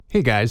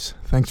Hey guys,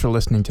 thanks for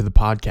listening to the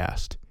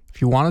podcast. If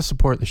you want to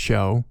support the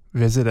show,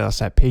 visit us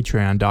at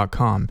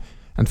patreon.com,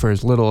 and for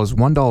as little as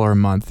 $1 a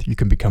month, you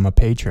can become a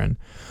patron.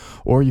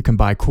 Or you can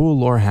buy cool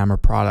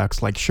Lorehammer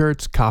products like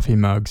shirts, coffee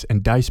mugs,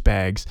 and dice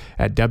bags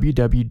at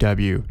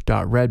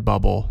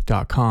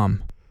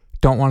www.redbubble.com.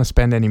 Don't want to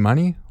spend any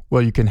money?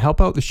 Well, you can help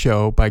out the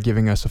show by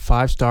giving us a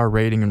 5-star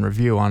rating and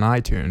review on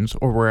iTunes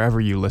or wherever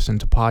you listen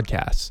to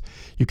podcasts.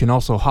 You can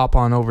also hop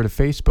on over to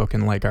Facebook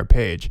and like our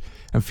page,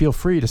 and feel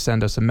free to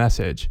send us a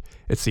message.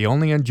 It's the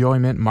only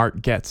enjoyment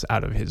Mark gets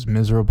out of his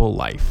miserable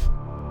life.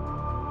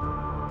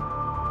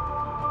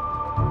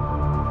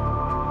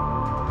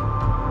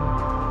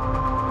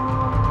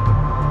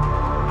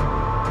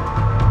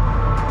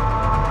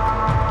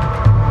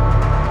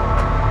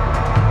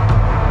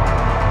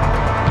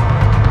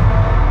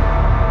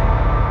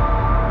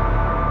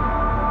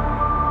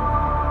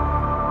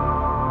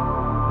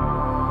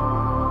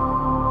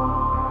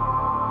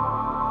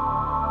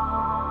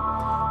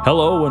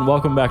 Hello and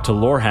welcome back to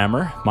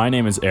Lorehammer. My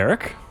name is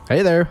Eric.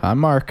 Hey there, I'm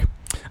Mark.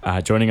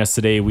 Joining us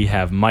today we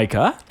have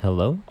Micah.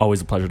 Hello.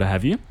 Always a pleasure to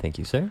have you. Thank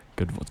you, sir.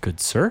 Good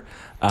sir.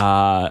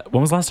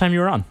 When was the last time you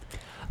were on?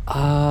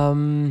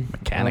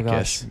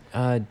 Mechanicus.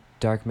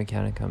 Dark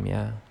Mechanicum,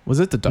 yeah. Was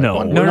it the dark No.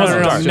 one? It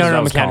wasn't dark. No,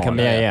 That was Mechanicum. Colin.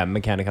 Yeah,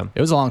 Mechanicum.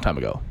 It was a long time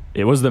ago.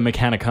 It was the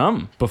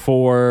Mechanicum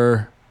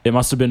before. It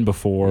must have been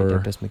before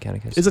Adeptus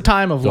Mechanicus. It's a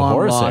time of the long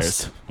Horus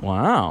lost. Heirs.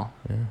 Wow.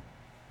 Yeah.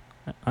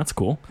 That's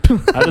cool.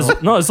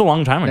 It's a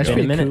long time That's ago.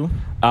 pretty minute. cool.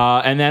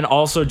 And then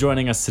also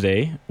joining us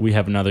today, we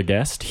have another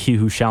guest, he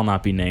who shall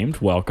not be named.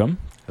 Welcome.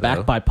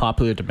 Back by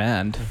popular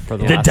demand. For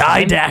The last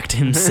time. Didact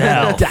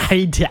himself.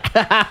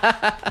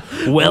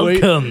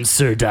 Welcome,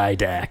 Sir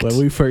Didact. When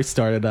we first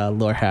started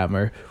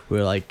Lorehammer, we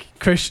were like,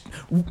 Christian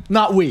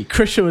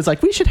was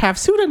like, we should have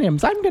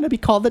pseudonyms. I'm going to be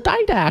called the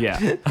Didact.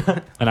 Yeah.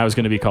 And I was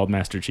going to be called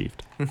Master Chief.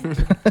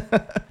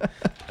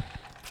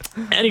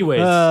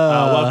 Anyways,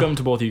 welcome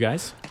to both of you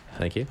guys.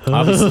 Thank you.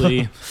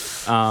 Obviously,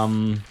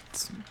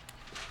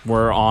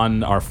 we're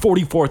on our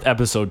 44th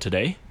episode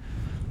today.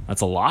 That's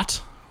a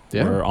lot.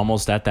 Yeah. We're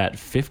almost at that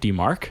 50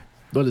 mark.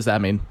 What does that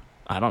mean?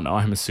 I don't know.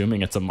 I'm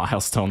assuming it's a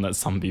milestone that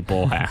some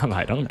people have.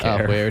 I don't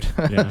care. Oh, weird.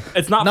 Yeah.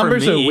 It's not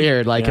Numbers for are me.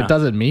 weird. Like, Yeah. it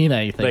doesn't mean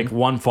anything. Like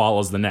one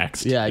follows the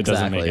next. Yeah, It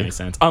doesn't make exactly. any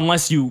sense.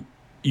 Unless you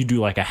do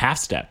like a half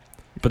step.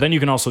 But then you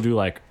can also do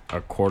like a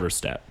quarter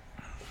step.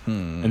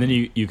 And then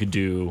you could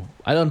do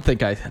I don't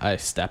think I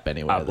step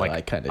anywhere. Though. like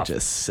I kind of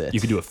just sit. you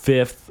could do a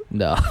fifth.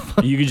 No.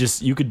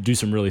 You could do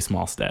some really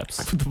small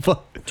steps.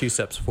 2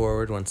 steps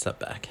forward, 1 step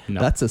back. No.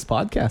 That's this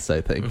podcast,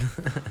 I think.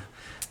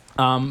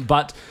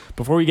 But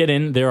before we get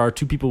in, there are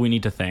two people we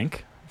need to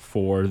thank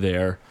for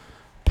their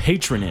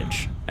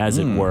patronage, as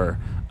it were.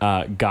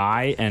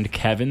 Guy and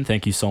Kevin,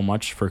 thank you so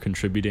much for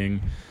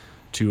contributing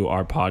to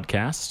our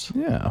podcast.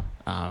 Yeah.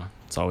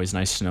 It's always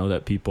nice to know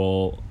that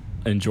people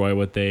enjoy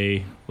what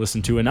they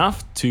listen to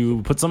enough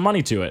to put some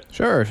money to it.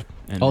 Sure.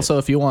 And Also,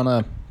 if you want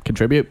to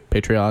contribute,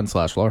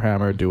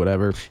 Patreon/Lorehammer, do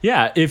whatever.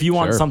 Yeah, if you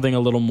want Sure. something a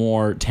little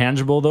more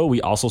tangible, though, we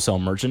also sell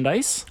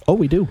merchandise Oh,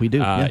 we do.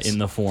 Yes. in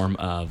the form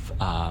of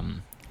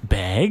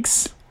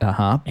bags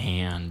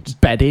and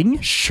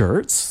Bedding.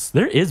 shirts.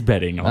 There is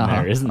bedding on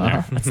there, isn't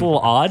there? That's a little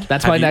odd.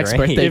 That's Have my you- next right?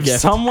 birthday If gift.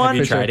 someone- Have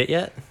you For sure. tried it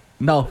yet?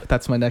 No,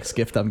 that's my next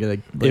gift I'm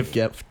going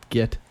to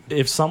get.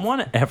 If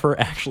someone ever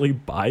actually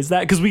buys that,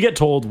 because we get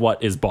told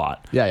what is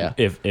bought. Yeah.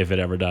 If it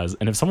ever does,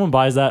 and if someone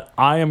buys that,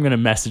 I am gonna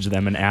message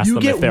them and ask You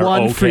them get if they're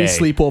one okay. free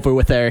sleepover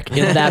with Eric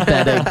in that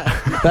bedding.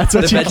 That's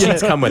what The you bed get.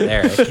 sheets come with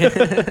Eric.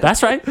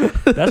 That's right.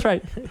 That's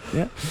right.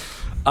 Yeah.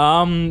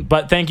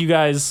 But thank you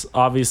guys,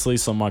 obviously,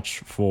 so much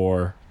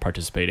for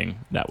participating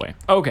that way.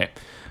 Okay.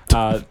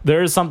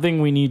 There is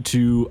something we need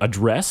to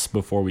address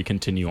before we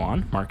continue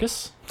on.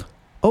 Marcus?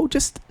 Oh,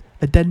 just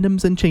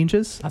addendums and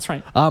changes. That's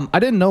right. I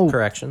didn't know.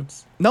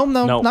 Corrections. No,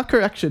 No. not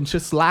corrections.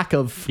 Just lack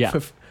of. Yeah.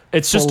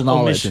 It's just full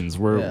knowledge. omissions.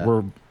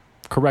 We're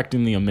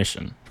correcting the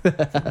omission.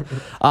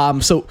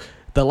 So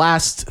the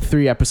last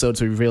 3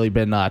 episodes we've really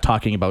been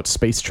talking about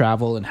space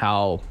travel and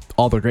how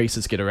all the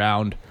races get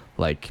around.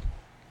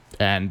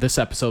 And this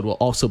episode will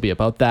also be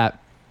about that.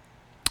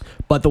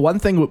 But the one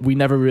thing we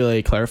never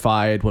really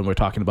clarified when we're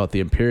talking about the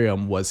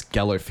Imperium was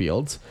Geller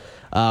fields.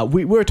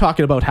 We were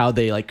talking about how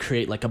they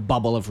create a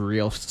bubble of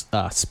real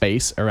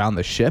space around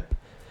the ship,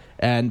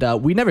 and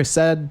we never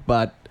said,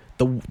 but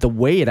the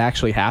way it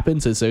actually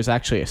happens is there's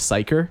actually a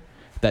psyker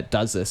that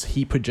does this.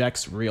 He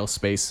projects real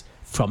space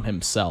from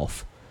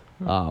himself.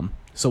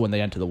 So when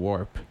they enter the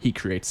warp, he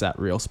creates that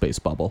real space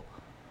bubble.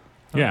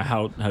 Yeah.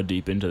 How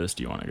deep into this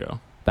do you want to go?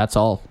 That's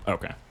all.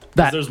 Okay. 'Cause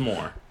That- there's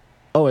more.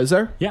 Oh, is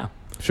there? Yeah.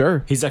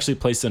 Sure. He's actually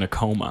placed in a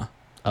coma.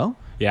 Oh,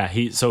 Yeah,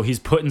 he's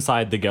put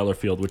inside the Geller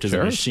field, which is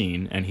Sure. a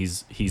machine, and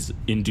he's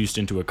induced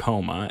into a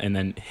coma, and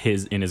then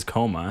in his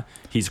coma,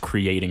 he's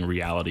creating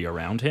reality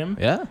around him.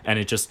 Yeah. And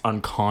it just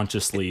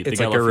unconsciously It's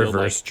the like Geller a field,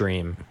 reverse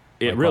dream.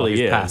 it Like, really while he's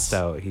is. passed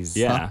out. He's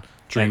Yeah.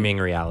 dreaming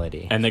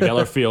reality. And the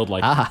Geller field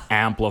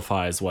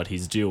amplifies what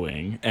he's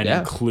doing and Yeah.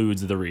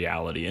 includes the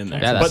reality in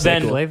there. Yeah, that's but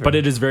then so cool. but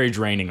it is very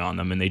draining on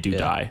them, and they do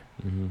die.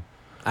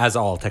 As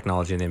all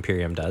technology in the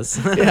Imperium does.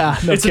 Yeah,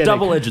 no It's a kidding.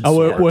 double-edged Oh,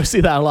 sword. we'll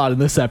see that a lot in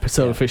this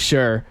episode for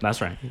sure.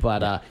 That's right.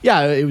 But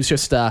yeah, it was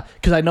just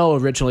because I know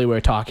originally we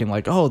were talking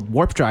like, oh,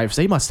 warp drives,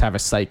 they must have a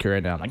psyker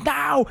in it. I'm like,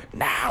 no,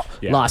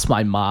 Yeah. lost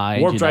my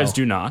mind. Warp drives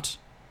do not.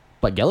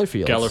 but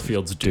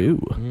Gellerfields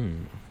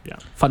do. Yeah.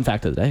 Fun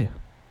fact of the day.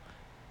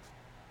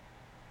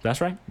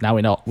 That's right. Now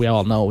we know. We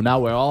all know. Now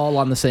we're all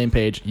on the same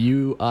page.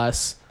 You,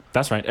 us.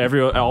 That's right.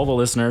 All the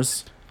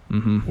listeners.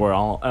 Mm-hmm. We're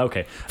all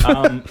okay.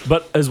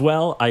 But as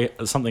well,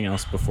 something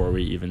else before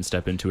we even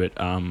step into it.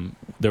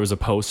 There was a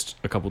post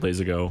a couple days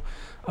ago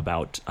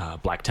about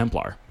Black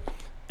Templar,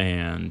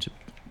 and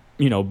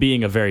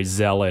being a very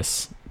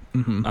zealous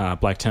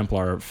Black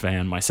Templar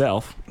fan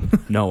myself.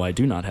 No, I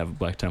do not have a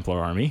Black Templar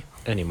army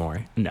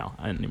Anymore. No,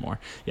 anymore.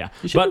 Yeah,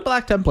 You should be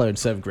Black Templar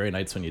instead of Grey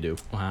Knights when you do.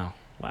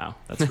 Wow,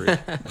 that's rude.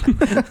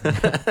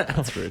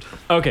 That's rude.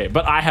 Okay,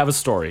 but I have a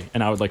story,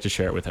 and I would like to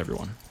share it with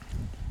everyone.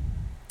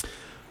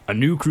 A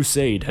new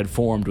crusade had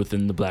formed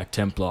within the Black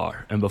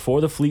Templar, and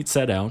before the fleet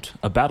set out,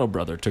 a battle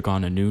brother took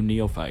on a new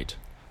neophyte.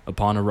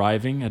 Upon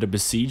arriving at a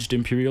besieged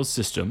Imperial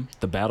system,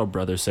 the battle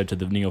brother said to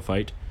the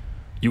neophyte,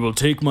 "You will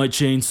take my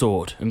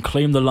chainsword and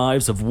claim the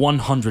lives of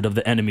 100 of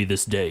the enemy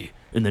this day,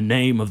 in the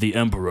name of the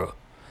Emperor."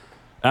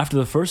 After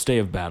the first day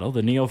of battle,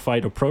 the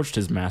neophyte approached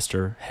his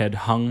master, head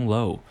hung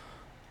low.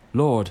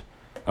 "Lord,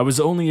 I was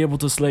only able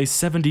to slay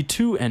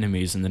 72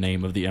 enemies in the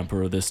name of the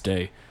Emperor this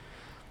day."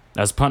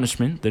 As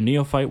punishment, the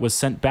neophyte was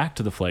sent back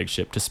to the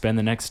flagship to spend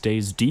the next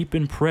days deep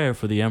in prayer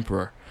for the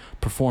Emperor,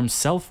 perform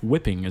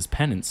self-whipping as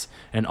penance,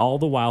 and all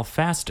the while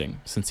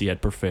fasting, since he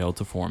had failed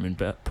to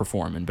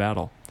perform in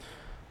battle.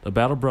 The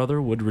battle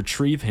brother would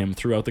retrieve him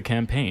throughout the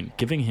campaign,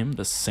 giving him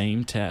the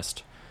same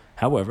test.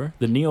 However,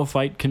 the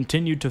neophyte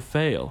continued to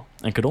fail,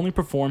 and could only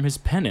perform his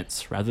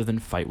penance rather than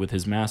fight with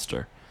his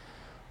master.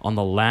 On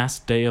the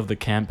last day of the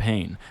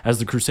campaign, as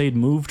the crusade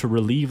moved to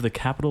relieve the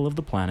capital of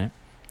the planet,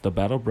 the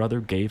battle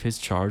brother gave his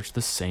charge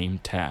the same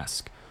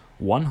task: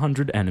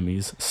 100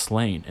 enemies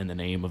slain in the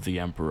name of the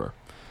Emperor.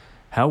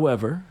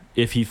 However,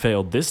 if he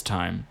failed this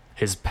time,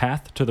 his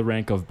path to the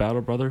rank of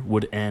battle brother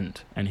would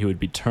end, and he would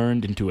be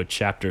turned into a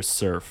chapter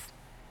serf.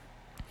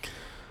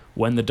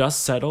 When the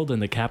dust settled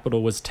and the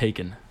capital was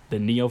taken, the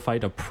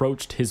neophyte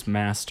approached his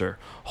master,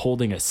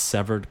 holding a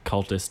severed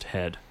cultist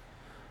head.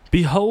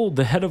 "Behold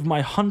the head of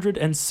my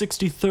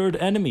 163rd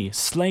enemy,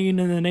 slain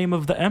in the name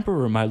of the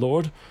Emperor, my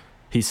lord,"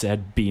 he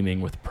said, beaming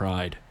with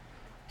pride.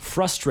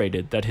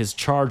 Frustrated that his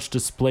charge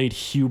displayed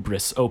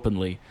hubris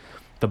openly,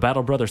 the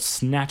battle brother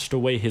snatched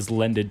away his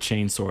lended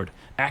chainsword,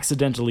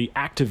 accidentally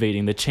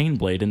activating the chain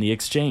blade in the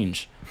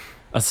exchange.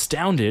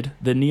 Astounded,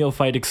 the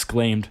neophyte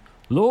exclaimed,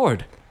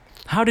 "Lord,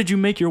 how did you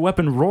make your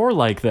weapon roar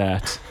like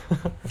that?"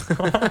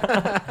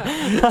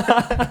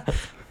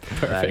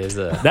 That is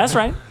That's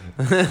right.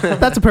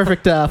 That's a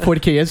perfect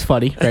 40K is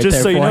funny. Right Just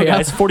there so you for know,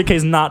 guys, 40K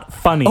is not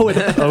funny.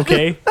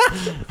 Okay?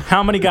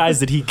 How many guys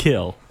did he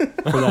kill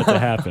for that to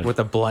happen? with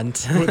a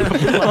blunt.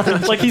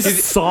 Like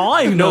he's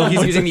sawing No, them.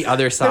 he's using the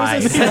other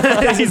side.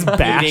 He's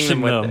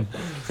bashing them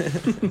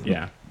them.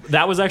 Yeah.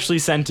 That was actually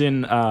sent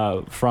in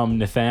from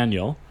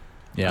Nathaniel.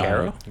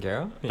 Yeah.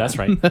 Garrow? That's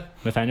right.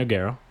 Nathaniel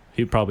Garrow.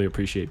 He'd probably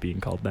appreciate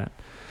being called that.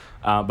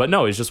 But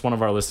no, he's just one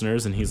of our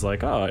listeners, and he's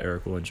like, "Oh,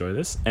 Eric will enjoy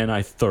this." And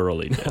I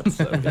thoroughly did.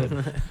 So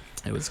good.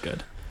 It was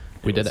good.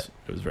 We did it.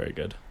 It was very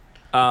good.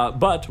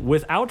 But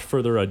without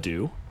further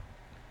ado,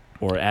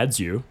 or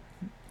adieu,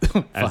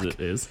 as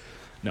it is.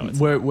 No, it's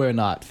We're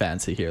not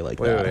fancy here like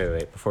that.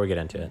 Wait. Before we get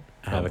into it,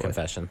 I have a boy.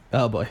 confession.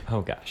 Oh boy.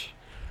 Oh gosh.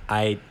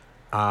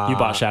 You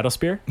bought Shadow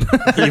Spear?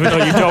 Even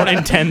though you don't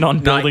intend on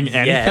building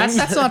yet. anything?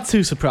 That's not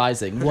too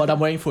surprising. What I'm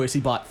waiting for is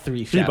he bought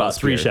 3 Shadow He bought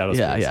 3 Spears. Shadow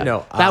Yeah, Spears. yeah.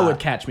 No, that would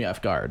catch me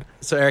off guard.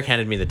 So Eric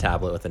handed me the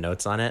tablet with the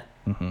notes on it.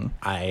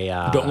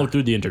 Mm-hmm. Don't look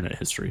through the internet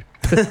history.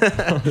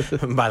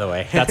 By the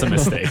way. That's a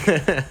mistake.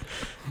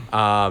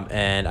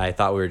 And I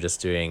thought we were just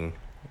doing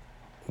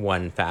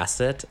one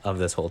facet of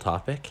this whole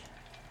topic.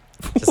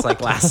 Just like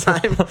last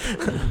time.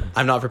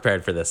 I'm not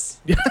prepared for this.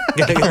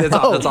 That's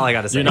all I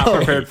got to say. You're not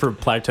prepared for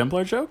Black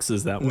Templar jokes?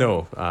 Is that what?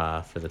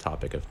 No, for the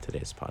topic of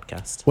today's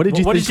podcast. What did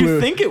you What think? did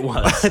you think it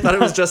was? I thought it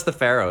was just the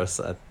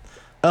pharaohs.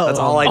 Oh, That's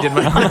all I did.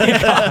 Wait.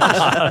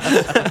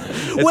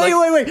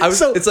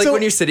 It's like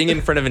when you're sitting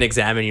in front of an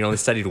exam and you only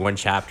studied one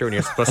chapter when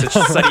you're supposed to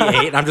study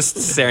 8. And I'm just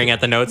staring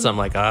at the notes. I'm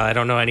like, I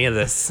don't know any of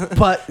this.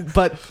 But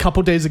a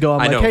couple days ago,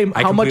 I'm I like, know, hey,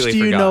 I how much do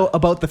completely you forgot. know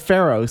about the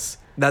pharaohs?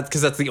 That's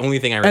because that's the only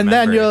thing I remember.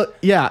 And then you're,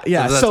 yeah. So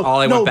that's all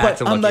I went back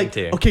to I'm look like,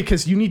 into. okay,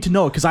 because you need to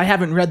know, because I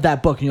haven't read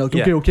that book. And you're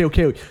like, Yeah.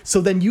 okay. So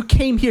then you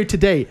came here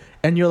today,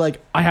 and you're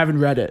like, I haven't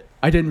read it.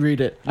 I didn't read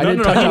it. I No,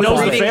 didn't no, touch he it. knows before."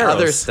 the reading pharaohs.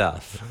 other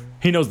stuff.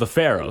 He knows the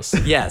pharaohs.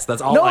 Yes,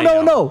 that's all I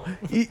know. No.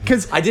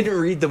 Because I didn't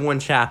read the one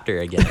chapter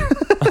again,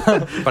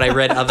 but I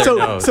read other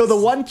notes. so the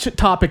one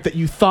topic that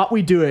you thought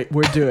we're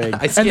doing,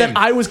 and skimmed. then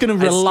I was going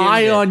to I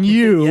rely skimmed it. on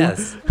you.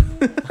 Yes,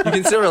 you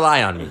can still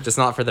rely on me, just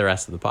not for the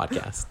rest of the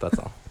podcast. That's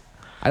all.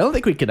 I don't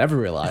think we could ever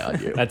rely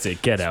on you. That's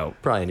it. Get out.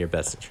 Probably in your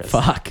best interest.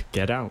 Fuck.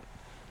 Get out.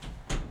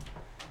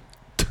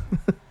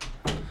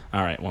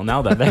 All right. Well,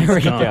 now that There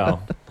that's we gone, go.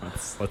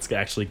 let's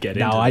actually get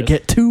into Now I this.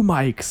 get 2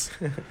 mics.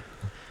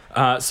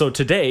 So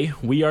today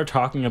we are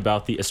talking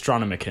about the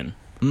Astronomicon.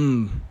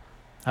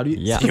 How do you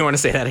Yeah. Do you want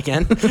to say that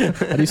again?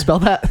 how do you spell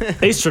that?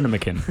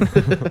 Astronomicon.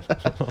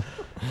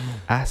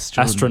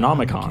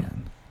 Astronomicon.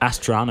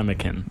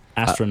 Astronomicon.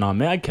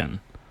 Astronomicon.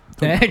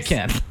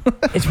 Can.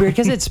 It's weird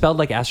because it's spelled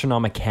like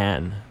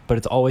Astronomican, but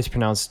it's always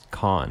pronounced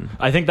con.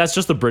 I think that's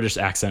just the British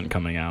accent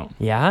coming out.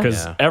 Yeah?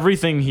 Because Yeah.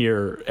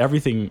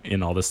 everything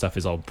in all this stuff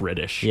is all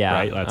British. Yeah,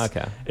 Right? That's,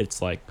 okay.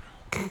 It's like,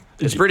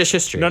 It's British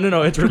history.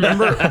 no. It's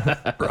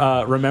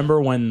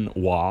remember when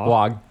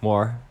Wog,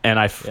 war. and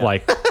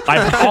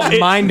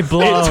Mind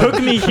blown. It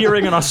took me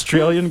hearing an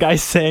Australian guy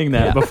saying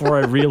that Yeah. before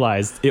I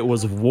realized it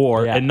was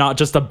war Yeah. and not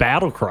just a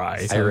battle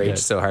cry. I raged good.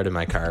 so hard in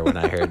my car when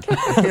I heard.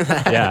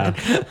 Yeah.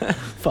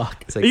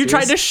 Fuck. It's like, You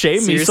tried to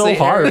shame me so seriously,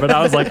 hard, Aaron? but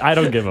I was like, I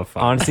don't give a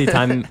fuck. Honestly,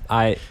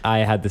 I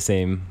had the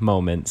same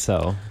moment,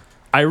 so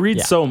I read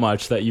Yeah. so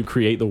much that you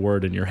create the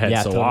word in your head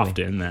Yeah, so totally.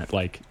 often that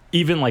like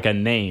even like a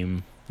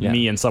name, Yeah.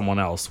 me and someone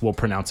else will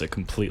pronounce it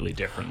completely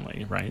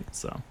differently, right?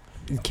 So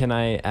can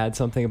I add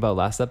something about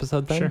last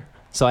episode then? Sure.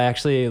 So I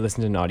actually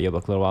listened to an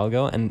audiobook a little while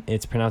ago, and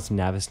it's pronounced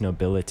Navis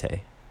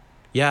Nobilite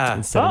Yeah.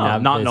 instead of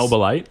Navis. not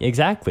Nobilite.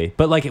 Exactly.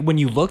 But like when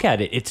you look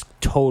at it, it's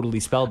totally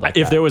spelled like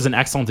If that. there was an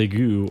accent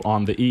aigu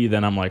on the E,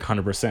 then I'm like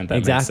 100% that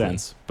makes Exactly.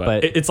 sense. But,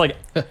 But- it's like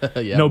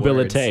Yeah,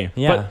 nobilite. words.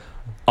 Yeah. But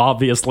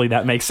obviously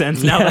that makes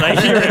sense now that I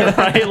hear it,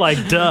 right?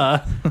 Like, duh.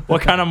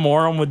 What kind of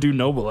moron would do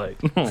nobilite?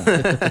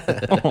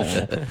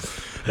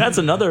 That's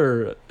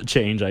another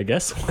change, I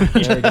guess,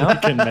 There we go. we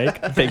can make.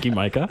 Thank you,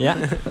 Micah. Yeah.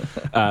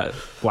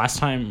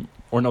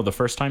 The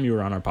first time you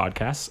were on our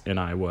podcast and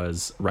I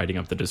was writing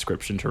up the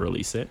description to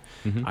release it,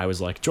 Mhm. I was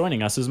like,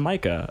 joining us is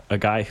Micah, a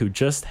guy who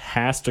just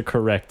has to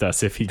correct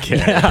us if he can.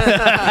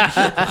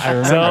 I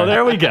remember. So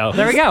there we go.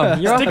 There we go.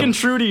 You're Sticking welcome.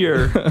 true to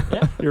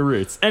your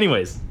roots.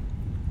 Anyways,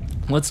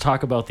 let's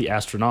talk about the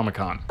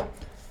Astronomicon.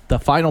 The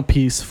final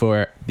piece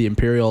for the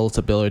Imperial's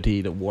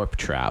ability to warp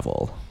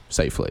travel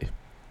safely.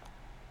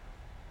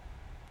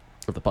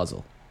 Of the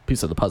puzzle.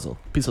 Piece of the puzzle.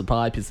 Piece of the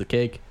pie, piece of the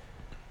cake.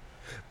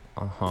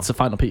 Uh-huh. It's the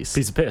final piece.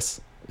 Piece of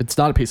piss. It's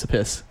not a piece of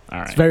piss.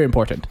 All It's right. very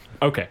important.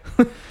 Okay.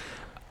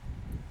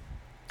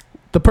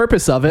 The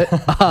purpose of it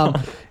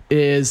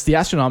is the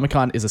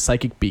Astronomicon is a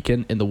psychic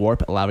beacon in the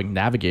warp, allowing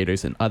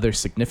navigators and other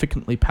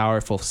significantly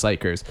powerful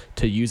psychers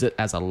to use it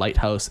as a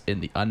lighthouse in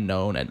the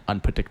unknown and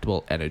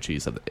unpredictable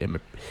energies of the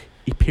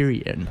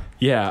Empyrean.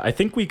 Yeah, I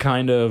think we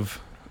kind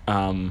of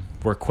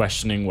were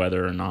questioning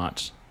whether or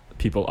not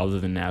people other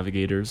than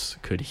navigators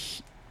could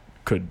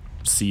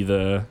see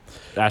the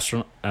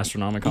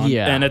Astronomicon.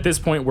 Yeah. And at this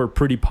point, we're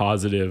pretty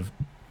positive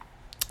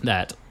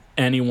that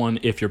anyone,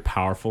 if you're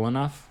powerful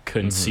enough,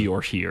 can see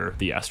or hear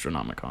the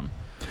Astronomicon.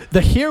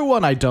 The here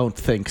one, I don't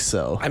think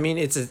so. I mean,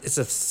 it's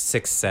a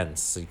sixth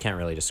sense. So you can't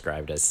really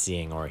describe it as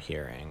seeing or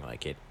hearing.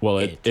 Like it. Well,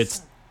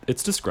 it's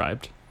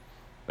described.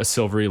 A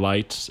silvery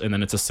light, and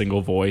then it's a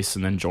single voice,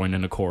 and then joined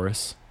in a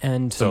chorus.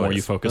 And The more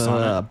you focus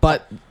on it.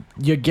 But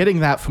you're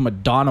getting that from a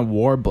Dawn of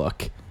War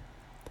book.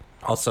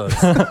 Also,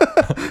 it's,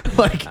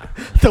 Like,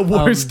 the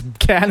worst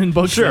canon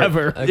book Sure.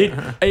 ever.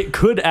 It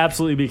could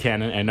absolutely be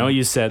canon. I know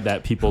you said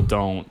that people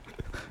don't.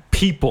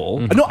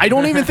 No, I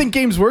don't even think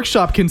Games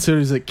Workshop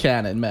considers it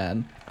canon,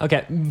 man.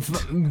 okay,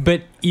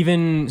 but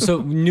even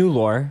so, new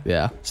lore.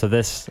 Yeah. So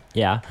this,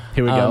 yeah.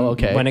 Here we go.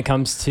 Okay. When it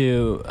comes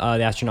to the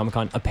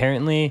Astronomicon,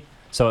 apparently,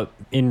 so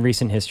in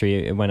recent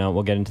history, it went out.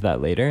 We'll get into that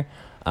later.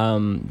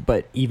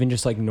 But even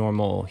just like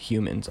normal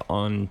humans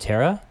on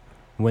Terra,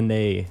 when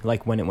it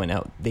went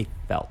out, they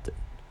felt it.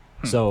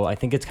 So I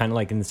think it's kind of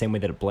like in the same way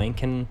that a blank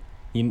can,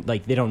 they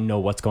don't know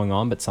what's going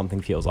on, but something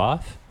feels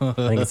off. I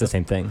think it's the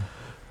same thing.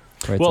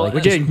 Where it's Well, like We're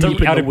getting The-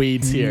 deep in out the of-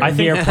 weeds here. I think-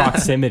 near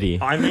proximity.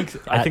 I think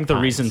At the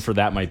reason times. for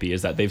that might be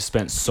is that they've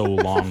spent so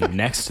long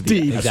next to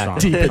the Deep, Astronomicon.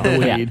 deep in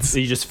the Yeah. weeds.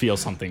 You just feel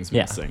something's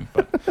Yeah. missing.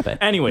 But But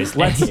anyways,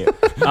 let's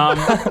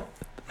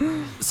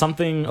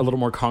something a little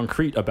more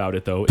concrete about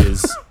it though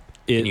is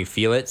can you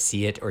feel it,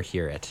 see it, or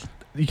hear it?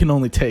 You can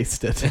only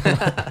taste it.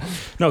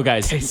 no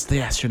guys. Taste the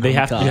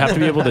Astronomicon. You have to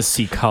be able to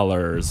see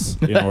colors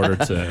in order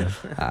to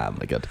Oh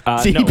my god.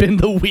 no. Deep in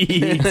the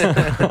weeds.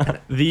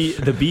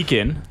 the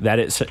beacon that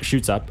it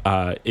shoots up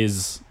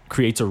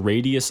creates a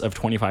radius of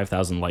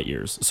 25,000 light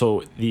years.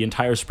 So the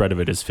entire spread of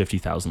it is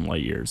 50,000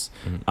 light years.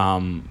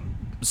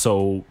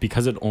 So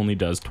because it only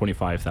does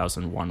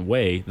 25,000 one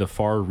way, the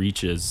far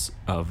reaches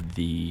of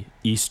the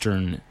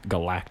eastern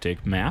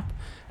galactic map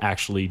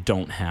actually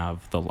don't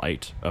have the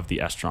light of the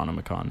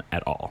Astronomicon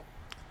at all.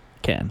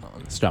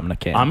 Astronomicon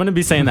can. I'm going to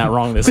be saying that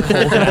wrong this whole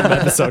damn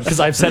episode because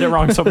I've said it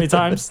wrong so many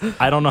times.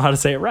 I don't know how to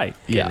say it right.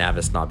 Yeah.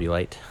 Navis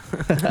Nobulite.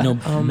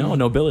 No,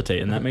 nobility,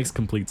 and that makes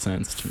complete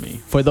sense to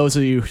me. For those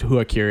of you who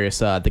are curious,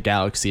 the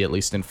galaxy, at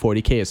least in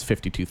 40K, is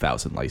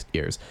 52,000 light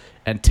years.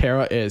 And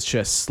Terra is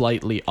just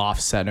slightly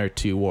off-center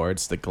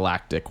towards the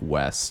galactic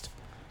west.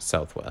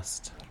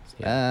 Southwest.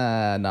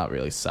 Not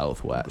really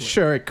southwest.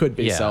 Sure, it could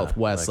be Yeah,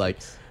 southwest. Like,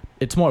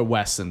 it's more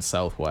west than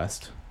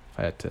southwest. If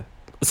I had to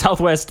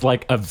Southwest,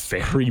 like a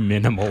very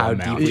minimal How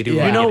amount. deeply do we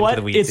Yeah. You know get what?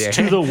 into the weeds It's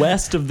here? to the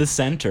west of the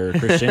center,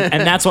 Christian,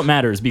 and that's what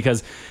matters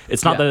because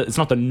it's not Yeah. it's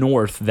not the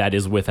north that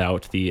is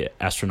without the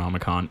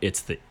Astronomicon.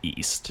 It's the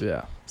east.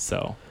 Yeah.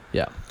 So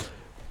Yeah.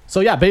 So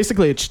yeah,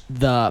 basically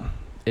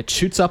it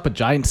shoots up a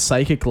giant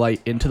psychic light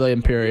into the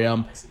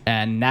Imperium,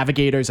 and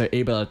navigators are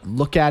able to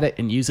look at it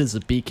and use it as a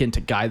beacon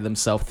to guide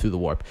themselves through the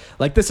warp.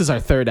 Like, this is our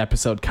third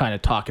episode kind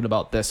of talking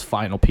about this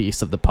final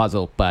piece of the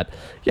puzzle, but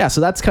yeah,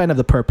 so that's kind of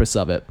the purpose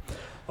of it.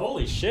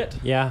 holy shit.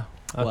 Yeah.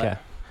 Okay.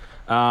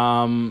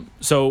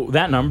 So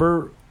that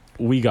number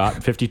we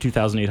got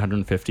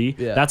 52,850.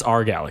 Yeah. That's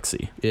our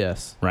galaxy,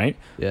 Yes. right?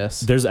 Yes.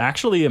 There's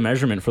actually a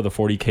measurement for the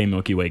 40K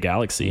Milky Way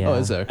galaxy. Yeah. Oh,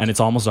 is there? And it's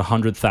almost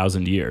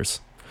 100,000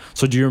 years.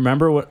 So do you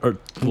remember what, or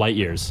light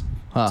years?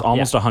 Huh. It's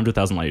almost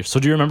 100,000 light years. So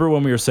do you remember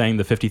when we were saying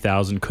the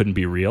 50,000 couldn't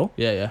be real?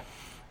 Yeah,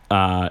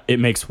 yeah. It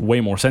makes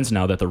way more sense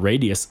now that the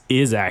radius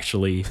is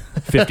actually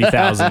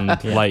 50,000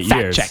 light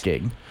Fact years.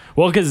 checking.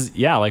 Well, because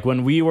like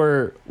when we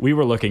were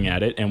looking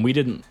at it, and we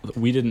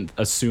didn't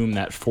assume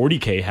that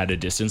 40K had a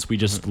distance. We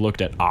just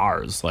looked at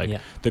ours. Like Yeah.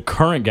 the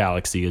current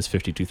galaxy is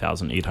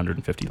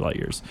 52,850 light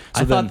years.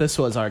 So I then thought this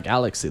was our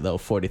galaxy, though,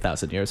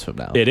 40,000 years from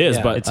now. it is,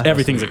 Yeah, but it's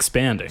everything's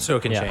expanding, So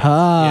it can Yeah. change.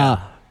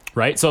 Ah.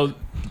 right? So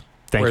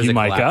thank Where's you, it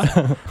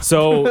Micah.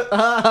 So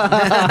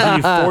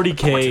the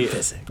 40K,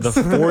 the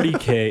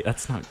 40K.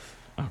 That's not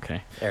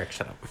okay. Eric,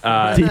 shut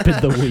up. Deep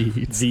in the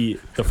weeds. The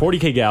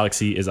 40K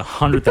galaxy is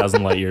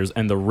 100,000 light years,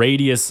 and the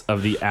radius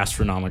of the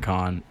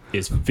Astronomicon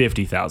is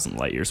 50,000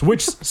 light years,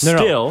 which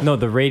still No,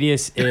 the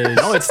radius is.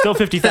 no, it's still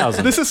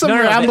 50,000. This is some no,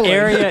 the rambling.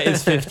 area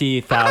is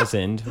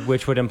 50,000,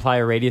 which would imply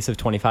a radius of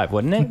 25,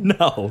 wouldn't it?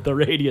 No, the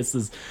radius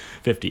is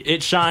 50.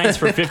 It shines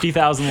for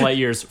 50,000 light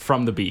years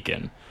from the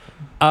beacon.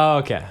 Oh,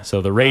 okay.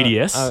 So the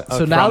radius So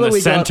from now that the we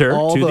got center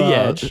all to the the-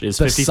 edge is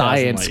the 50,000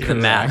 science light The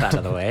years. math out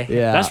of the way.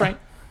 Yeah. That's right.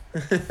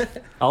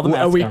 All the Are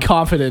math's we down.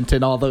 confident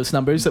in all those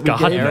numbers that we God,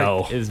 gave?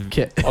 no. Is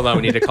Okay. Hold on,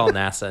 we need to call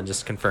NASA and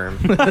just confirm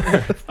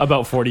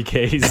About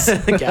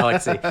 40Ks. the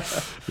galaxy.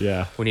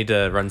 Yeah. We need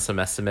to run some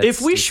estimates.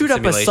 If we do some shoot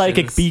up a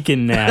psychic simulations.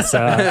 beacon,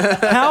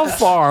 NASA, how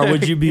far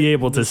would you be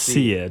able to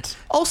see it?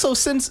 Also,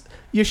 since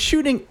you're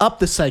shooting up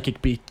the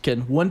psychic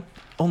beacon,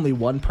 only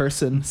one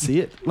person see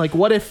it? Like,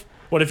 what if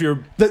What if you're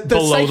the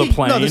below psychic, the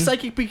plane? No, the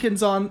psychic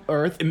beacon's on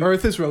Earth.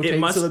 Earth is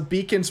rotating, must- so the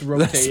beacon's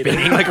rotating.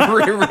 Spinning like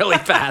really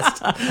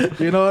fast.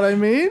 You know what I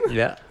mean?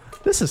 Yeah.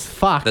 This is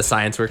fucked. The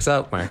science works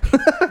out, Mark.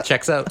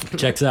 Checks out.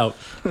 Checks out.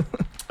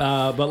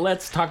 But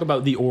let's talk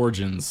about the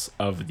origins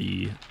of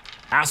the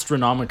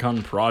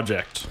Astronomicon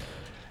project.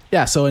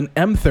 Yeah, so in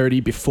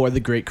M30, before the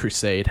Great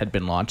Crusade had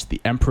been launched,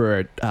 the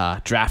Emperor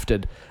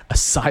drafted a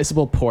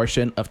sizable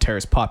portion of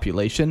Terra's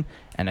population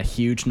and a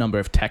huge number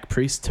of tech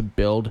priests to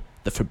build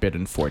the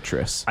Forbidden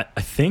Fortress.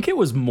 I think it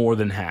was more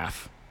than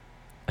half.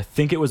 I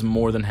think it was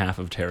more than half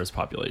of Terra's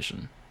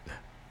population.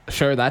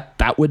 Sure,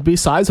 that would be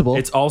sizable.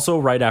 It's also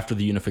right after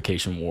the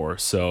Unification War,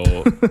 so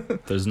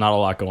there's not a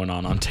lot going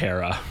on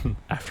Terra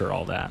after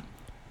all that.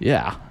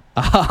 Yeah.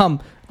 Yeah.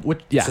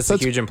 It's just so a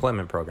it's- huge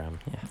employment program.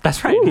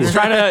 That's right. He's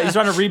trying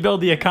to rebuild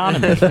the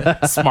economy.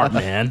 Smart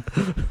man.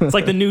 It's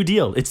like the New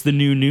Deal. It's the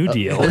New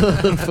Deal.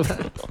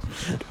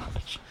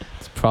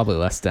 it's probably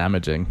less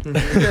damaging.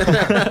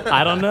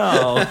 I don't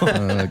know.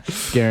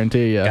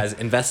 Guarantee you. Guys,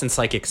 invest in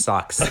psychic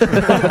stocks.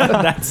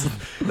 That's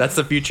That's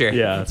the future.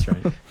 yeah, that's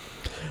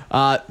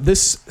right.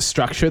 This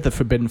structure, the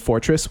Forbidden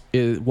Fortress,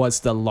 was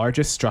the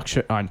largest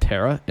structure on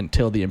Terra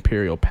until the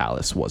Imperial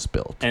Palace was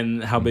built.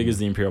 And how big is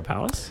the Imperial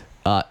Palace?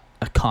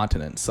 A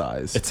continent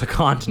size. It's a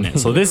continent.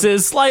 So this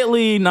is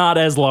slightly not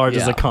as large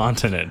as Yeah. a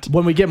continent.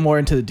 When we get more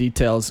into the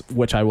details,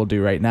 which I will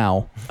do right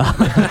now,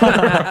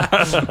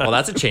 Well,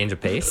 that's a change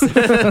of pace.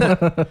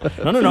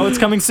 No, it's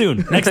coming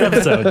soon. Next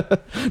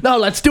episode. no,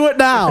 let's do it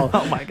now.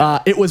 Oh my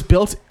god. It was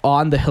built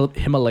on the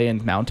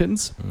Himalayan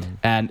mountains,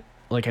 and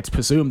like it's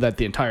presumed that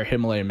the entire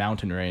Himalayan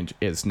mountain range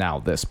is now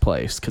this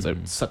place because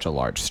it's such a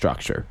large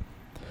structure.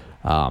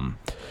 From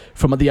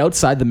the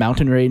outside, the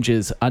mountain range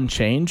is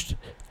unchanged,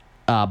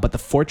 but the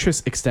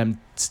fortress extends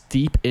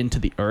deep into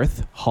the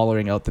earth,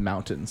 hollowing out the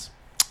mountains.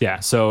 Yeah,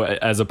 so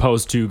as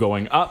opposed to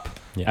going up,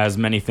 Yeah. as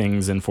many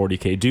things in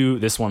 40K do,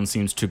 this one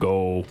seems to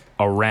go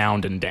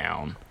around and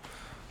down.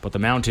 But the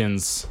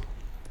mountains,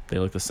 they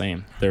look the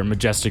same. Their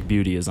majestic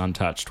beauty is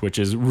untouched, which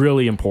is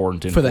really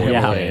important in For the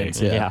 40K.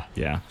 Himalayans, yeah.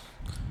 Yeah.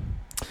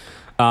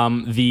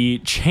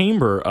 The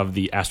chamber of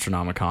the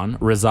Astronomicon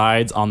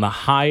resides on the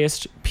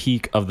highest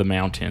peak of the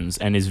mountains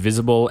and is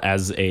visible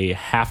as a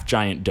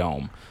half-giant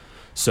dome.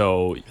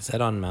 So Is that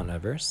on Mount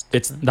Everest?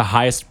 it's the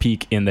highest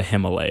peak in the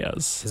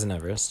Himalayas. Isn't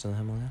Everest in the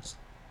Himalayas?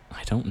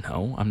 I don't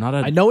know. I'm not a.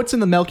 I know it's in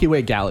the Milky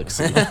Way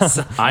galaxy.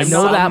 I'm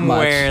know not, that much.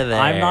 Somewhere there.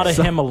 I'm not a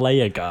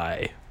Himalaya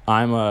guy.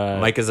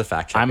 Mike is a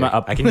fact checker. I'm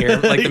a- I can hear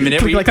like the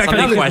minute we Like, I can-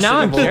 something now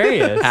I'm questionable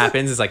curious.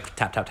 happens, is like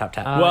tap tap tap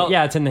tap. Well,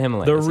 yeah, it's in the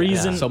Himalayas. The yeah.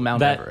 reason So Mount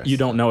that Everest. you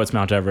don't know it's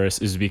Mount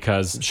Everest is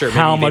because Sure, maybe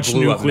how they much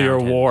blew up nuclear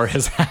mountains. war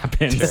has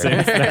happened since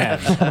then.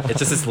 It's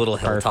just this little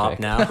hilltop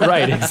Perfect. now.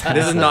 Right, exactly.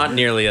 This is not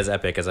nearly as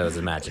epic as I was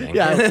imagining.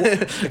 Yeah,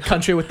 the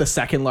country with the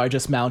second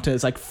largest mountain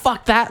is like,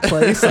 fuck that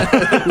place.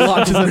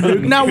 Launches a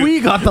nuke. Now we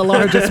got the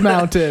largest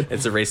mountain.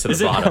 It's a race to the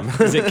Is it, bottom.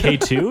 is it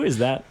K2? Is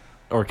that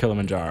or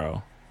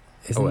Kilimanjaro?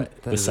 Isn't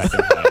wait, that- The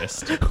second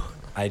highest.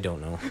 I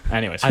don't know.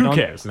 Anyways, I who don't-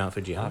 cares? Mount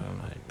Fuji. I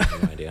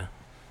have no idea.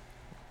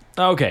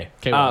 Okay.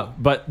 Okay, well.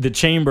 But the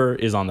chamber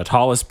is on the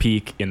tallest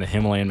peak in the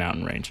Himalayan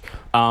mountain range.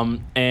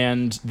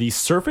 And the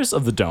surface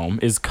of the dome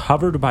is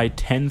covered by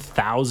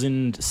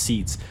 10,000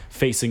 seats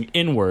facing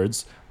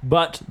inwards,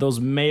 but those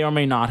may or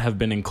may not have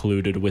been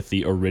included with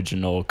the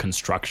original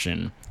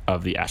construction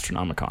of the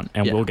Astronomicon.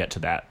 And Yeah. we'll get to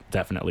that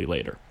definitely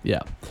later.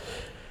 Yeah.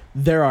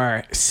 There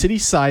are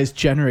city-sized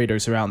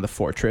generators around the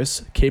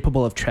fortress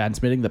capable of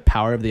transmitting the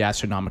power of the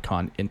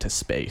Astronomicon into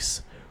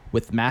space,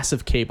 with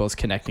massive cables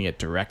connecting it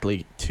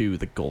directly to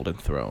the Golden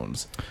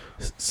Thrones.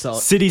 So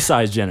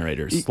City-sized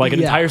generators, like an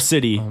Yeah. entire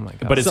city, Oh my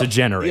God. but it's So- a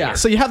generator. yeah,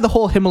 so you have the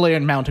whole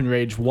Himalayan mountain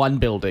range, one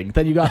building.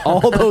 Then you got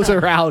all those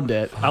around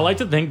it. I like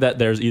to think that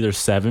there's either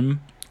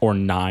 7 or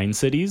 9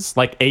 cities.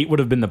 Like 8 would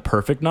have been the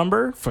perfect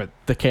number. For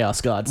the Chaos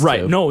Gods,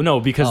 Right. too.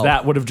 No, because Oh.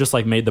 that would have just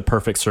like made the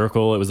perfect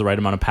circle. It was the right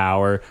amount of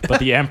power. But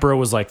the emperor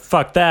was like,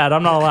 "Fuck that!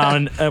 I'm not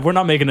allowing. We're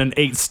not making an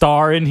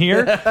 8-star in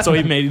here." So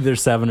he made either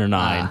 7 or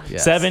 9. Ah,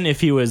 yes. 7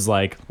 if he was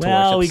like,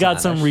 "Well, worship we got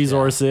some Slaanesh, yeah.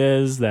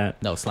 resources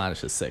that." No,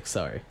 Slaanesh is 6.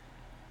 Sorry.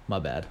 My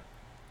bad.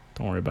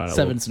 Don't worry about it.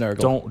 7's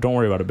Nurgle. Don't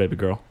worry about it, baby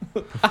girl.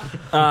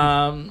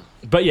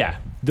 But yeah,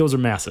 those are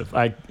massive.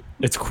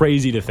 It's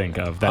crazy to think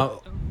of that.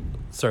 Oh,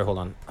 sorry, hold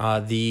on.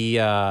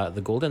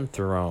 The Golden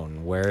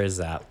Throne. Where is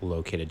that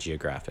located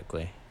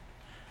geographically?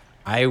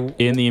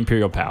 In the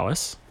Imperial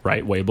Palace,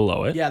 right, way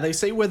below it. Yeah, they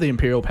say where the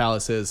Imperial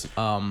Palace is.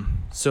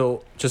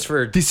 So just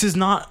for This is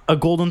not a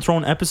Golden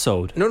Throne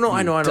episode. no,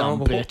 I know. dumb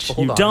but bitch.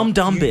 hold You on.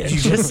 dumb You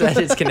bitch. just said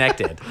it's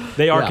connected.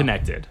 They are Yeah.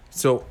 connected.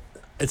 So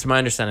it's my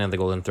understanding that the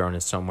Golden Throne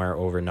is somewhere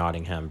over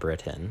Nottingham,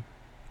 Britain.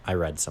 I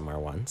read somewhere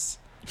once.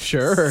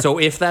 Sure. So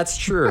if that's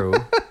true,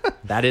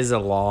 that is a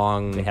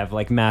long. They have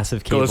like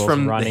massive cables goes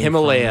from the running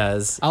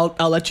Himalayas. I'll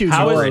let you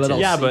How know is a it? little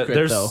Yeah, secret, but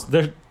there's though.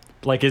 there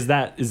like is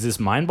this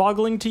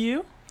mind-boggling to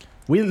you?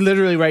 We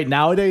literally right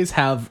nowadays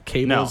have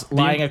cables No,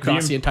 lying the-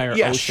 across the- the entire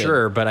Yeah, ocean.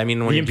 sure, but I mean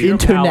when The you Imperial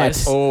Internet.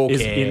 Palace okay,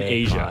 is in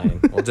Asia. fine.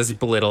 We'll just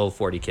belittle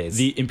 40Ks.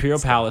 The Imperial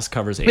Palace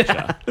covers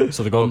Asia,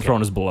 so the Golden Okay.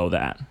 Throne is below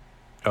that.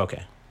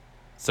 Okay,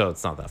 so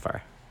it's not that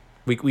far.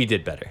 We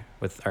did better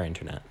with our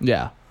internet.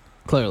 Yeah,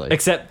 clearly.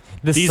 Except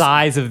the these-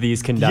 size of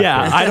these conductors.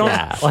 Yeah, I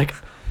don't like.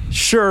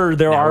 Sure,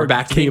 there Now are we're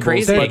back to being cables,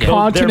 crazy They're but again. they're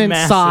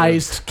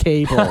continent-sized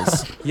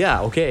cables.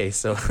 Yeah. Okay.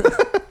 So.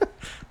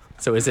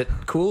 So is it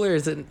cool or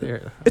is it?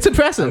 It's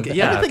impressive. Okay,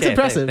 yeah. Everything's Okay.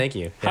 impressive. Thank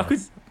you. How Yes. could?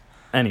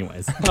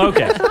 Anyways,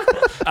 okay.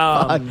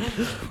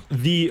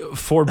 The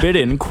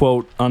forbidden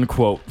quote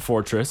unquote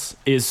fortress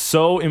is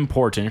so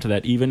important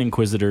that even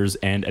inquisitors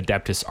and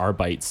Adeptus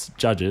Arbites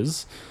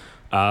judges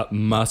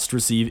must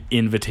receive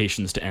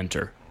invitations to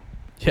enter.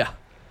 Yeah.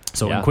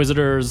 So Yeah.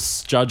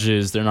 inquisitors,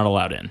 judges, they're not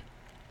allowed in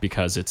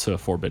because it's a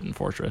forbidden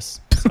fortress.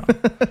 So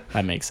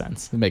that makes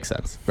sense. It makes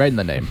sense. Right in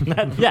the name.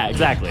 Yeah,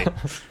 exactly.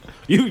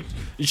 You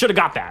should have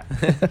got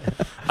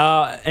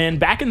that. And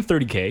back in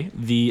 30K,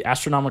 the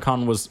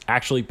Astronomicon was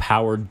actually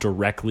powered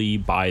directly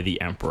by the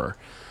Emperor.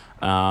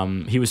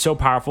 He was so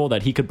powerful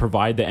that he could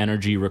provide the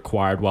energy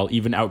required while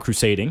even out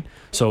crusading.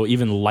 So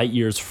even light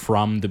years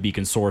from the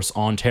beacon source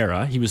on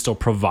Terra, he was still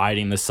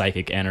providing the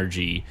psychic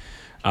energy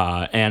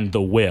and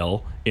the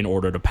will in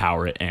order to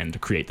power it and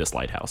create this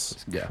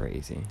lighthouse. Yeah.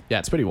 Crazy. Yeah,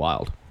 it's pretty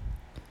wild.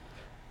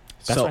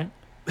 That's So- right.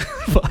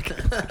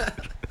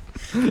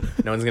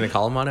 No one's gonna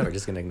call him on it. We're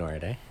just gonna ignore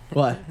it, eh?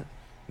 What?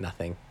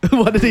 Nothing.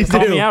 What did he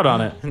Call do? me out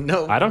on it.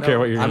 No. I don't care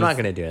what you're I'm gonna not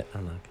gonna do it.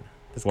 I'm not gonna.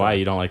 Just Why? go.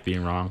 You don't like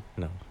being wrong?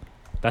 No.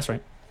 That's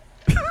right.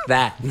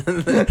 That.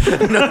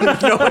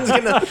 no one's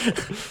gonna.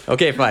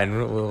 Okay, fine.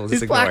 We'll just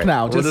He's ignore black it.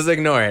 now, We'll just- just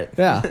ignore it.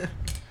 Yeah.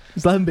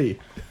 Just let him be.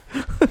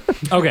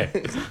 Okay.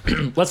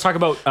 Let's talk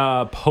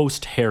about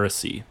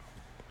post-heresy.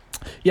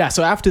 Yeah,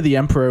 so after the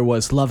Emperor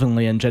was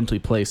lovingly and gently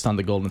placed on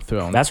the Golden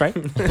Throne, That's right.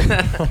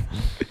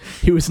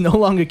 he was no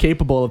longer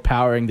capable of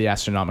powering the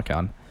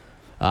Astronomicon.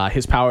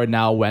 His power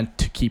now went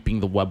to keeping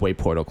the Webway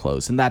portal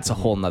closed, and that's a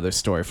whole nother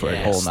story for a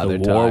whole Yes, nother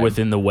the time. war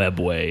within the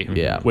Webway.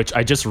 Yeah. Which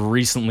I just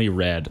recently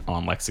read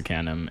on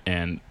Lexicanum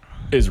and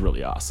is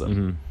really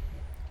awesome.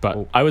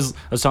 But I was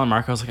telling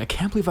Mark, I was like, I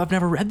can't believe I've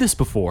never read this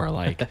before.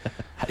 Like,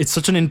 it's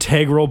such an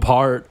integral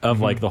part of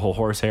like the whole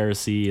Horus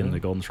Heresy and the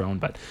Golden Throne.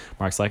 But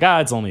Mark's like,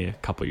 it's only a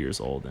couple years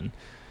old, and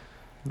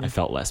I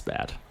felt less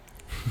bad.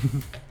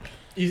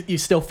 You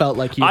still felt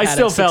like you I had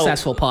still a felt-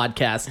 successful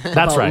podcast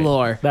That's about right.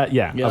 lore. That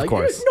You're of like,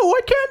 course. No, I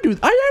can do.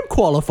 I am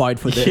qualified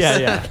for this.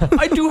 Yeah.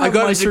 I do have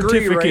got my a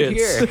degree right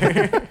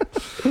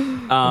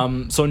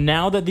certificates. So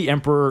now that the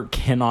Emperor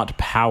cannot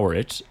power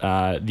it,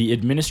 the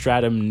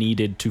Administratum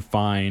needed to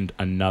find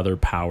another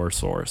power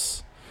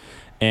source.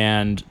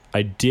 And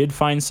I did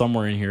find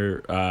somewhere in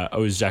here, I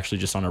was actually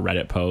just on a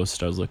Reddit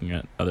post. I was looking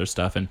at other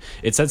stuff, and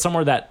it said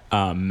somewhere that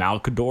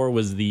Malkador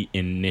was the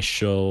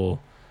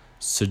initial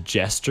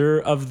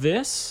suggester of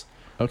this.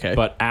 Okay.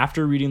 But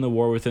after reading The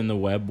War Within the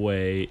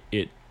Webway,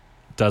 it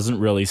doesn't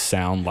really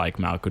sound like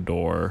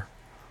Malkador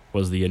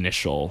was the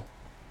initial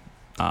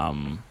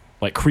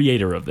like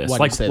creator of this. Why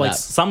do you Like say like that?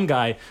 some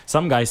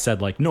guy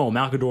said like, no,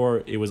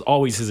 Malkador, it was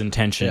always his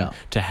intention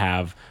to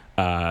have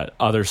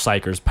other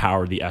psychers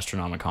power the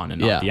Astronomicon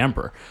and not the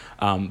Emperor.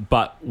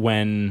 But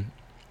when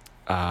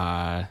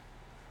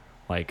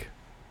like,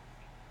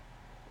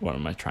 what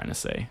am I trying to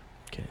say?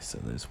 Okay, so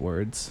there's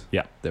words.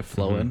 Yeah. They're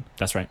flowing.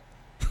 That's right.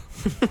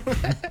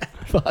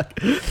 Fuck.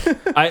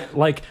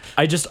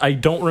 I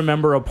don't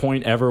remember a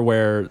point ever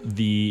where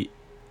the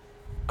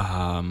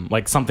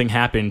like something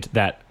happened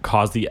that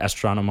caused the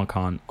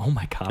Astronomicon. Oh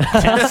my god,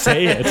 I can't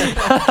say it.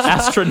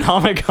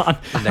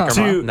 Astronomicon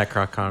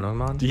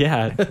Necroconomon.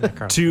 Yeah,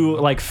 to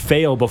like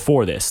fail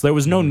before this. There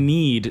was no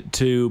need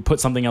to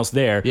put something else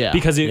there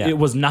because it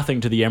was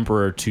nothing to the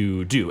Emperor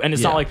to do. And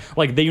it's not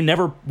like they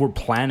never were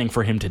planning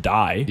for him to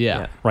die.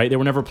 Yeah. Right? They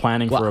were never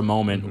planning for a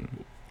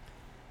moment.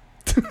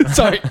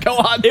 Sorry, go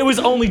on. It was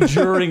only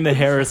during the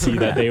heresy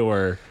that they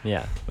were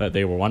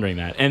wondering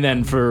that. And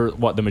then for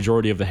the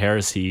majority of the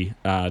heresy,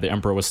 the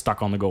Emperor was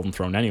stuck on the Golden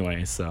Throne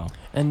anyway, so.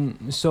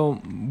 And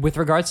so with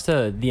regards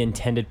to the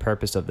intended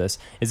purpose of this,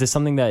 is this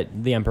something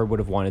that the Emperor would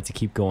have wanted to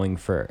keep going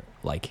for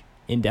like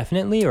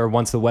indefinitely, or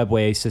once the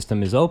Webway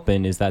system is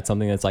open, is that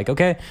something that's like,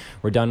 okay,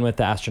 we're done with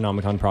the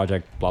Astronomicon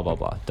project, blah blah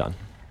blah, done,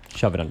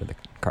 shove it under the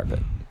carpet,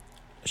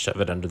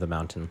 shove it under the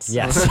mountains?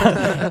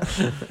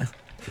 Yes.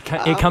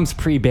 It comes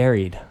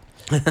pre-buried.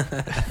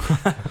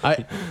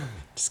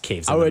 Just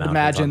caves. I in the would mountains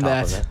imagine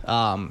on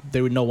top of that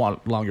they would no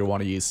longer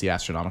want to use the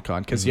Astronomicon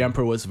because the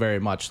Emperor was very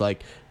much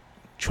like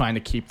trying to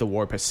keep the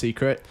warp a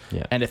secret.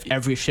 Yeah. And if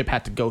every ship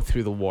had to go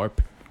through the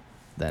warp,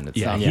 then it's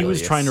not he really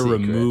was a trying to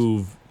secret.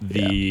 remove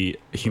the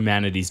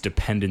humanity's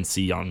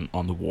dependency on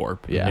the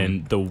warp. Yeah.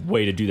 And the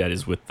way to do that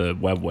is with the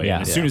Webway. Yeah.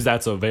 And as soon as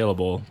that's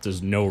available,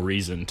 there's no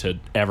reason to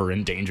ever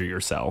endanger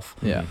yourself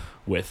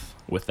with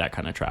that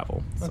kind of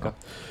travel. Okay.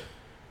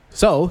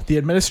 So the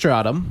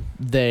Administratum,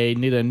 they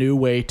need a new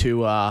way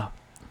to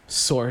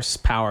source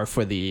power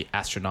for the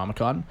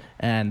Astronomicon,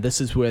 and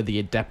this is where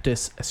the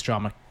Adeptus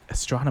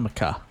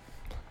Astronomica.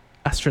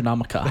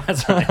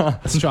 That's right.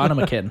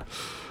 Astronomicon.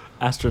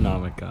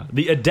 Astronomica.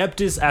 The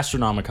Adeptus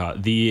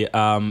Astronomica, the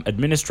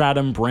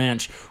administratum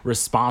branch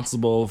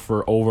responsible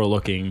for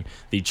overlooking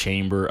the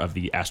chamber of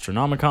the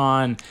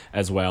Astronomicon,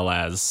 as well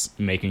as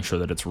making sure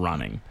that it's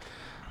running.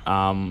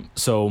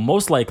 So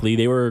most likely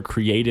they were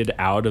created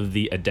out of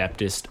the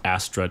Adeptus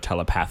Astra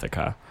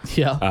Telepathica.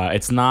 Yeah.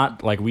 It's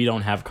not like we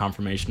don't have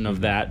confirmation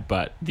of that,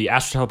 but the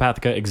Astra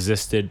Telepathica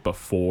existed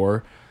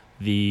before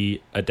the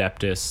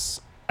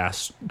Adeptus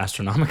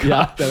Astronomica.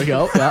 Yeah, there we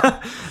go.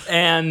 Yeah.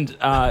 And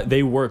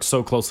they work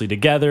so closely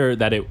together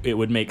that it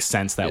would make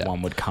sense that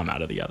one would come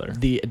out of the other.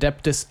 The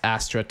Adeptus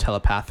Astra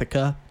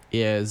Telepathica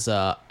is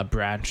a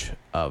branch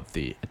of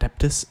the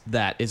Adeptus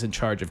that is in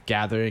charge of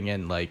gathering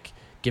and like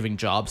giving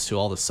jobs to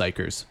all the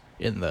psychers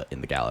in the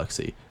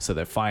galaxy. So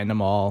they find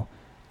them all.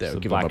 They So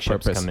give black them a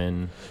ships purpose. come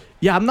in.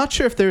 Yeah, I'm not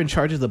sure if they're in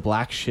charge of the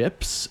black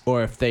ships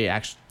or if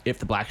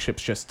the black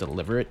ships just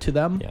deliver it to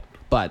them. Yeah.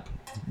 But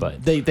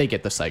But they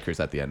get the psychers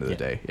at the end of the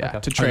day. Yeah. Okay.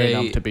 To train they-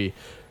 them to be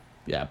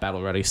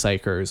battle ready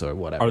psychers or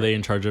whatever. Are they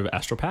in charge of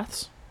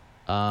astropaths?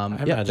 I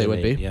Yeah, imagine they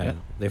would be. Yeah,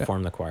 they Yeah.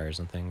 form the choirs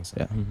and things.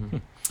 Yeah.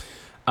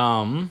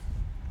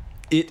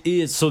 It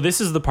is. So this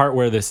is the part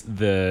where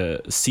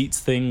the seats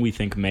thing we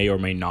think may or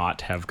may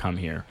not have come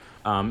here.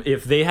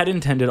 If they had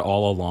intended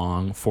all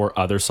along for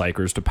other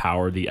psychers to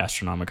power the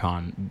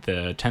Astronomicon,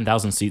 the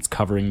 10,000 seats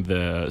covering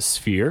the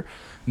sphere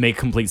make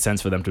complete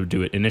sense for them to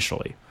do it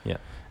initially. Yeah.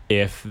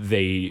 If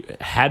they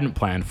hadn't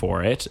planned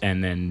for it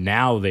and then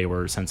now they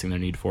were sensing their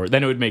need for it,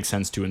 then it would make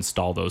sense to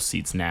install those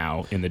seats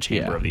now in the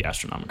chamber Yeah. of the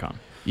Astronomicon.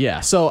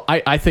 Yeah, so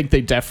I think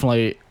they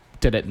definitely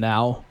did it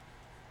now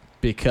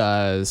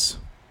because,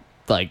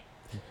 like,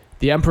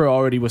 the Emperor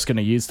already was going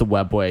to use the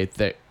Webway.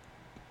 That,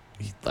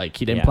 like,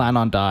 he didn't Yeah. plan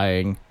on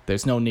dying.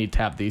 There's no need to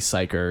have these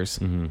psychers.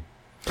 Mm-hmm.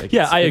 Like,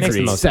 Yeah, it's- I it makes agree.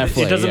 the most sense.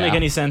 It doesn't make Yeah.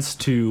 any sense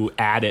to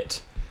add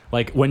it.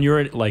 Like when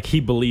you're like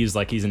he believes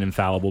like he's an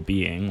infallible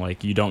being.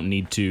 Like you don't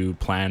need to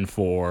plan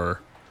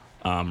for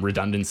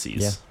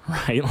redundancies,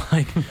 right?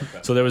 Like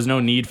so there was no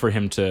need for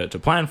him to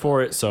plan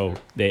for it. So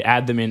they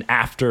add them in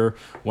after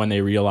when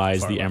they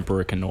realize the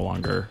Emperor can no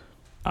longer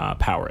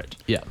power it.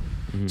 Yeah.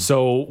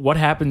 So what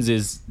happens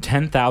is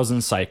 10,000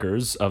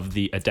 psychers of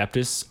the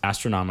Adeptus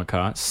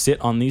Astronomica sit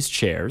on these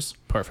chairs.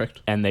 Perfect.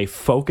 And they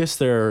focus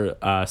their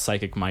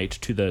psychic might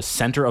to the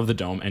center of the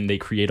dome, and they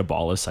create a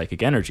ball of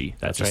psychic energy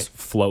that just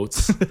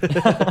floats.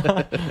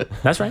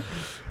 That's right.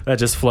 That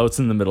just floats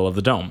in the middle of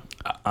the dome.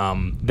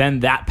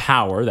 Then that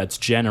power that's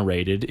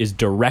generated is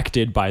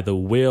directed by the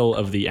will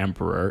of the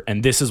Emperor,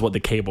 and this is what the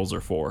cables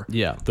are for.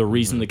 Yeah. The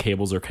reason the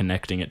cables are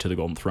connecting it to the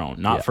Golden Throne,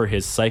 not for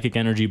his psychic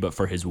energy, but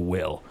for his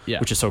will. Yeah.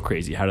 Which is so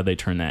crazy. How do they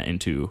turn that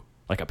into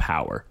like a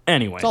power.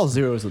 Anyway, It's all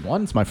zeros and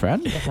ones, my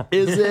friend.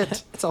 Is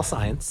it? It's all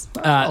science.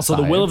 so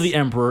the will of science. the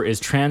emperor is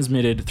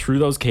transmitted through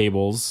those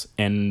cables,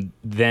 and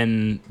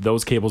then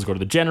those cables go to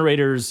the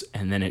generators,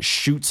 and then it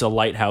shoots a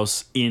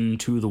lighthouse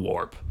into the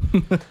warp.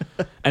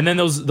 And then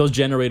those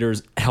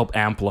generators help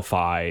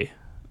amplify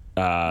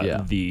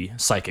the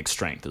psychic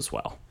strength as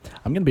well.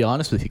 I'm gonna be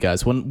honest with you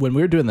guys. When we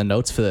were doing the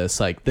notes for this,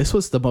 like this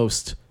was the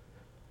most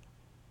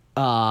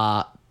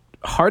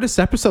hardest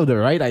episode to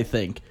write. I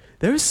think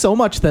there was so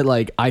much that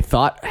like I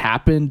thought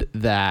happened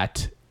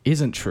that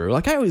isn't true.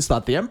 Like I always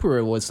thought the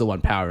Emperor was the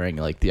one powering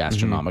like the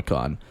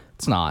Astronomicon.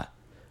 It's not.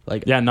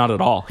 Like Yeah, not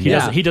at all.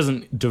 Yeah. He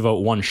doesn't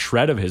devote one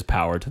shred of his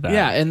power to that.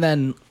 yeah, and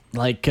then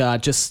like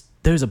just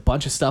there's a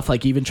bunch of stuff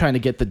like even trying to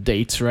get the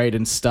dates right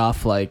and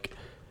stuff like.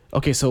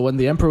 Okay, so when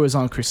the Emperor was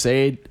on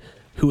Crusade,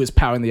 who was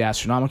powering the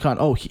Astronomicon?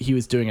 Oh, he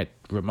was doing it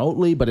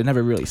remotely, but it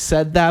never really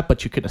said that,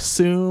 but you could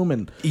assume.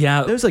 And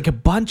Yeah. there's like a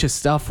bunch of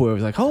stuff where it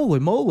was like, holy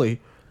moly,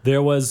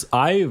 There was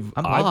I'm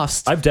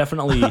lost. I've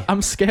definitely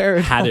I'm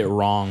scared. had it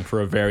wrong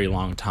for a very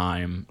long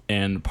time,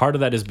 and part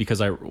of that is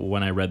because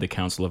when I read the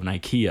Council of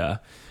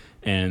Nicaea,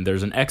 and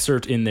there's an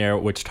excerpt in there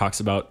which talks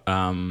about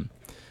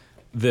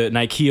the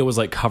Nicaea was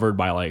like covered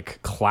by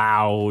like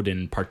cloud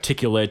and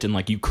particulate, and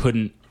like you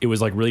couldn't. It was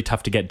like really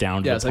tough to get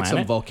down to Yeah, the it's like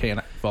planet.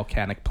 some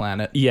volcanic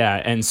planet. Yeah,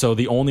 and so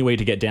the only way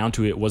to get down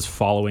to it was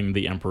following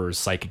the Emperor's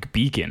psychic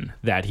beacon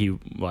that he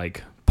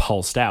like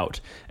pulsed out.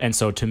 And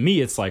so to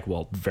me, it's like,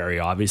 well, very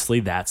obviously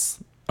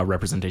that's a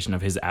representation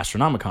of his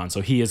Astronomicon.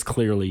 So he is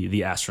clearly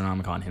the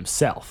Astronomicon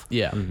himself.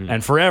 Yeah.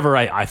 And forever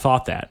I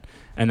thought that.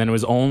 And then it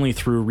was only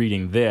through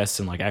reading this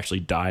and like actually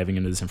diving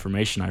into this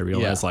information I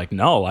realized like,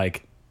 no,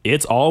 like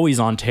it's always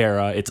on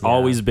Terra. It's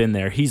always been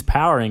there. He's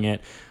powering it.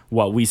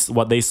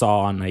 What they saw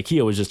on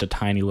Nicaea was just a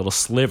tiny little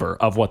sliver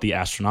of what the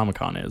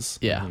Astronomicon is.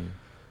 Yeah.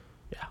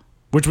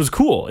 Which was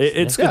cool.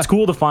 It's Yeah.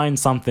 cool to find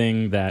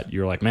something that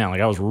you're like, man,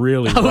 like I was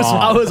really wrong.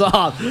 I was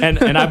off. and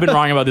I've been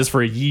wrong about this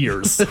for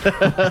years.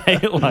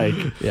 Right? Like,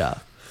 Yeah.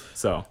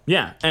 so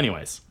yeah.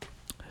 Anyways,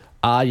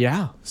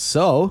 Yeah.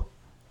 So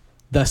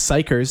the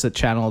psychers that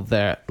channel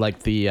their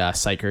like the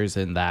psychers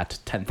in that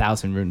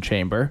 10,000 rune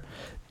chamber,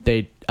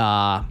 they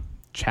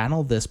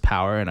channel this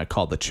power and are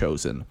called the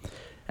Chosen.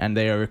 And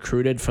they are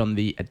recruited from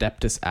the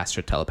Adeptus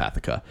Astra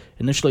Telepathica.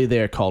 Initially, they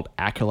are called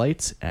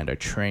acolytes and are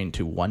trained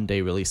to one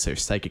day release their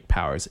psychic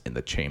powers in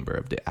the chamber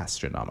of the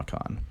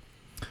Astronomicon.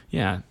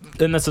 yeah.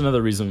 And that's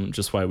another reason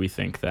just why we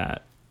think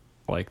that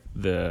like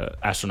the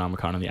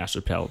Astronomicon and the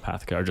Astra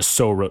Telepathica are just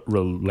so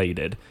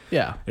related.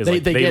 Yeah, Is they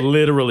get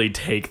literally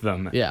take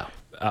them yeah.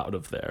 out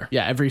of there.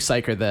 Yeah, every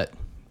psyker that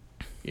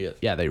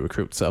they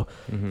recruit. So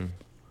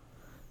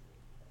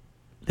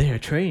they are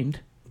trained.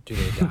 Do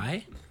they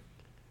die?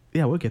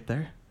 Yeah, we'll get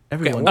there.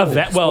 Everyone. whoa.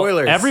 Well,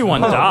 Spoilers.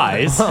 everyone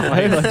dies.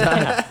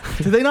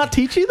 Did they not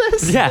teach you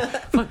this? Yeah.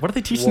 What are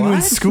they teaching you in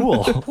What?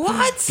 school?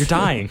 What? You're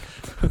dying.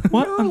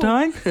 What? I'm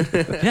dying?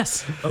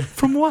 Yes.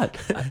 From what?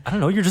 I don't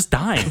know. You're just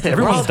dying.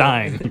 Everyone's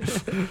dying.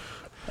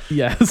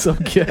 Yes,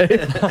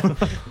 okay.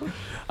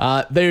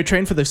 They are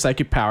trained for their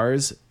psychic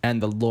powers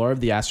and the lore of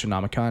the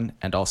Astronomicon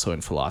and also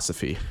in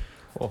philosophy.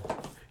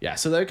 Yeah,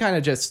 so they're kind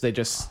of they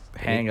just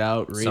hang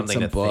out, read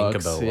Something some to think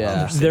books. about.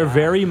 Yeah. They're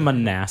very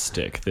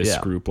monastic, this Yeah.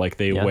 group. Like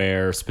they Yeah.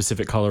 wear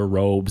specific color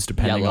robes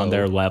depending on Yellow.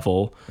 their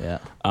level. Yeah.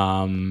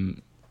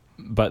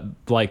 But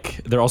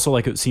like they're also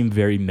like it seem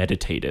very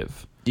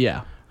meditative,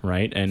 Yeah.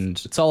 right?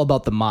 And It's all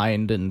about the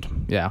mind and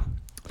yeah.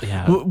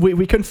 yeah.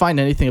 We couldn't find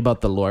anything about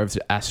the lore of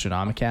the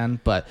Astronomicon,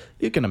 but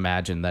you can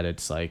imagine that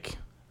it's like,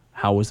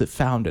 how was it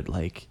founded?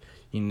 Like,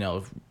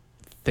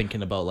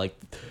 thinking about like,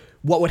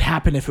 what would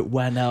happen if it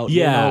went out?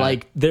 Yeah,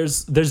 Like,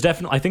 there's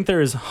definitely I think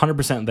there is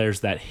 100% there's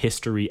that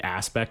history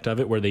aspect of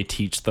it where they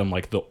teach them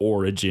like the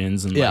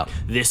origins and Yeah. like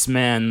this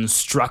man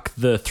struck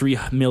the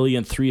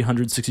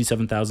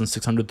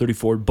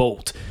 3,367,634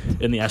 bolt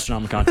in the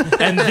Astronomicon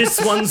and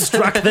this one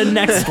struck the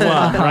next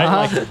one,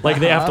 right? Like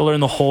they have to learn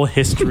the whole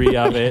history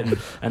of it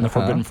and the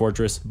Forbidden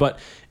Fortress, but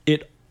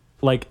it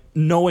like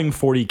knowing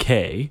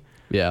 40K.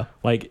 yeah.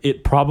 Like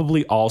it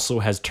probably also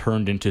has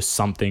turned into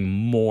something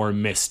more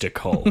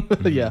mystical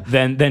Yeah.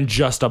 than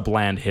just a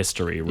bland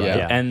history, right?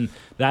 Yeah. And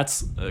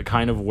that's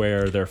kind of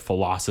where their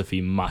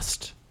philosophy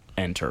must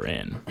enter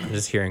in. I'm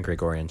just hearing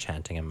Gregorian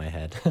chanting in my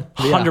head.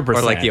 100%.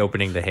 Or like the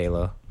opening to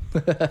Halo.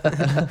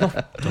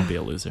 Don't be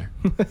a loser.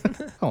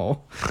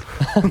 Oh.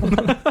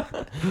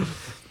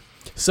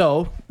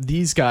 So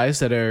these guys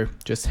that are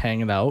just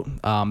hanging out,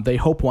 they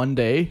hope one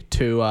day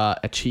to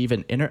achieve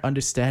an inner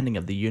understanding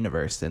of the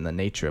universe and the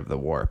nature of the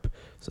warp.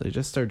 So they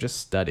just are just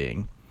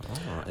studying.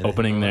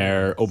 Opening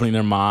their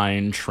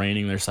mind,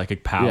 training their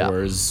psychic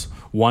powers,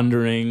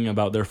 wondering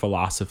about their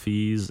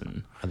philosophies,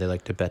 and Are they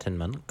like Tibetan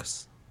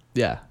monks?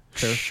 Yeah.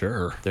 Sure.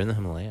 sure. They're in the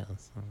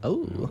Himalayas.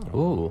 Oh,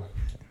 Ooh.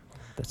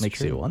 That's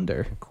makes you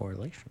wonder.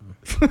 Correlation.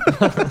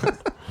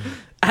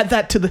 Add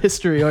that to the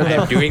history or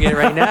I'm the doing it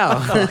right now.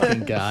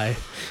 fucking guy.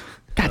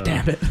 God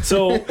damn it.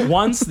 So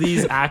once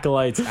these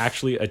acolytes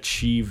actually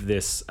achieve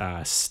this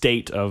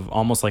state of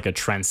almost like a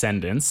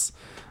transcendence,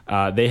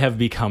 they have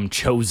become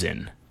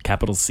chosen,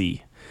 capital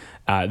C.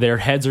 Their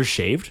heads are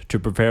shaved to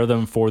prepare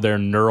them for their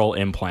neural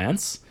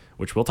implants,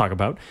 which we'll talk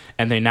about,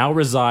 and they now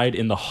reside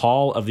in the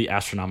hall of the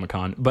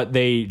Astronomicon, but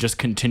they just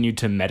continue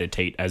to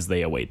meditate as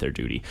they await their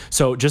duty.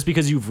 So just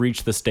because you've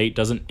reached the state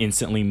doesn't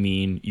instantly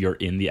mean you're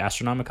in the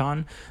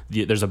Astronomicon.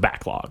 There's a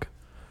backlog.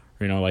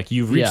 You know, like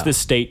you've reached this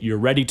state, you're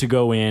ready to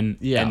go in,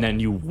 and then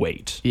you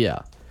wait.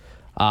 Yeah.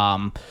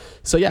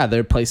 So yeah,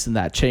 they're placed in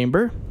that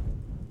chamber,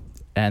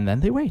 and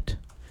then they wait.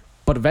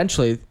 But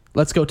eventually,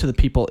 let's go to the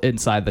people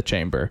inside the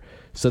chamber.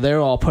 So they're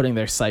all putting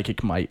their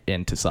psychic might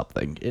into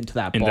something, into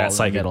that ball. In that the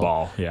psychic middle.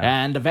 ball, yeah.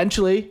 And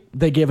eventually,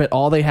 they give it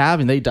all they have,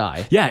 and they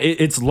die. Yeah,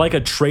 it's like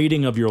a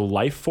trading of your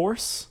life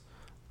force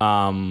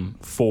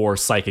for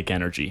psychic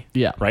energy.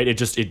 Yeah. Right?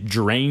 It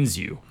drains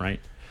you, right?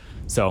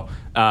 So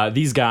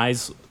these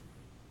guys,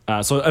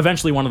 so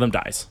eventually one of them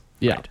dies.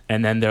 Yeah. Right?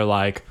 And then they're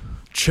like,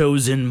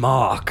 chosen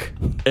Mark,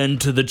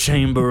 enter the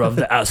chamber of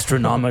the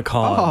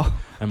Astronomicon. Oh.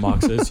 And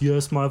Mark says,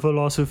 yes, my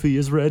philosophy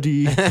is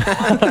ready.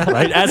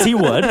 Right? As he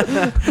would.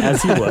 And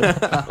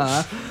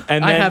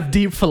then, I have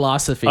deep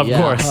philosophy. of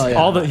course, Oh,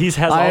 yeah. he has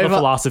all I the have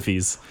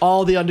philosophies.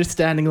 all the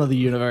understanding of the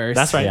universe.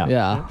 That's right.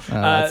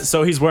 Yeah.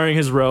 So he's wearing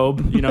his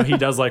robe. You know, he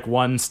does like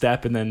one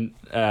step and then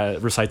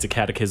recites a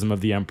catechism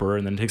of the emperor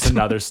and then takes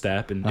another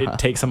step. And it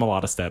takes him a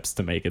lot of steps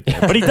to make it there.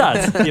 But he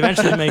does. He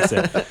eventually makes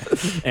it.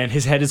 And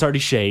his head is already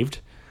shaved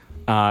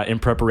in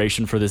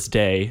preparation for this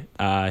day.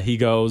 He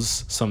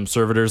goes, some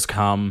servitors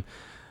come.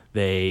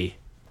 They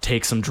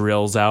take some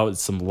drills out,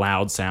 some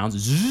loud sounds.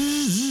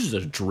 Zzz,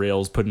 there's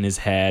drills put in his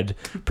head,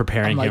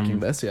 preparing I'm liking him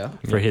this, yeah.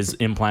 for his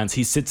implants.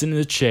 He sits in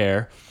the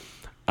chair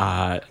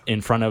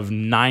in front of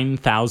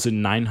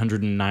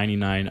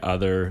 9,999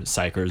 other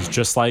psychers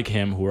just like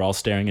him who are all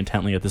staring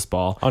intently at this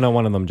ball. Oh no,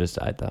 one of them just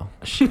died though.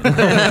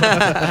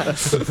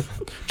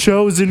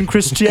 Chosen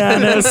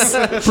Christianus,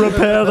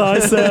 prepare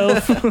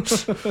thyself.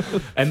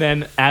 And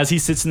then as he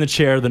sits in the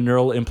chair, the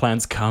neural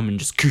implants come and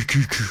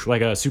just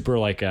like a super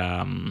like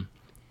the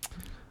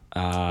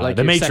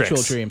your Matrix,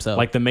 sexual dreams, though.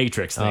 like the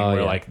Matrix thing, Oh, where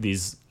yeah. like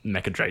these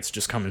mechadrites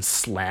just come and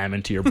slam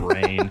into your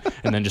brain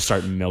and then just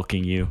start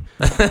milking you.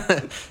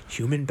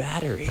 Human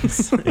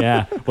batteries.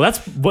 Yeah, well,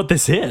 that's what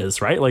this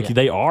is, right? Like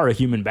they are a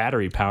human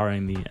battery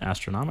powering the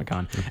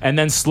Astronomicon, and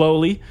then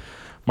slowly,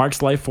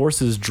 Mark's life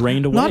force is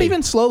drained away. Not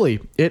even slowly.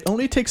 It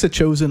only takes a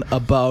chosen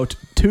about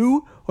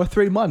 2 or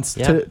 3 months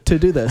to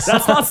do this.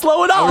 That's not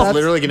slow at I all. was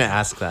literally going to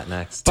ask that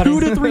next. 2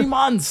 to 3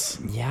 months.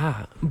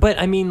 Yeah, but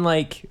I mean,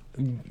 like,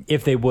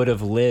 if they would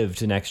have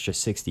lived an extra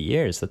 60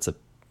 years,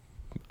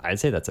 I'd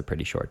say that's a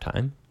pretty short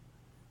time.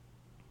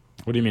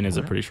 What do you mean? Is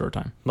a pretty short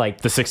time?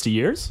 Like The 60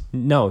 years?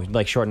 no,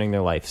 like shortening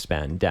their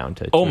lifespan down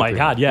to. 2 Oh or my 3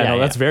 God! Yeah, no,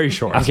 that's very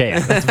short. Okay, yeah.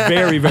 That's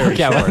very, very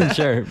Yeah, I short. wasn't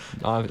sure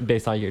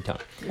based on your tone.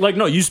 Like,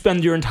 no, you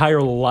spend your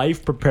entire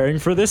life preparing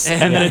for this,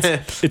 and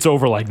then it's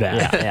over like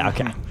that. Yeah,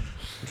 okay.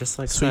 Just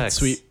like sweet, sex.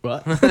 sweet.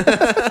 What?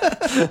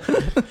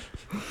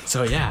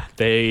 So yeah,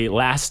 they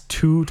last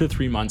 2 to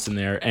 3 months in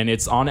there, and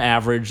it's on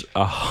average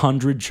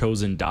 100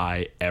 chosen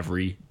die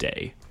every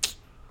day.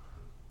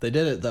 They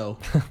did it, though.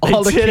 They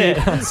All the did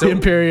key- it. the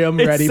Imperium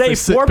It's ready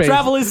safe. for Warp space.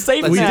 travel is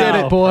safe We now.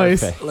 did it,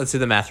 boys. Okay. Let's do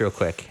the math real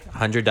quick.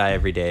 100 die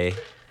every day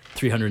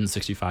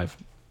 365.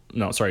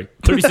 No, sorry,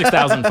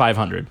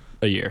 36,500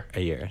 a year.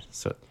 a year.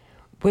 So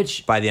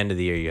Which by the end of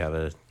the year, you have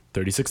a.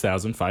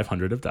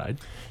 36,500 have died.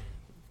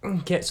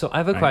 okay, so I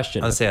have a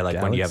question. I would say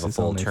like when you have a Galaxy's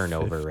full only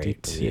turnover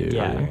rate. 52.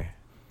 Yeah.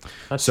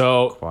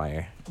 So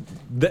Choir.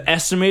 the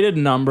estimated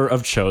number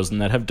of chosen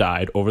that have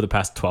died over the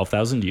past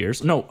 12,000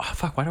 years. No,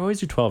 fuck. Why do I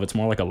always do 12? It's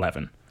more like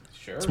 11.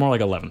 Sure. It's more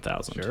like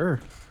 11,000. Sure.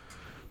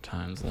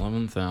 Times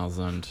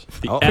 11,000.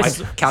 The Oh, my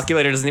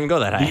calculator doesn't even go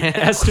that the high.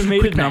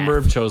 estimated number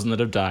of chosen that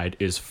have died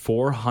is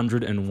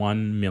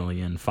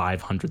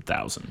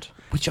 401,500,000.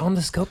 Which on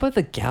the scope of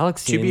the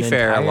galaxy. To and be the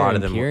fair, a entire lot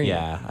of them, Imperium,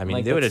 yeah. I mean,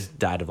 like, they would that's- have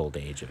died of old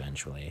age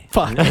eventually.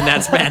 Fuck. In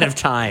that span of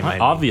time. I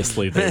mean.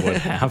 Obviously, they would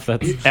have.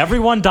 That's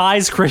everyone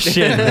dies,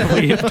 Christian.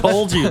 We have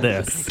told you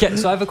this. Okay,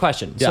 so I have a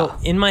question. Yeah. So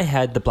in my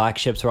head, the black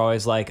ships were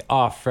always like,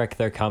 "Oh frick,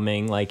 they're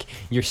coming!" Like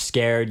you're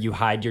scared, you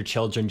hide your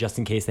children just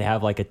in case they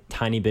have like a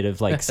tiny bit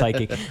of like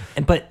psychic.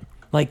 But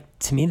like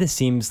to me, this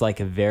seems like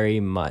a very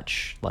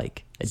much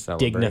like a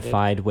Celebrated.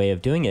 dignified way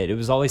of doing it. It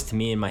was always to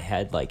me in my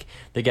head like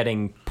they're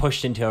getting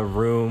pushed into a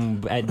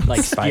room at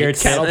like spear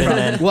tip, and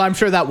then Well, I'm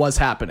sure that was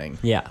happening.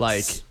 Yeah.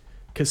 Like,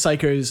 because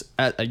psychers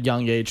at a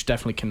young age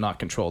definitely cannot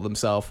control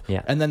themselves.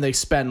 Yeah. And then they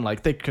spend,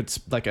 like, they could,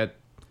 like,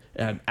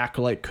 an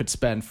acolyte could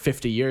spend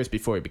 50 years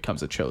before he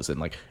becomes a chosen,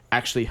 like,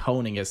 actually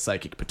honing his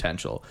psychic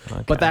potential.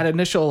 Okay. But that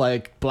initial,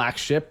 like, black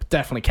ship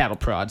definitely cattle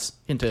prods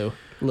into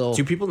little.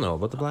 Do people know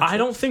about the black? I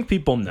don't think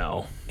people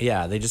know.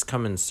 Yeah, they just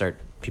come and start.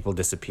 People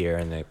disappear,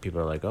 and people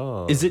are like,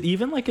 "Oh." Is it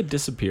even like a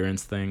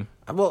disappearance thing?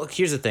 Well,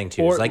 here's the thing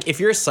too. Or- Is like if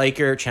you're a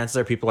psyker, chances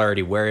are people are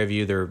already wary of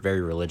you. They're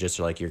very religious,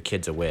 or like your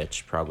kid's a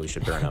witch. Probably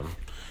should burn them,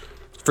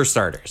 for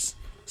starters.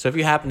 So if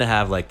you happen to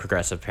have like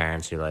progressive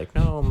parents, you're like,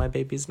 "No, my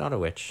baby's not a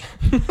witch.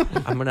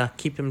 I'm gonna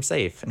keep him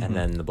safe." And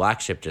then the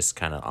black ship just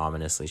kind of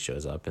ominously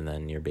shows up, and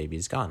then your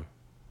baby's gone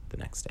the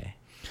next day.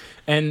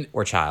 And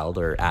or child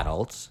or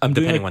adult, I'm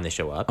doing depending a- when they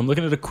show up. I'm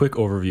looking at a quick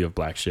overview of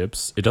black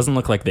ships. It doesn't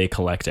look like they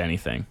collect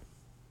anything.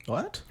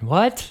 What?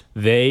 What?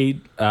 They,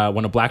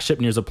 when a black ship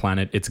nears a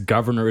planet, its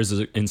governor is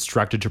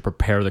instructed to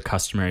prepare the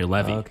customary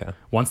levy. Oh, okay.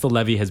 Once the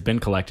levy has been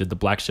collected, the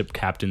black ship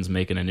captains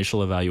make an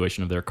initial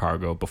evaluation of their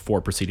cargo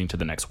before proceeding to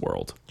the next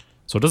world.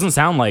 So it doesn't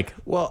sound like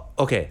Well,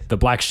 okay. the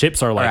black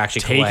ships are like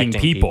actually taking collecting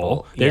people.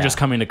 people. They're Yeah. just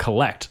coming to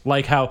collect.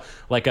 Like how,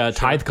 like a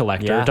tithe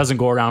collector Yeah. doesn't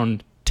go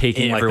around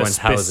taking In like the everyone's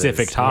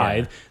specific houses.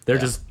 tithe. Yeah. They're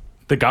just,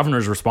 the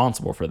governor's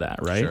responsible for that,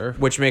 right? Sure.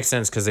 Which makes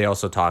sense because they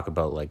also talk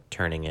about like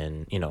turning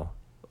in,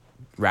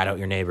 rat out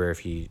your neighbor if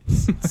he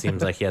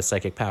seems like he has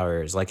psychic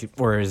powers, like,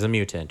 or is a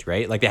mutant,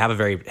 right? Like they have a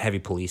very heavy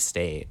police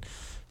state.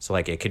 So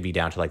like it could be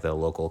down to like the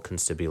local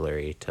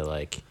constabulary to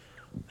like,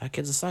 that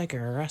kid's a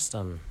psyker, arrest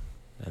him.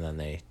 And then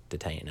they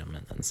detain him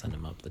and then send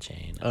him up the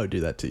chain I would do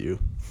that to you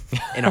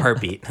in a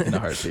heartbeat. in a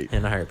heartbeat.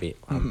 In a heartbeat.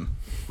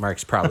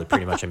 Mark's probably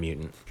pretty much a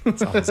mutant.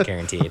 It's almost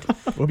guaranteed.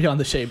 We'll be on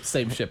the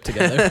same ship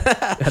together.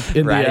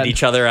 In the Ratted end.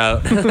 each other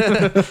out.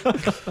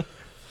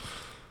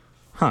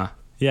 Huh.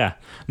 Yeah.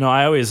 No,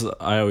 I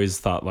always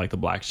thought like the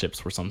black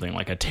ships were something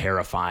like a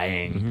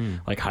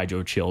terrifying, like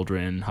Hydro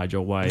children,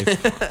 Hydro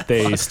wife.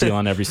 They steal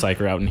on every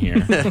psyker out in here,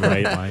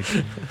 right? Like,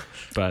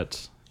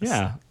 but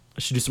yeah, I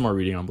should do some more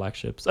reading on black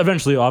ships.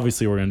 Eventually,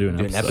 obviously, we're gonna do an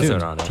Do an episode.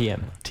 episode on it.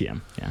 TM.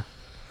 TM. Yeah,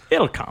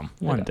 it'll come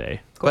one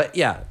day. But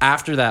yeah,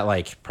 after that,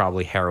 like,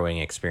 probably harrowing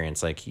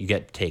experience, like, you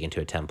get taken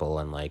to a temple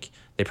and, like,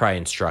 they probably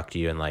instruct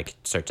you and, like,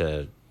 start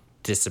to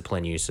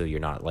discipline you so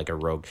you're not, like, a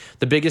rogue.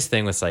 The biggest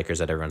thing with psychers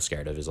that everyone's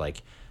scared of is,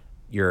 like,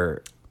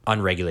 your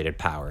unregulated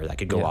power that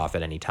could go off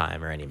at any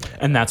time or any minute.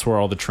 And that's where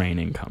all the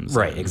training comes.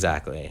 Right, in.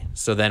 exactly.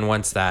 So then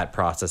once that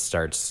process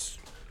starts,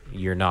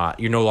 you're no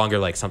longer,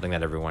 like, something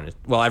that everyone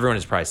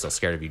is probably still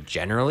scared of you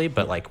generally,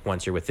 but, like,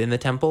 once you're within the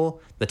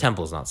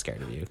temple's not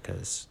scared of you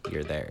because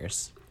you're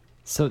theirs.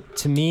 So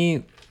to me,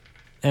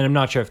 and I'm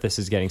not sure if this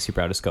is getting super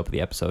out of scope of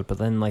the episode, but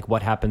then like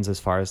what happens as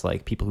far as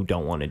like people who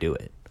don't want to do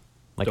it?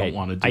 Like Don't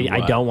wanna do I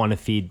what? don't want to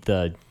feed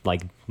the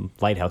like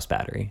lighthouse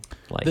battery.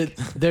 Like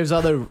There's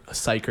other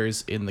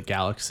psychers in the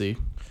galaxy.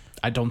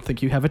 I don't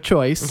think you have a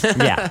choice.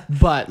 yeah.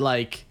 But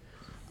like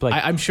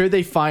Like I'm sure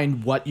they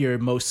find what you're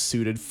most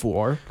suited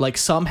for. Like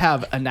some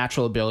have a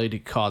natural ability to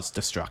cause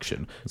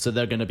destruction, so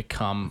they're gonna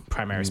become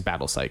Primaris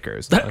battle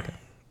psychers.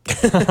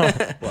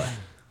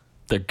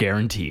 They're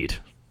guaranteed.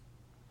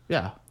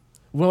 Yeah.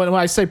 When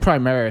I say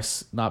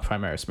Primaris, not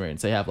Primaris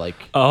Marines, they have like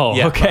Oh,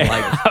 Yeah, okay.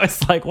 like- I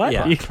was like, what?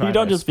 Yeah, you don't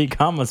Primaris. just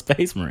become a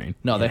space marine.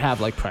 no, they have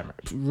like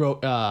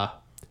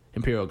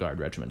Imperial Guard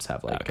regiments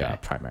have like Okay.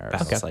 Primaris.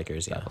 Battle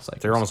psychers, yeah. Battle psychers.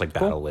 They're almost like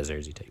battle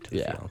wizards you take to the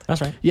Yeah. field.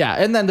 That's right. Yeah,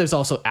 and then there's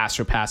also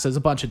Astropaths. There's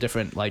a bunch of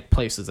different like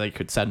places that you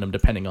could send them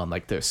depending on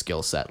like their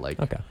skill set. Like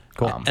Okay,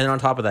 cool. And then on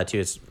top of that too,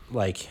 it's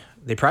like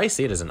they probably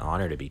see it as an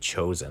honor to be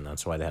chosen.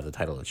 That's why they have the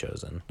title of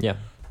chosen. yeah.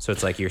 So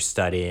it's like you're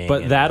studying.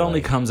 But and, that only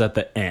like- comes at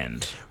the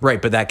end.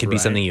 right. But that could be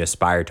Right. something you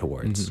aspire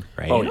towards,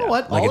 right? Oh, you know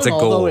what? Like All it's in a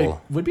all, though, it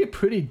goal. would be a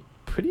pretty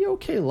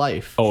okay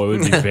life. Oh, it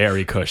would be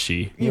very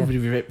cushy. It would be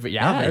very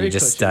Yeah, very you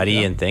just cushy, study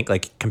yeah. and think.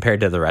 Like compared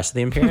to the rest of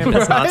the Imperium,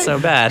 it's not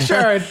so bad.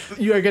 Sure,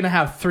 you're gonna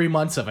have 3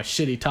 months of a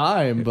shitty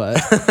time, but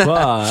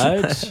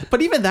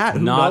But even that,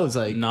 who knows?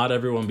 Like, not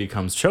everyone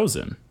becomes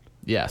chosen.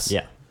 yes,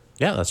 Yeah.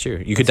 Yeah, that's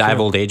true. You could die of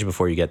old age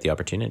before you get the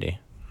opportunity.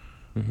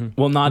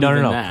 Well, not No,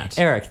 even no. that.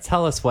 Eric,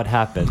 tell us what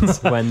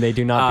happens when they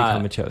do not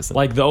become a chosen.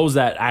 Like those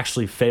that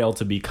actually fail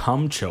to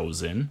become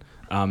chosen,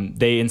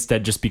 they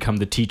instead just become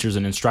the teachers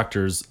and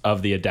instructors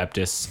of the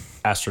Adeptus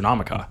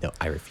Astronomica. No,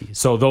 I refuse.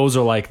 So those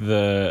are like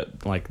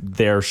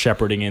they're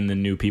shepherding in the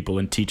new people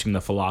and teaching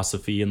the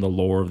philosophy and the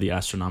lore of the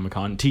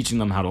Astronomicon, teaching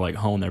them how to like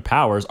hone their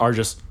powers are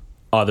just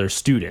other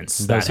students.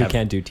 those that who have-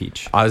 can't do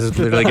teach. I was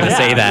literally going to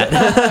say that.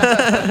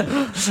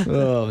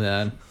 Oh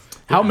man,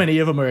 how many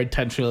of them are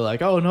intentionally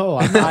like, oh no,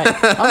 I'm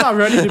not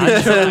ready to be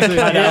chosen.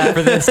 Cut out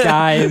for this,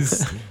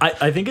 guys.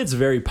 I think it's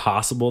very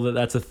possible that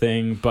that's a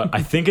thing, but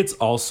I think it's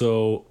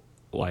also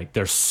like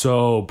they're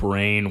so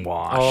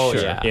brainwashed Oh,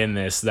 yeah. in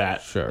this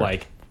that Sure.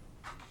 like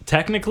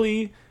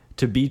technically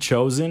to be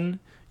chosen,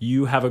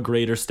 you have a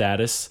greater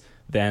status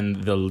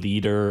than the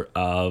leader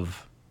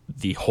of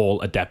the whole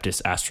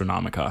Adeptus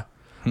Astronomica.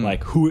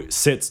 Like who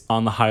sits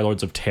on the High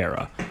Lords of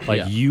Terra. Like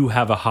Yeah. you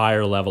have a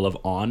higher level of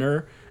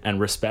honor and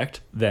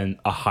respect than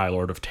a High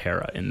Lord of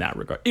Terra in that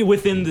regard.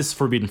 Within this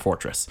Forbidden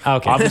Fortress.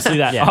 Okay. Obviously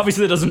that Yeah.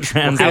 obviously that doesn't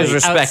translate. How's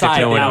respect if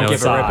outside, no one they don't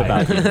knows? give a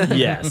rip about you.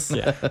 Yes.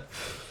 Yeah.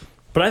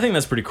 But I think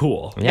that's pretty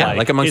cool. Yeah,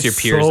 like amongst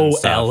it's your peers so and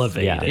stuff.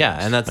 elevated. Yeah,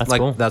 and that's That's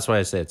like cool. that's why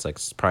I say it's like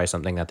probably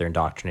something that they're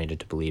indoctrinated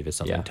to believe is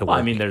something Yeah. to work. Well,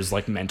 I mean, there's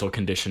like mental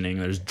conditioning,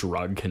 there's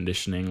drug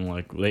conditioning.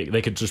 Like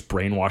they could just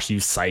brainwash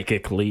you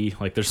psychically.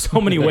 Like there's so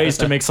many ways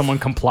to make someone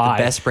comply.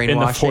 best in the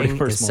brainwashing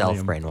 41st is self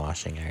millennium.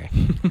 brainwashing,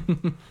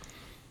 Eric.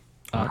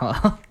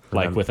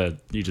 Like with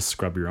you just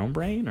scrub your own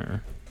brain,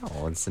 or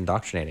Oh, it's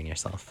indoctrinating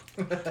yourself,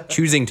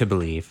 choosing to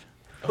believe.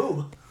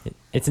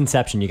 It's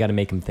Inception. You got to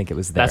make him think it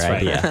was their That's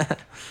right. idea.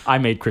 I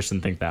made Christian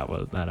think that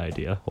was that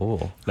idea.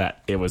 Oh,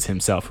 That it was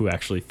himself who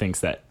actually thinks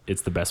that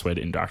it's the best way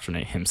to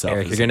indoctrinate himself.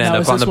 Eric, Is- you're gonna Now,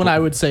 end is up on this the when I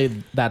would say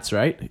that's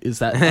right? Is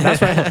that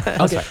that's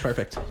right? Okay,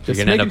 perfect. you're Just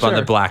gonna end making up on the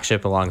sure. black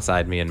ship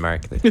alongside me and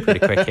Mark pretty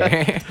quick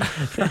here.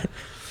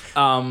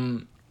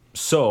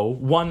 So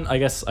one, I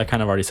guess I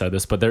kind of already said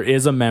this, but there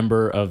is a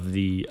member of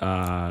the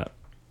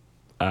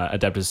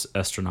Adeptus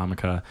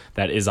Astronomica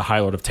that is a High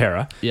Lord of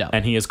Terra. Yeah.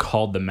 And he is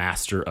called the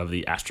Master of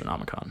the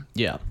Astronomicon.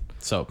 Yeah.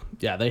 So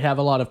yeah, they have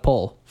a lot of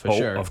pull for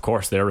sure. Of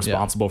course, they're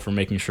responsible for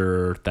making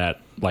sure that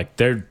like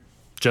they're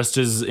just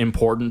as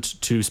important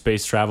to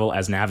space travel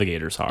as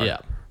navigators are. Yeah.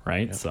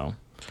 Right. So,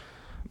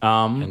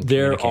 And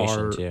there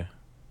communication, are. too.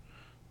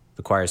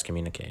 The choirs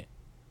communicate.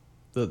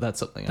 That's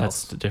something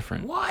That's else.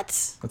 different. What?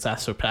 That's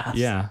Astropath.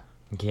 Yeah.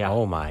 yeah.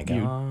 Oh my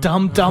god.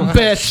 Dumb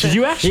bitch. Did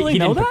you actually He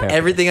know didn't that? prepare for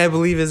Everything I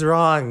believe is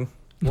wrong.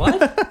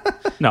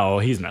 No,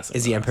 he's messing.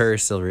 Is with the us. Emperor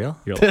still real?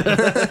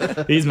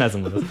 He's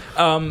messing with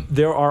us.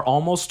 There are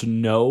almost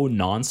no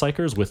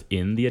non-psychers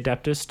within the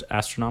Adeptus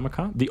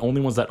Astronomica. The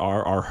only ones that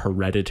are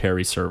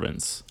hereditary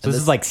servants. So this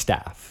is like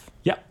staff.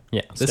 Yeah.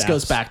 Yeah. This Staffs.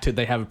 goes back to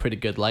they have a pretty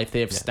good life. They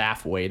have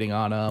staff waiting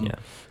on them. Yeah.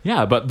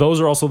 Yeah, but those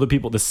are also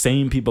the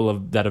same people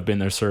that have been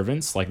their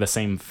servants, like the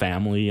same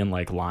family and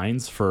like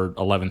lines for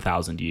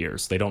 11,000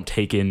 years. They don't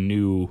take in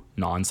new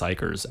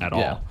non-psychers at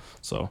Yeah. all.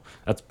 So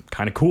that's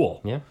kind of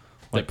cool. Yeah.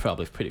 They're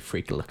probably pretty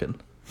freaky looking.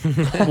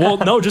 Well,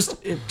 no, just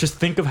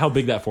think of how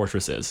big that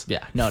fortress is.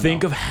 Yeah, no,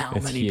 Think no. of how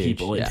It's many huge.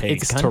 people it Yeah.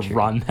 takes It's to country.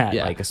 run that.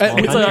 Yeah. Like a small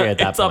It's country at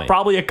that It's point.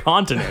 probably a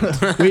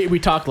continent. we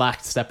talked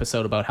last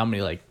episode about how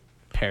many like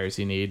pairs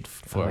you need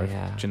for Oh,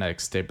 yeah. genetic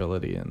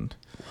stability and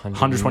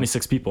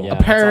 126 people. Yeah.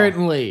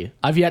 apparently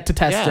I've yet to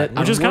test Yeah, it.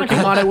 no, I'm just just kinda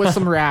working on it with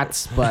some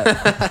rats, but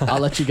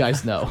I'll let you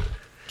guys know.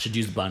 Should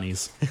use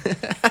bunnies.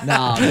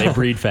 No, They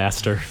breed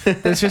faster.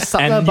 there's just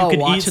something And you about can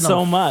eat watching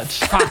so them. much.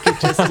 Fuck, it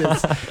just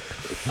is.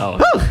 Oh,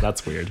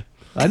 that's weird.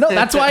 I know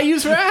that's why I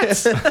use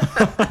rats.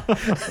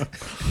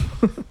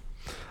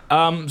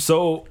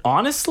 So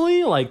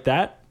honestly, like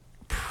that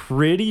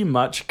pretty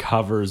much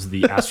covers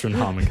the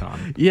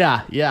Astronomicon.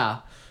 Yeah.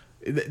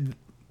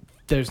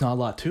 There's not a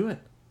lot to it.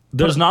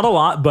 There's not a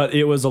lot, but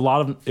it was a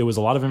lot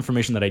of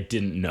information that I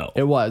didn't know.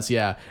 It was,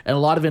 yeah, and a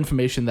lot of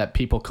information that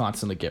people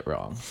constantly get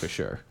wrong, for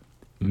sure.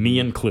 Me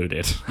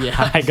included.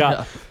 Yeah, I got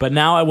yeah. but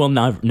now I will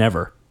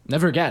never.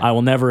 Never again. I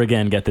will never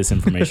again get this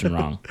information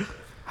wrong.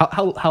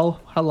 How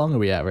long are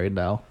we at right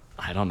now?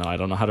 I don't know. I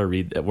don't know how to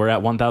read. We're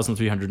at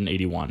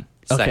 1,381.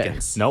 Okay.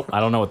 Seconds. Nope, I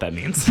don't know what that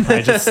means.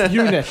 I just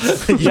Units.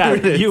 yeah,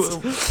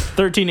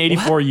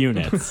 1384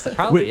 units.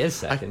 Probably is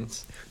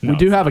seconds. No, we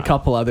do it's have a not.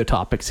 couple other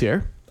topics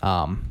here.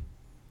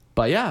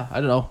 But yeah, I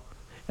don't know.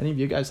 Any of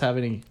you guys have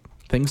any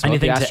things about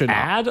Anything the to astronaut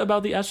add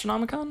about the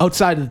Astronomicon?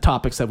 outside of the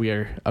topics that we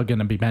are going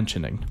to be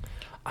mentioning?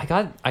 I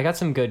got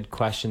some good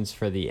questions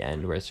for the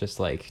end where it's just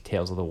like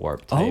Tales of the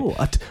Warp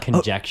type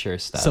conjecture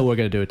stuff. So we're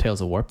going to do a Tales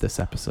of Warp this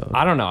episode.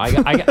 I don't know.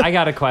 I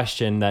got a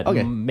question that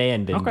Okay. may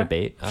end in Okay.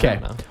 debate. I Okay.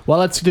 don't know. Well,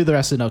 let's do the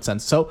rest of the notes then.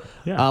 So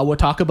Yeah. we'll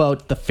talk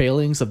about the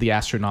failings of the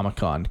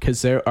Astronomicon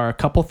because there are a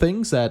couple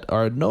things that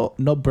are no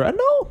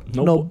bueno.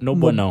 No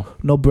bueno.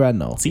 No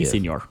bueno. Si,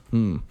 senor.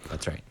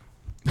 That's right.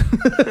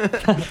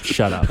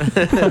 Shut up.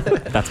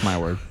 That's my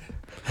word.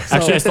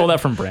 Actually, I stole that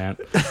from Brant.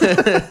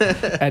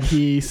 And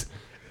he's,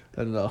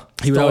 I don't know.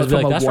 He would stole always it be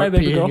from like, a "That's right, warp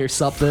baby being girl." or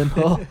something.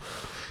 Oh,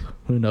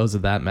 who knows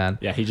of that, man?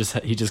 Yeah, he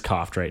just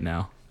coughed right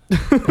now. These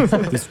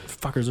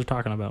fuckers are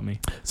talking about me.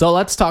 So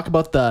let's talk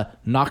about the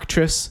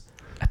Noctis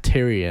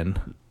Aterian,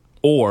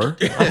 Or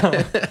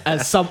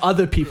as some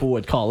other people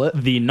would call it.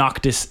 the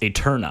Noctis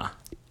Aeterna.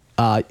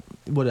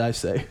 What did I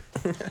say?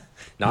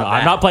 No,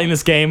 I'm not playing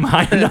this game.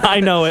 I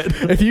know it.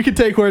 If you can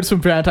take words from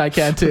Brant, I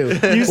can too.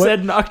 You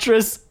said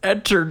Noctis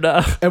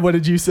Aeterna. And what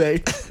did you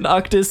say?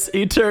 Noctis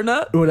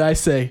Aeterna. What did I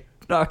say?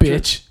 Noctis.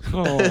 Bitch.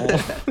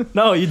 Oh.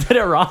 No, you did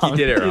it wrong. You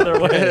did it wrong. Either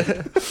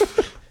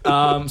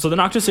way. So the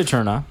Noctis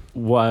Aeterna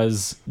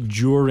was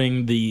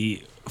during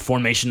the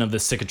formation of the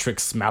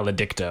Cicatrix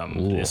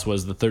Maledictum. This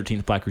was the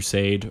 13th Black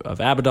Crusade of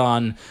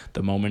Abaddon,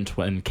 the moment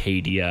when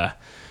Cadia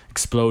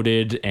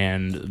exploded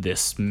and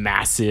this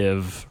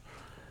massive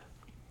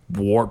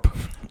warp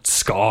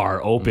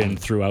scar opened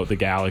throughout the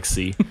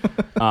galaxy.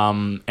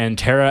 And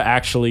Terra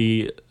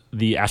actually,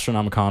 the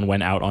Astronomicon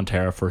went out on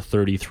Terra for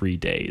 33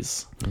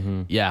 days,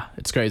 Yeah,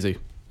 it's crazy.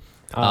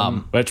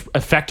 which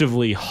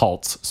effectively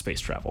halts space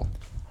travel.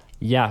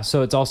 Yeah,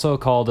 so it's also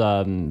called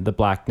the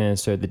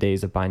Blackness or the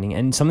Days of Binding.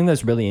 And something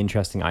that's really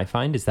interesting, I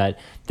find, is that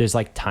there's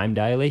like time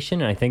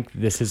dilation. And I think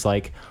this is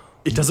like,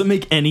 It doesn't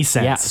make any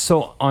sense. yeah,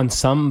 so on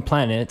some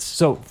planets,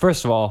 so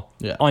first of all,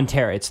 Yeah. on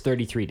Terra, it's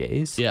 33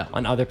 days. Yeah.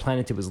 On other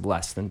planets, it was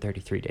less than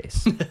 33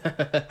 days.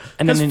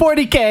 and It's then in,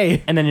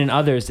 40K. and then in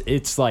others,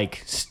 it's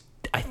like,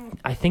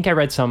 I think I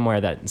read somewhere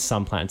that in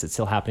some planets it's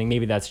still happening.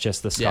 Maybe that's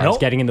just the stars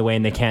Nope. getting in the way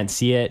and they can't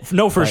see it.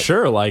 No, for But-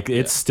 sure. Like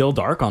it's still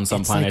dark on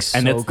some It's, like, planets,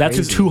 and so that's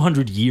crazy.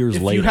 200 years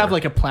If later. you have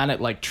like a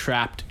planet like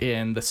trapped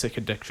in the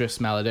Cicatrix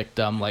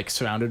Maledictum, like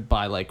surrounded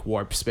by like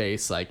warp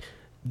space, like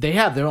they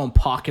have their own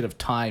pocket of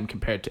time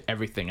compared to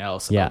everything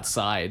else Yeah.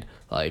 outside.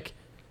 Like,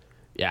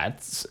 yeah,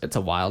 it's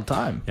a wild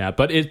time. Yeah,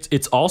 but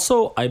it's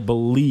also, I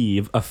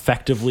believe,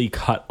 effectively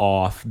cut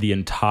off the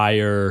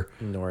entire.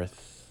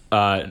 North.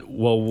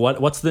 Well,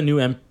 what's the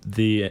new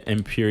the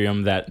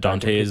Imperium that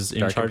Dante is in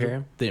Dark charge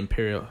Imperium? of? The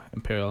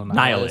Imperial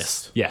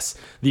Nihilist. Yes,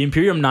 the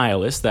Imperium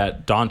Nihilist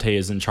that Dante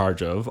is in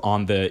charge of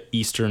on the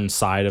eastern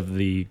side of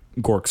the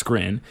Gork's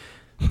Grin.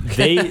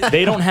 They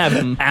don't have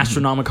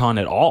Astronomicon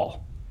at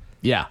all.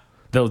 Yeah.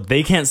 Though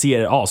they can't see it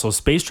at all. So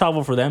space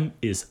travel for them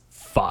is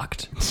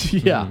fucked.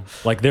 Yeah.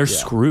 Like they're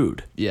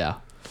screwed. Yeah.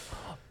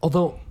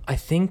 Although I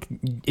think,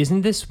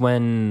 isn't this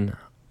when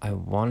I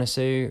want to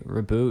say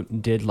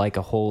Reboot did like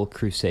a whole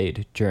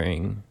crusade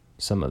during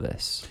some of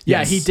this? Yeah,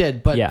 Yes. he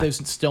did, but Yeah.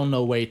 there's still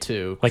no way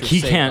to Like he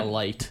crusade can't. the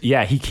light.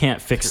 Yeah, he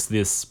can't fix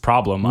this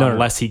problem No.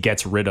 unless he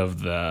gets rid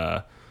of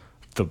the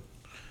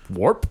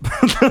warp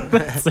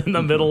that's in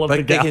the middle of the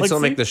But they galaxy. can still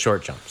make the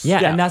short jumps.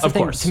 Yeah, Yeah, and that's the of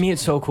thing. course. To me,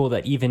 it's so cool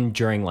that even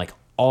during like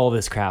all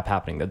this crap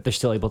happening, that they're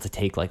still able to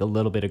take like a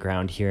little bit of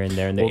ground here and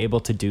there, and they're Well, able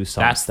to do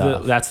some That's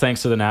stuff. that's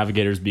thanks to the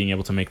navigators being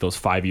able to make those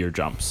 5-year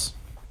jumps.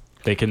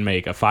 They can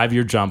make a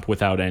 5-year jump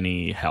without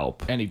any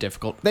help. Any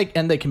difficult. They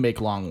can make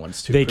long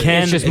ones too. They pretty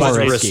can. It's just it's more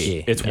risky.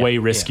 risky. It's Yeah. way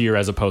riskier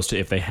as opposed to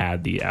if they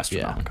had the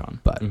Astronomicon,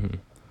 But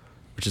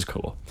which is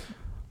cool.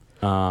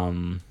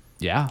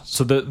 yeah.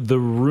 So the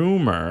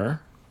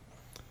rumor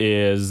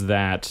is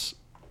that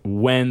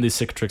when the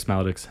Cicatrix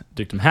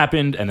Maledictum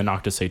happened and the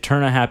Noctis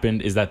Saturna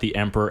happened, is that the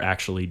Emperor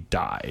actually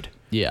died.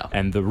 Yeah.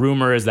 And the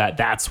rumor is that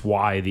that's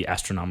why the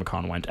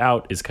Astronomicon went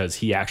out, is because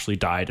he actually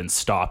died and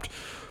stopped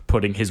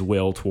putting his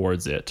will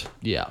towards it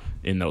Yeah.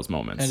 in those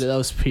moments. And to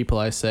those people,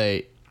 I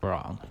say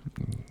wrong.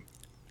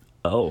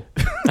 Oh.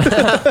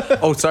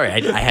 Oh, sorry.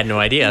 I had no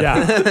idea.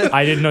 Yeah.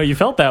 I didn't know you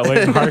felt that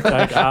way, Mark.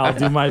 Like, I'll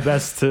do my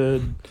best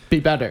to Be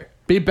better.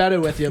 Be better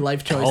with your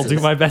life choices. I'll do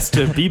my best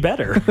to be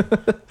better.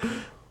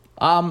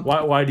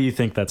 Why do you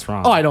think that's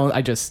wrong? Oh, I don't.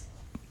 I just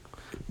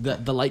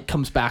the light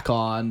comes back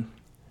on.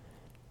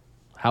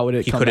 How would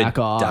it He come could back have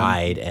on?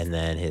 died, and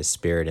then his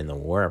spirit in the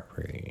warp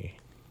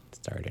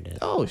started it.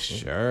 Oh,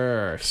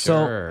 sure,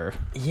 So- sure.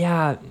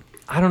 Yeah,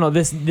 I don't know.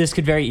 This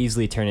could very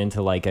easily turn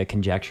into like a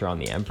conjecture on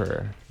the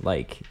Emperor.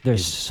 Like,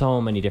 there's so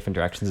many different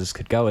directions this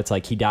could go. It's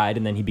like he died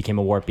and then he became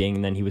a warp being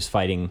and then he was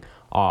fighting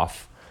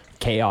off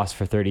chaos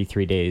for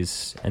 33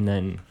 days and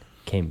then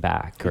came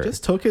back. He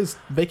just took his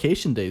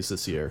vacation days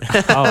this year.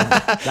 Oh,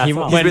 that's He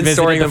wrong. He's went been visited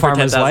storing the them for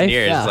farmer's 10,000 wife.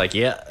 years. Yeah. It's like,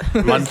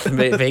 yeah, month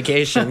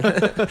vacation.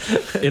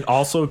 It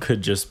also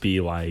could just be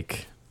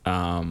like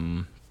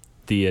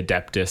the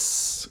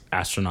Adeptus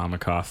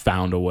Astronomica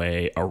found a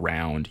way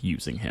around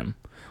using him.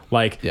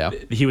 Like, Yeah.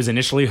 he was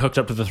initially hooked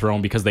up to the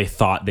throne because they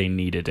thought they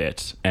needed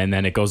it. And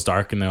then it goes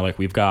dark and they're like,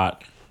 we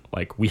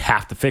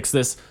have to fix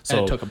this. So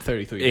And it took him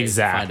 33 days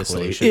exactly. to find a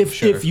solution. If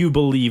Sure. if you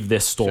believe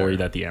this story Sure.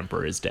 that the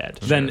Emperor is dead,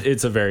 then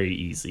it's a very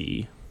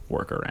easy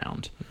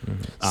workaround.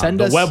 Send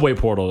the us- webway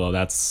portal though,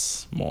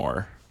 that's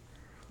more.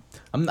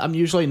 I'm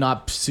usually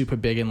not super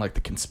big in like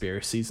the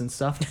conspiracies and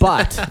stuff,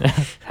 but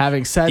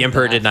having said The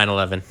Emperor that, did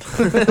 9/11.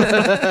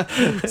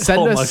 send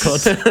Oh my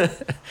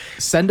us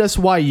send us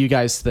why you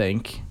guys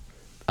think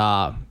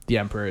the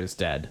Emperor is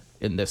dead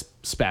in this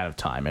span of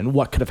time and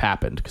what could have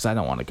happened, because I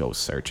don't want to go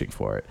searching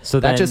for it. So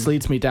that then- just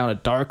leads me down a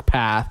dark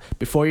path.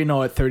 Before you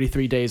know it,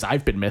 33 days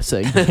I've been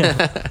missing.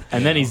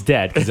 And then he's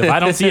dead because if I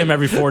don't see him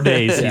every 4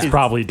 days, he's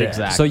probably dead.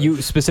 Exactly. So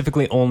you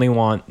specifically only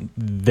want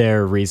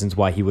their reasons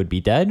why he would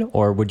be dead,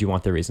 or would you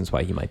want the reasons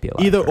why he might be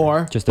alive? Either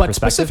or, just the but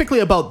perspective.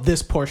 specifically about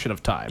this portion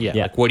of time. Yeah.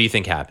 Yeah. Like, what do you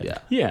think happened? Yeah.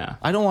 Yeah,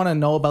 I don't want to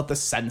know about the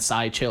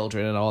Sensei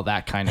children and all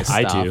that kind of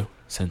I stuff. do,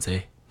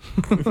 Sensei.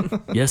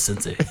 Yes,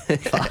 Sensei.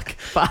 Fuck.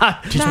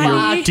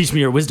 Teach me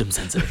your wisdom,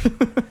 Sensei.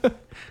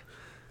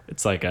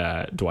 It's like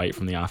Dwight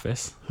from The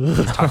Office.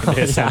 He's talking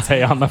to his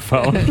sensei on the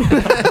phone.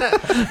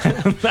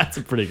 That's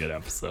a pretty good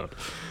episode.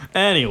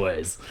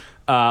 Anyways,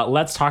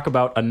 let's talk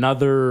about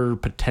another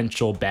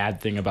potential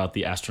bad thing about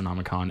the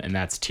Astronomicon, and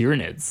that's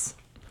Tyranids.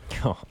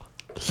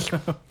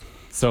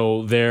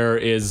 So there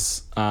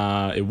is,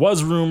 it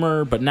was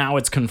rumor, but now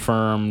it's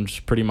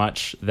confirmed pretty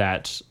much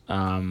that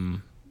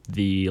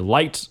the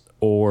light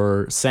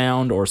or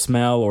sound or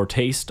smell or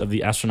taste of the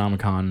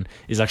Astronomicon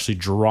is actually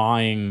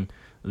drawing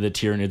the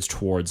Tyranids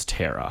towards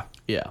Terra.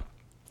 Yeah.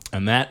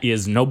 And that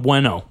is no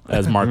bueno,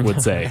 as Mark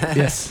would say.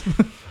 Yes.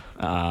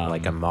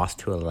 Like a moth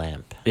to a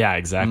lamp. Yeah,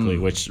 exactly,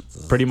 which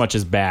pretty much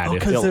is bad. If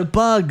Because they'll- they're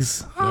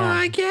bugs. Oh,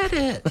 I get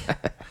it.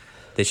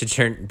 They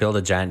should build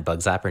a giant bug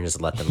zapper and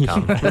just let them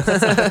come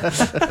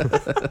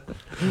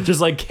just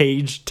like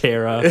cage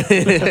Terra.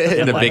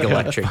 in a big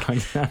electric.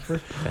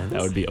 That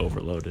would be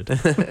overloaded.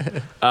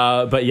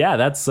 But yeah,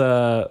 that's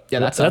that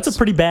that's sucks. a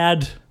pretty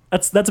bad.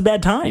 That's a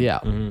bad time. Yeah.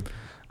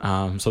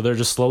 So they're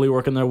just slowly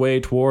working their way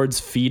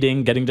towards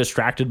feeding, getting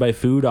distracted by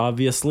food,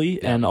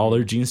 obviously, and all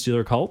their gene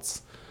stealer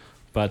cults.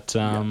 But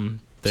So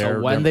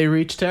when they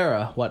reach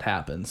Terra, what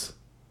happens?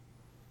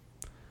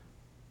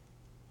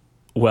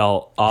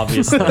 well,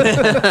 obviously,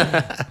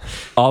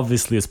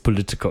 obviously it's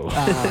political.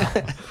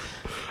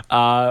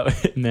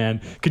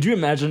 Man, could you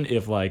imagine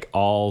if like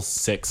all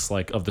 6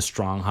 like of the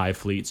strong high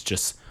fleets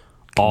just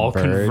all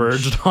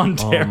converged on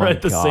Terra my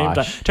at the same time?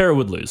 gosh. Terra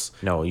would lose.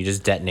 No, you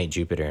just detonate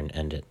Jupiter and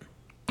end it.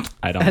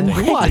 I don't And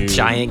think what? you-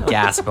 Giant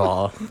gas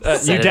ball. You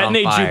Set it on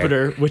detonate fire.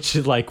 Jupiter, which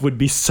like would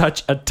be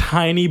such a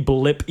tiny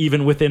blip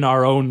even within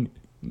our own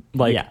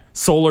like Yeah.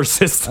 solar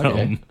system.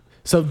 Okay.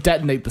 So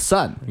detonate the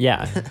sun.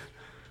 Yeah.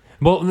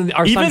 Well,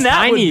 our Even sun's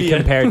that would tiny be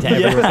compared to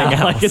everything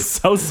else. like it's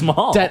so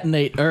small.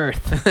 Detonate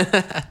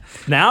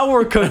Earth. Now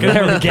we're cooking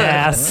with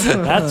gas.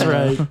 That's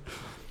right.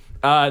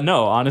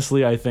 No,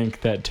 honestly, I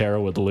think that Terra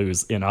would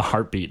lose in a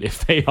heartbeat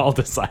if they all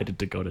decided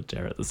to go to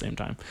Terra at the same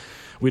time.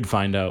 We'd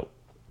find out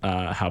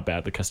how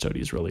bad the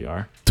Custodians really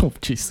are. Oh,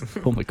 jeez.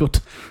 Oh, my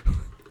God.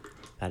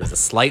 That is a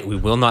slight we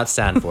will not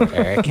stand for,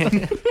 Eric.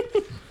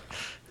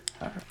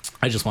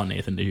 I just want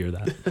Nathan to hear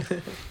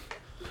that.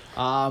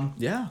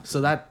 Yeah.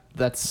 So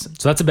that's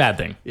So that's a bad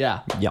thing.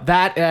 yeah. Yep.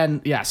 That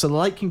and yeah. So the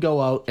light can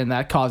go out, and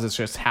that causes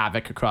just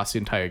havoc across the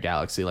entire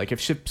galaxy. Like if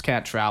ships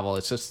can't travel,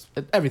 it's just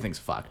everything's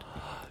fucked.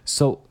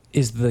 So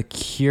is the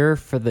cure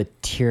for the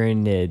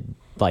Tyranid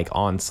like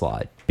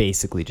onslaught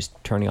basically just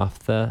turning off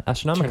the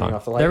Astronomicon? Turning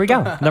off the light. There we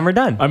go. Then we're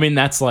done. I mean,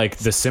 that's like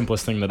the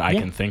simplest thing that I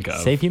can think of.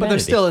 Save But humanity. they're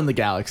still in the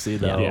galaxy,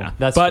 though. Yeah,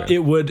 That's but true.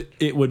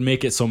 it would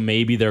make it so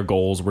maybe their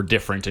goals were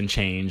different and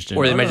changed, and,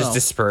 Or they might no, just no.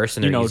 disperse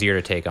and You they're know, easier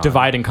to take on.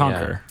 divide and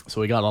conquer.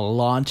 So we gotta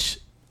launch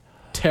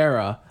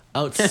Terra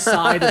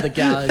outside of the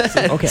galaxy.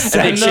 Okay.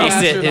 And they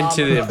chase it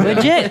into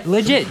the.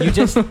 legit.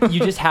 You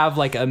just have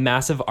like a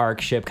massive arc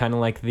ship, kind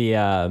of like the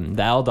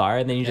Eldar,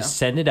 and then you just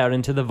send it out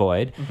into the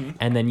void,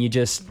 and then you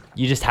just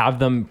have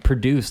them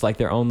produce like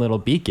their own little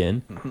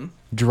beacon,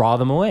 draw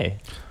them away.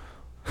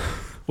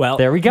 Well,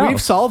 There we go.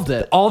 We've solved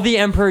it. All the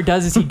Emperor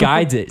does is he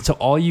guides it. So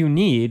all you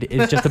need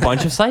is just a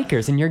bunch of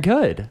psychers, and you're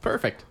good.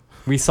 Perfect.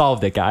 We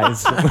solved it,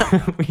 guys.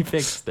 We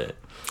fixed it.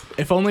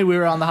 If only we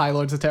were on the High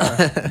Lords of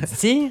Terra.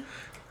 See?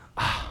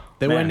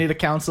 They Man. wouldn't need a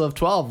council of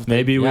 12.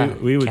 maybe Yeah.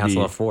 we would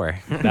Council be. of 4.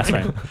 That's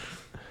right.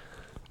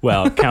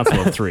 Well,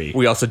 Council of 3.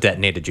 We also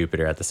detonated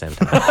Jupiter at the same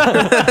time.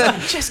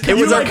 It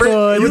was our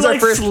first- it was our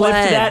first slipped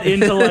plan. that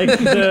into like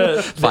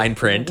the. Fine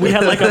print. We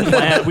had like a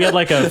plan. We had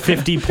like a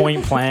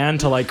 50-point plan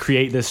to like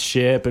create this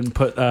ship and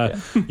put a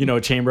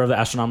chamber of the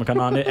Astronomicon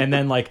on it, and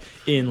then like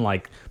in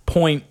like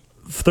point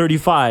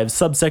 35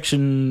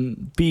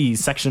 subsection B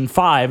section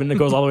 5, and it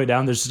goes all the way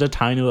down. There's just a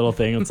tiny little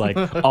thing. It's like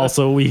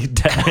also we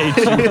detonate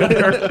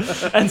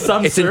Jupiter, and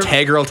It's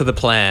integral to the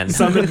plan.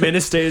 some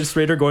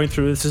administrator going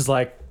through this is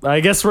like, I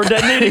guess we're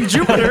detonating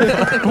Jupiter.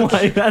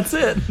 Like that's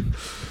it.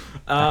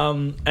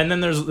 And then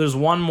there's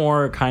one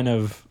more kind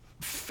of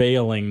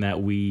failing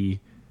that we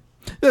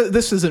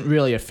This isn't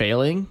really a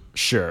failing,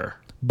 sure.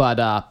 but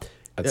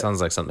That sounds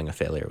like something a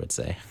failure would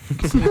say.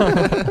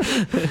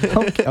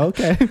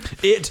 okay.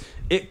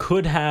 It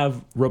could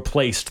have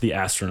replaced the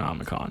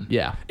Astronomicon.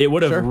 Yeah. It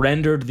would have Sure.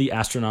 rendered the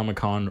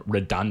Astronomicon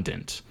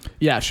redundant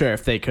Yeah, sure.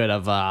 If they could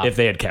have if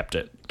they had kept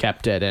it.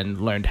 kept it and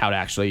learned how to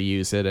actually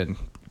use it and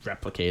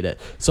replicate it.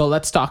 So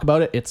let's talk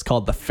about it. It's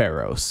called the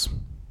Pharos.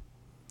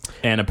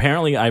 And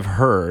apparently I've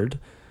heard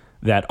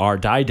that our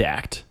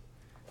Didact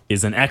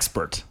is an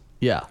expert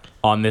Yeah.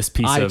 on this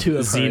piece I of too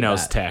have heard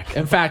Xenos that. tech.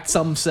 In fact,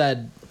 some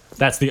said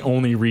That's the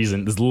only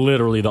reason. Is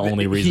literally the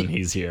only reason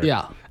he's here.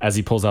 Yeah. As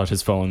he pulls out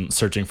his phone,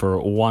 searching for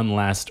one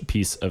last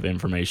piece of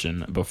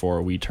information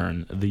before we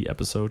turn the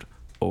episode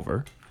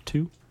over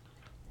to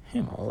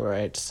him. All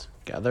right.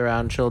 Gather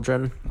around,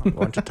 children. I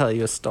want to tell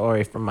you a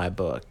story from my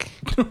book.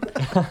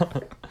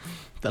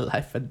 the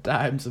life and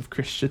times of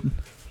Christian.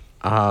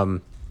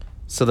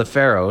 So the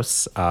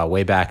Pharos,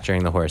 way back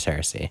during the Horus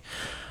Heresy,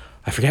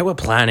 I forget what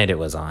planet it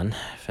was on.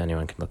 If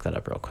anyone can look that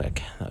up real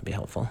quick, that would be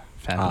helpful.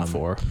 Phantom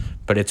 4.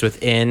 But it's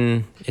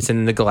in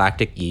the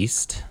galactic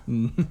east,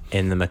 in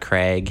the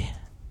Macragge,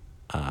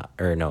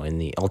 in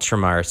the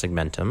Ultramar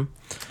Segmentum.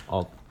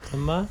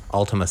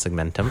 Ultima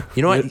Segmentum.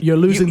 You know what? You're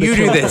losing You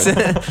the do this.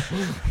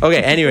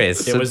 Okay,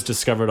 anyways. It so was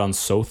discovered on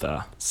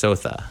Sotha.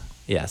 Sotha,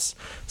 yes.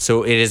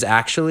 So it is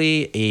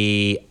actually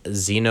a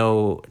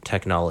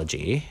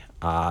xenotechnology.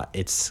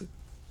 It's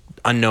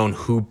unknown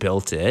who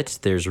built it.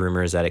 There's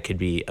rumors that it could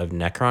be of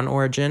Necron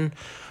origin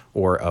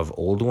or of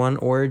Old One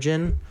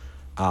origin.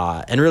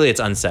 And really it's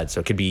unsaid, so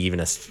it could be even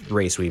a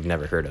race we've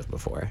never heard of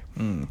before.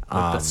 Like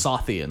the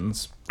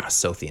Sothians.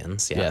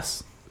 Sothians, yeah.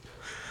 Yes.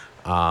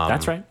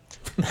 That's right.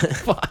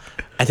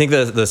 I think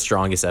the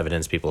strongest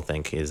evidence people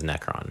think is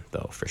Necron,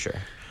 though, for sure.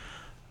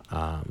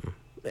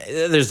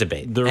 There's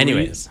debate.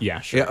 Anyways. Yeah,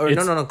 sure.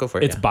 Yeah, no, go for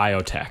it. It's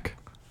biotech,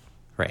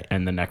 right.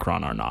 and the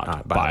Necron are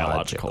not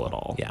biological at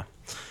all. Yeah.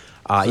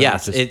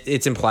 Yes,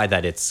 it's implied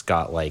that it's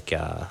got like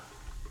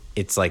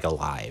it's like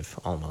alive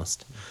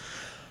almost.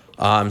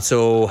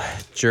 So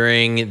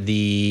during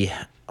the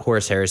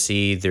Horus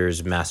Heresy,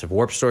 there's massive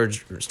warp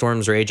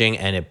storms raging,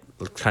 and it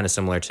kind of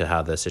similar to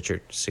how the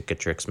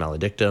Cicatrix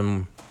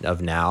Maledictum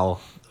of now.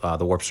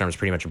 The warp storms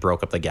pretty much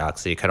broke up the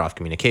galaxy, cut off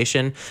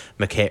communication.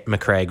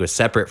 Macragge was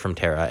separate from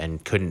Terra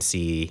and couldn't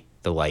see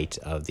the light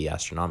of the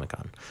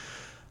Astronomicon.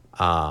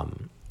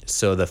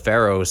 So the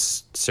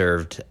Pharos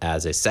served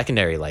as a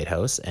secondary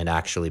lighthouse and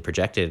actually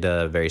projected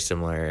a very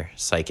similar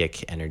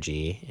psychic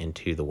energy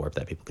into the warp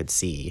that people could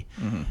see.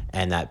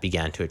 And that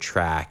began to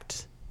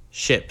attract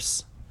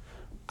ships.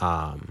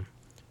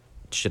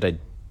 Should I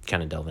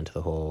kind of delve into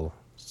the whole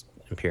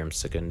Imperium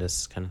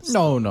Secundus kind of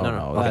stuff? No.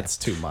 Okay. That's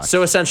too much.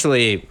 So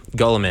essentially,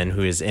 Gulliman,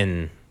 who is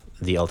in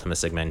the Ultima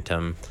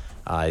Segmentum,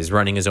 is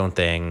running his own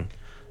thing,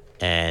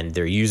 and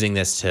they're using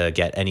this to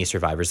get any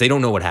survivors. They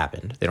don't know what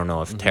happened. They don't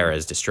know if Terra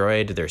is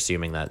destroyed. They're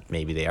assuming that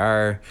maybe they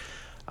are.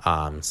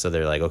 So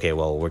they're like, okay,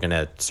 well, we're going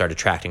to start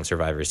attracting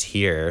survivors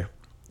here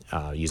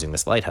using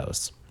this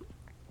lighthouse.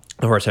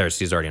 The Horus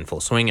Heresy is already in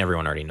full swing.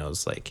 Everyone already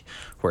knows, like,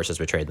 Horus has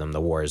betrayed them.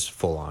 The war is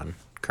full on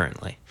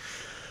currently.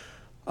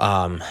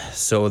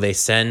 So they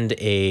send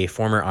a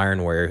former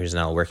Iron Warrior who's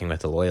now working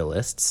with the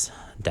Loyalists,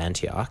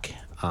 Dantiok,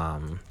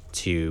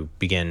 to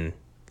begin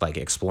like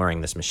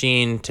exploring this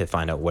machine to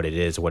find out what it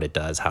is, what it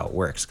does, how it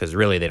works. Because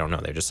really they don't know.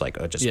 They're just like,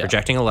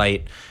 projecting a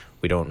light.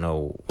 We don't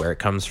know where it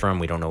comes from.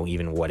 We don't know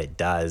even what it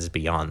does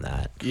beyond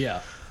that.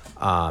 Yeah.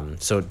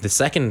 So the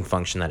second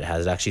function that it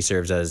has, it actually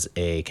serves as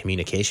a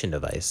communication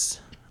device.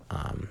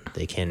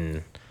 They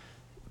can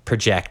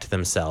project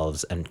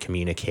themselves and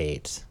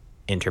communicate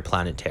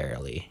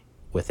interplanetarily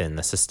within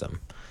the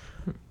system.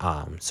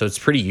 So it's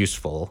pretty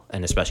useful,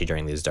 and especially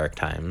during these dark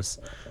times.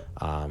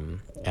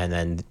 And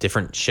then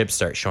different ships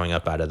start showing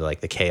up out of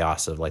the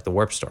chaos of like the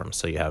warp storm.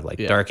 So you have like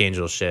Dark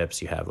Angel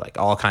ships, you have like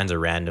all kinds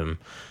of random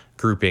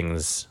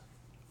groupings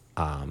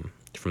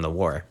from the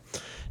war.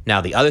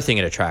 Now the other thing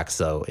it attracts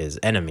though is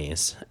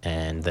enemies,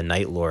 and the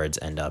Night Lords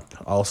end up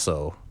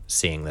also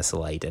seeing this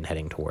light and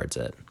heading towards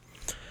it.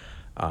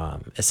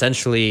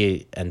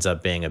 Essentially ends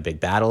up being a big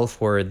battle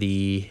for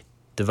the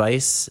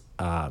device.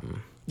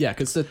 Yeah,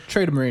 because the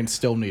Trader Marines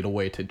still need a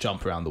way to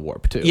jump around the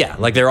warp too. Yeah,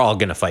 like they're all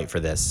going to fight for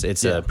this.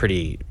 It's a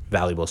pretty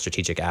valuable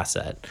strategic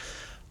asset.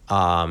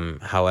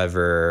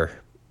 However,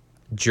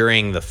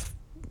 during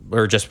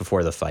or just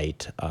before the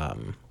fight,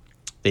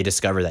 they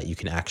discover that you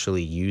can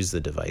actually use the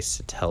device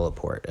to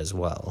teleport as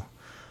well.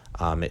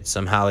 It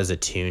somehow is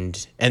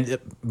attuned, and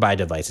by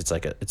device,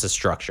 it's a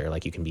structure,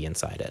 like you can be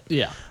inside it.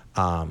 Yeah.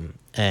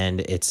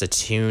 And it's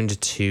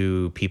attuned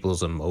to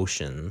people's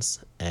emotions,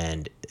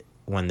 and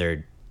when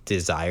their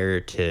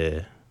desire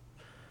to,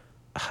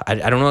 I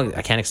don't know,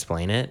 I can't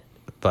explain it,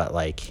 but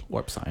like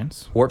Warp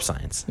science.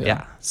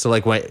 Yeah. So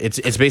like when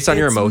it's based on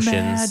your emotions,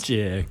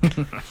 Magic.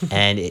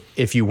 and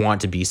if you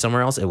want to be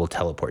somewhere else, it will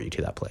teleport you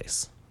to that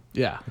place.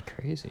 Yeah.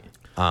 Crazy.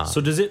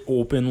 So does it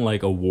open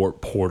like a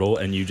warp portal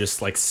and you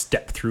just like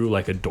step through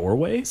like a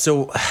doorway?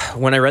 So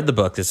when I read the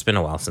book, it's been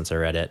a while since I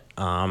read it.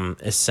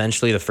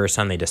 Essentially, the first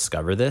time they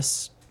discover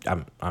this,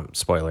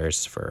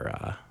 spoilers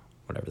for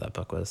whatever that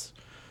book was.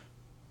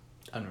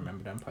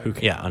 Unremembered Empire.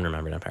 Yeah,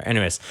 Unremembered Empire.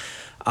 Anyways,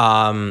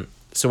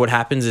 so what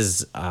happens is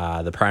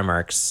the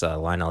Primarchs,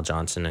 Lionel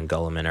Johnson and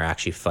Gulliman, are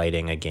actually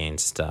fighting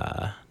against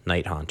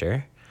Night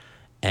Haunter.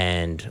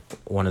 And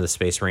one of the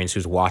Space Marines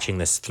who's watching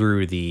this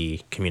through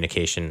the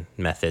communication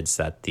methods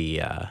that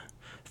the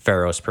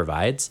Pharos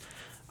provides,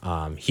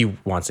 he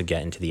wants to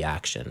get into the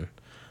action.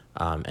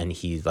 And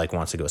he like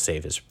wants to go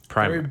save his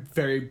Very, Primarch.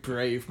 very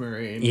brave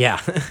Marine. Yeah.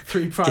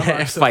 3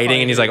 Primarchs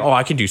fighting, and he's like, oh,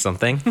 I can do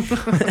something.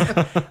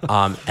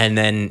 And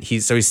then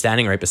he's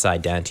standing right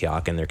beside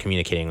Dantiok, and they're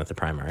communicating with the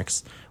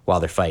Primarchs while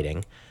they're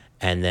fighting.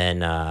 And then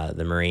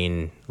the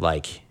Marine,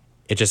 like,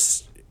 it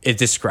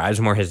describes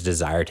more his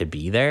desire to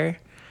be there.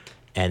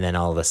 And then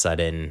all of a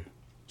sudden,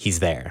 he's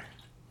there.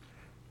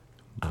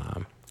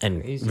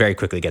 And Crazy. very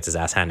quickly gets his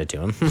ass handed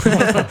to him.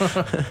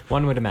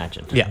 One would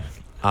imagine. Yeah.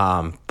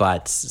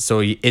 But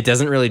so it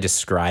doesn't really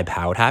describe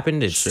how it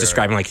happened. It's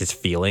describing like his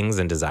feelings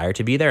and desire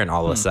to be there. And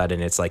all of a sudden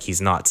it's like he's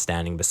not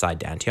standing beside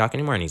Dantiok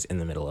anymore, and he's in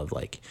the middle of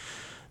like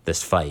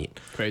this fight.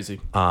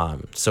 Crazy.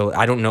 So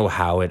I don't know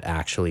how it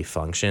actually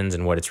functions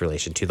and what its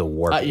relation to the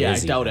warp is. Yeah, I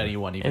doubt even.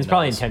 anyone even And it's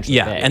probably knows. intentionally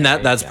Yeah, vague, and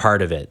right? that's Yeah.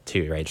 part of it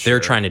too, right? They're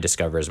trying to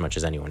discover as much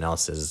as anyone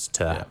else is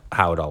to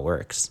how it all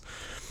works.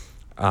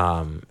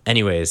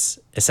 Anyways,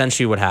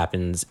 essentially what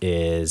happens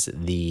is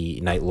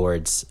the Night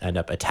Lords end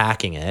up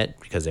attacking it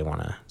because they want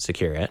to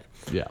secure it.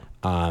 Yeah.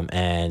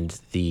 And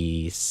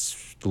the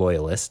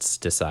Loyalists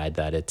decide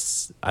that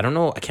I don't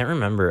know, I can't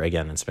remember,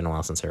 again, it's been a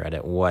while since I read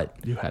it, what.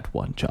 You had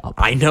one job.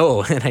 I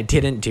know, and I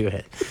didn't do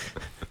it.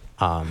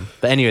 But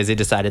anyways, they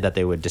decided that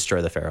they would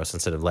destroy the Pharos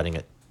instead of letting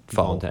it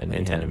fall into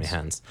enemy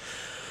hands.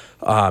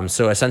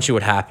 So essentially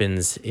what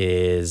happens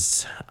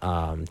is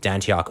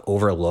Dantiok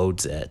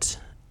overloads it,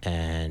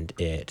 and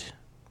it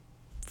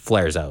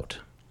flares out.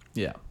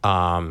 Yeah.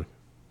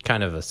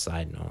 Kind of a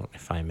side note,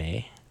 if I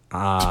may.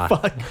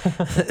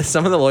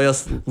 Some of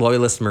the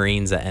loyalist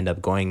Marines that end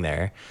up going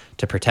there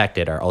to protect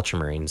it are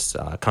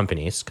Ultramarines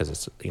companies, because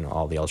it's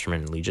all the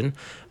Ultramarine Legion.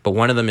 But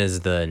one of them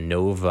is the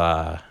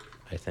Nova,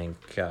 I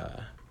think,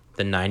 the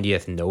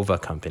 90th Nova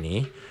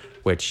Company,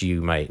 which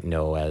you might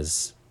know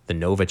as the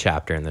Nova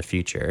chapter in the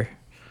future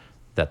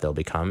that they'll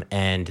become.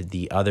 And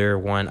the other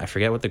one, I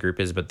forget what the group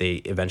is, but they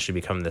eventually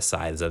become the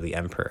Scythes of the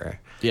Emperor.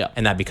 Yeah.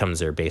 And that becomes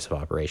their base of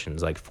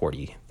operations like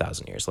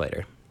 40,000 years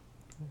later.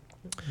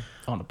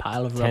 On a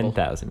pile of rubble.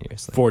 10,000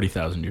 years later.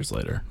 40,000 years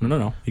later.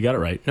 No. You got it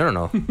right.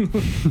 No.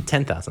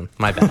 10,000.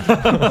 My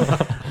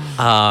bad.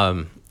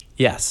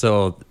 Yeah,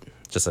 so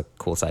just a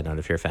cool side note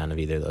if you're a fan of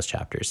either of those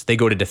chapters. They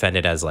go to defend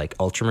it as like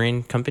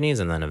ultramarine companies,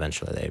 and then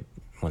eventually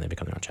when they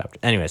become their own chapter.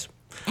 Anyways.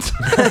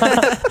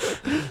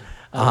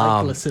 I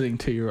like listening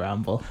to you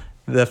ramble.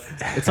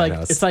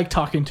 It's like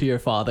talking to your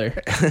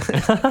father.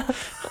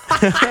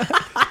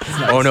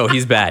 Oh no,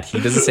 he's bad. He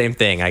does the same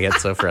thing. I get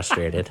so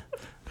frustrated.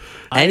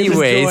 I'm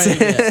Anyways,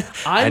 enjoying it.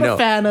 I'm I know. a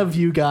fan of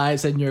you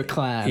guys and your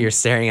clan. You're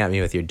staring at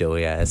me with your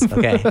doughy eyes.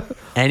 Okay.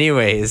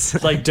 Anyways,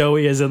 It's like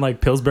doughy as in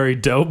like Pillsbury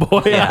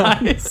Doughboy Yeah.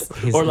 eyes.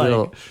 he's Or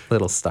like,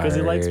 little star because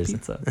he likes ears.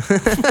 pizza.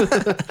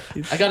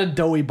 I got a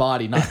doughy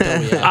body, not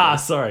doughy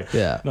eyes. Sorry.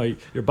 Yeah. No,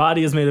 your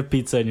body is made of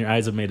pizza and your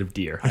eyes are made of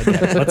deer. I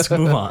get it. Let's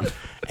move on.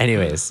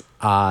 Anyways,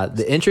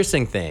 the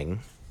interesting thing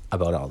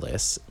about all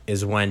this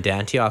is when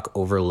Dantioch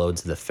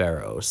overloads the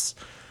Pharaohs,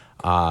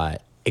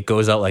 it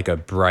goes out like a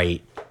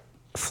bright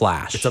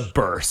flash. It's a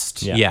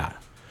burst. yeah.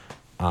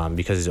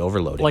 Because he's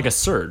overloading. Like a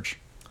surge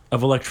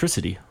of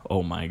electricity.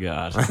 Oh my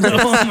God.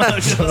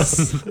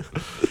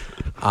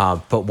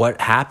 But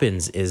what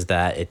happens is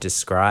that it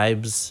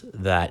describes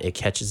that it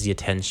catches the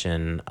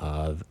attention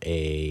of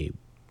a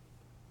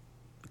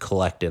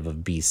collective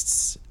of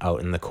beasts out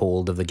in the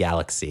cold of the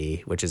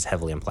galaxy, which is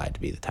heavily implied to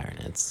be the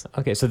Tyranids.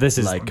 Okay, so this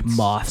is Like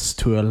moths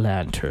to a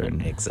lantern.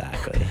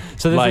 Exactly.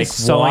 so this like is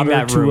sowing water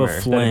that to a rumor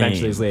that flame.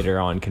 eventually is later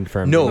on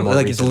confirmed. No, in the more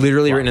like it's recent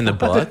literally plot. written in the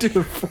book. That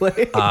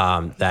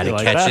You it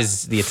like that?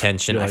 catches the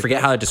attention. I like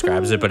forget how it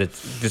describes it, but it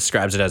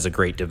describes it as a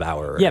great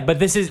devourer. Yeah, but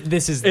this is the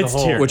It's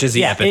whole, Tyranids. Which is the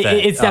yeah,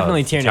 epithet it's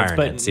definitely of Tyranids,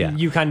 but Tyranids, yeah.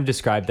 you kind of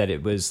described that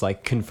it was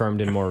like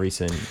confirmed in more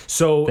recent.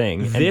 So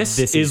thing, and this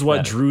this is is what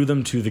better. drew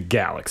them to the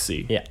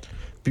galaxy. Yeah,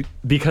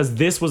 Because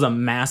this was a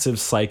massive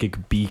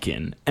psychic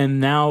beacon. And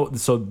now,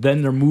 so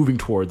then they're moving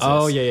towards this.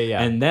 Oh, yeah.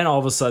 And then all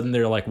of a sudden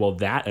they're like, well,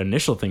 that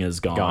initial thing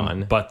is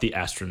gone. But the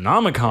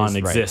Astronomicon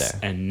Is right exists.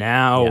 there. And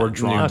now we're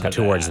drawn to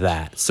towards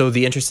that. So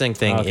the interesting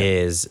thing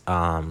is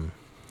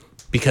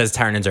because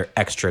Tyranids are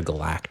extra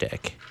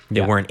galactic,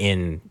 they Yeah. weren't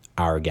in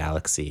our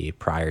galaxy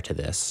prior to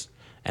this.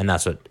 And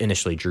that's what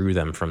initially drew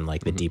them from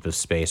like the deep of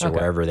space or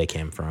wherever they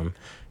came from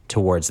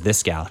towards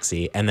this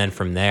galaxy. And then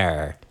from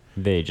there,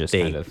 they just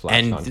kind of flashed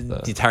and onto the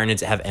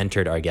Tyranids have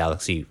entered our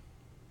galaxy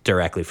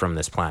directly from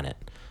this planet.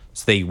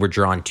 So they were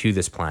drawn to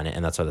this planet,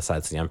 and that's why the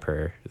Sides of the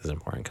Emperor is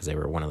important, because they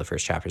were one of the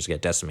first chapters to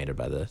get decimated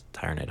by the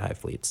Tyranid hive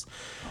fleets.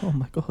 Oh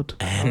my god.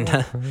 And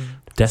I'm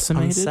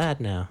Decimated?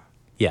 sad now.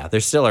 Yeah, they're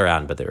still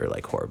around, but they were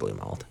like horribly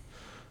mauled.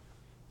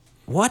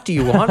 What do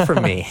you want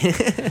from me?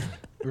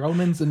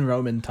 Romans in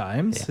Roman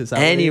times. Is that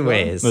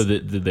Anyways, No,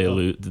 did they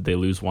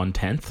lose 1/10? where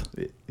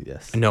you're going?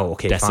 Yes. no,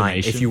 okay, fine.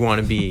 Decimation? If you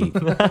want to be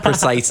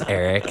precise,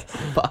 Eric.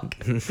 Fuck.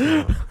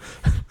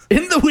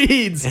 In the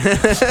weeds.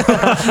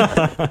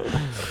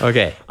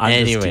 Okay.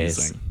 I'm just Anyways,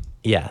 teasing.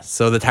 yeah.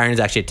 So the Tyranids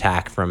actually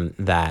attack from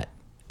that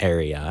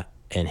area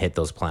and hit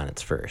those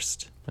planets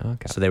first.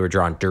 Okay. So they were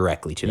drawn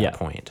directly to that Yeah.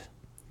 point,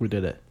 We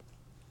did it.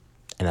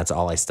 and that's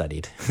all I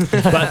studied.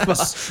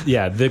 But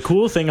yeah, the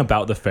cool thing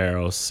about the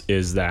Pharaohs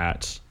is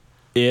that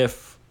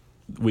if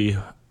we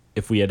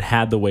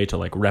had the way to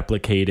like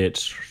replicate it,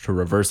 to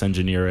reverse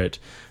engineer it,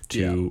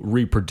 to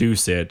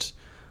reproduce it,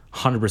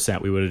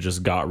 100% we would have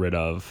just got rid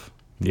of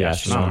the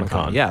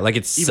Astronomicon. Yeah, like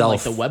it's Even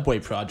like the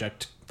Webway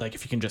project, like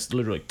if you can just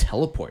literally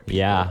teleport people.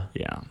 Yeah.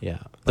 Yeah. Yeah.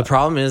 The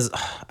problem is,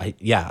 I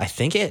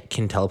think it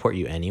can teleport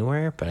you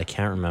anywhere, but I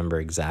can't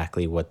remember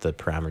exactly what the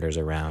parameters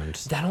around.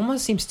 That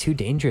almost seems too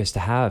dangerous to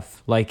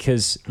have. Like,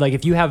 because, like,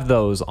 if you have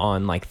those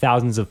on, like,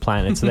 thousands of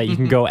planets so that you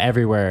can go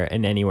everywhere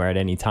and anywhere at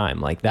any time,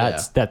 like,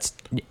 that's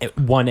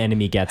one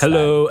enemy gets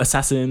Hello,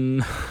 assassin.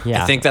 that.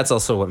 Yeah. I think that's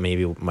also what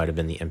maybe might have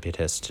been the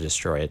impetus to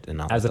destroy it, and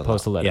not as let it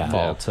opposed to let yeah. it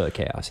fall to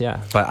chaos.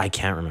 Yeah. But I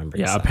can't remember.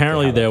 Yeah, exactly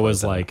apparently how that there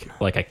was goes down.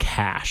 like a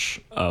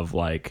cache of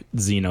like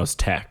Xenos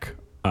tech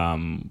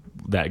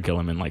that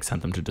Gilliman like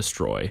sent them to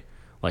destroy,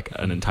 like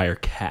an entire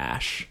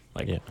cache,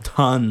 like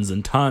tons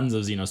and tons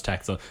of Xenos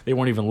tech. So they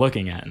weren't even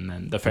looking at, and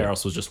then the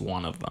Pharaohs was just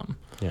one of them.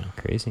 Yeah.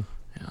 Crazy.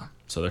 Yeah.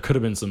 So there could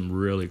have been some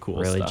really cool,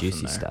 Really stuff in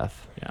juicy there.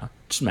 stuff. Yeah.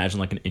 Just imagine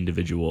like an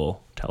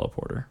individual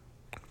teleporter,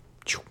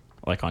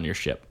 like on your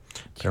ship.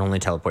 It only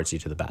teleports you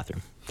to the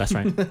bathroom. That's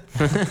right.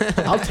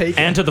 I'll take it.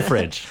 And to the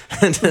fridge.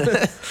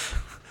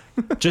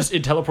 Just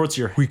it teleports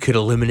your. We could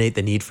eliminate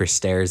the need for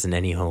stairs in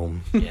any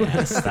home.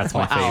 Yes, that's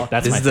my favorite.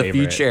 That's This my is the favorite.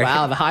 future.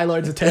 Wow, the High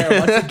Lords of Terror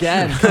once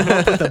again come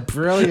up with a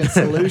brilliant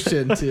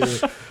solution to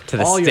To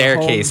the all your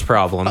staircase home-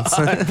 problems.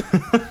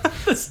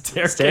 The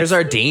staircase. Stairs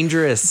are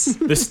dangerous.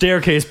 The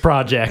Staircase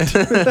Project.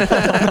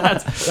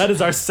 That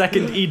is our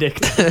second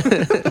edict.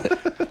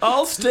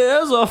 All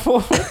stairs are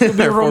to be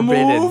They're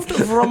removed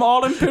from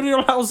all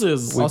imperial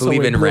houses. We Also,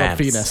 believe we in blew up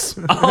ramps. Venus.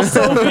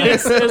 Also,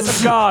 Venus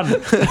is gone.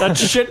 That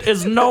shit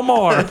is no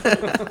more.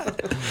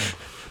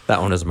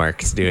 That one was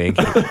Mark's doing.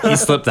 He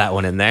slipped that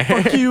one in there.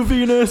 Fuck you,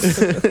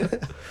 Venus.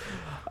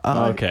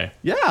 Okay,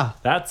 Yeah,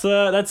 that's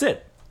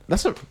it.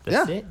 that's a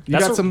yeah. it? You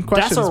got some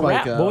questions, That's a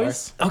Mike, wrap,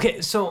 boys. Okay,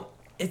 so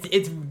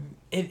it's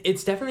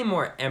It's definitely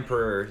more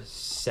emperor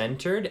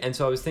centered, and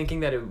so I was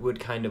thinking that it would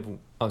kind of.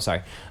 Oh,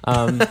 sorry.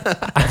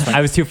 I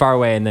was too far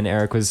away, and then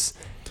Eric was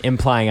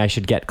implying I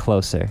should get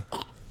closer.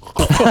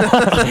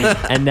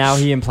 And now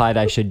he implied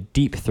I should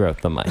deep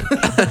throat the mic.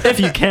 If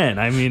you can,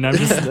 I mean, I'm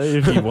just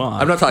if you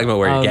want. I'm not talking about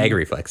where your gag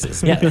reflex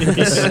is.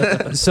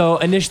 Yeah. So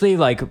initially,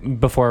 like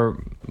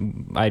before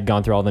I'd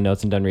gone through all the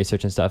notes and done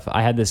research and stuff,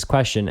 I had this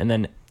question, and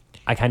then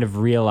I kind of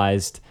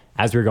realized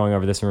as we were going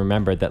over this and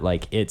remembered that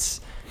like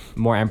it's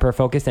more emperor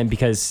focused, and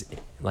because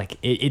like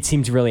it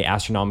seems really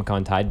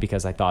Astronomicon tied,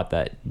 because I thought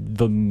that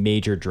the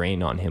major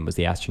drain on him was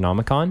the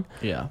Astronomicon.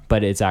 Yeah.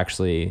 But it's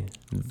actually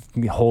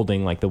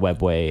holding like the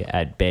webway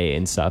at bay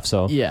and stuff.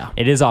 So Yeah.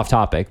 it is off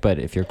topic, but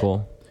if you're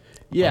cool.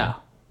 Yeah.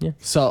 Yeah.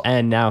 So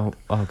And now,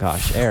 oh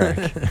gosh, Eric.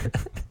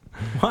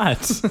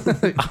 What?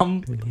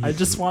 I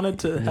just wanted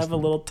to have a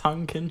little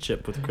tongue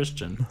kinship with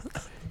Christian.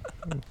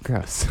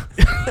 Gross.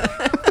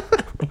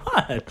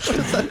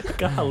 What?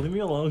 God, leave me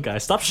alone,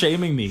 guys. Stop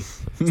shaming me.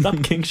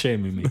 Stop kink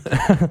shaming me.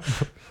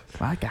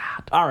 my God.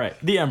 All right,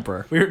 the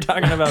Emperor. We were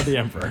talking about the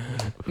Emperor.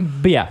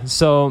 But yeah,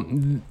 so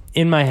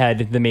in my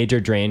head, the major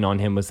drain on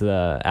him was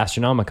the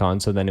Astronomicon.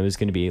 So then it was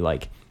going to be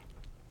like,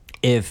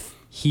 if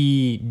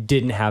he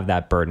didn't have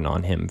that burden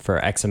on him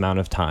for X amount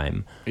of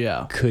time,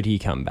 Yeah. could he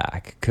come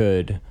back?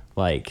 Could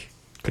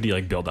Could he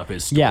like build up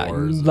his stores? yeah,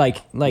 and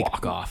like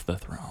walk off the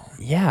throne.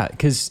 yeah,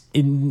 because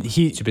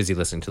he Too busy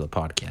listening to the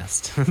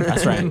podcast.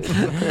 That's right.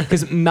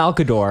 because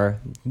Malkador,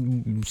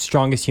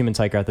 strongest human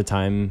psyker at the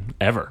time,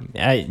 Ever.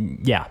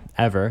 yeah,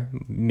 ever,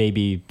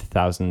 maybe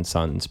 1,000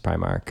 Suns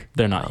Primarch.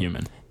 They're not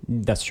human.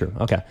 That's true.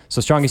 Okay.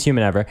 So strongest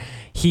human ever.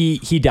 He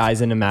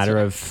dies in a matter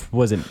of,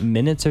 was it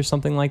minutes or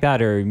something like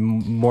that, or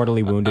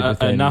mortally wounded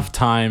within Enough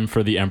time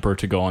for the Emperor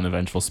to go on the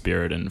Vengeful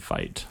Spirit and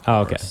fight.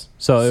 Oh, okay.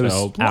 So it was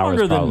longer hours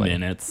than probably.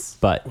 minutes.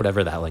 But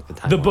Whatever that like the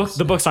time. The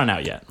books aren't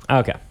out yet.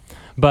 okay.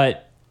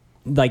 But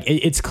like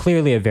it's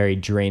clearly a very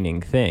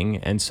draining thing,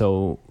 and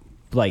so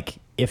like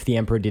if the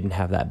Emperor didn't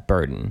have that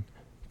burden,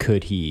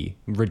 could he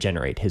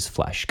regenerate his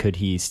flesh? Could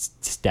he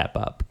step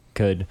up?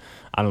 Could,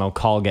 I don't know,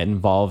 Call get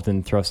involved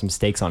and throw some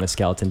stakes on his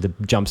skeleton to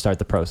jumpstart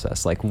the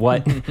process? Like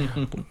what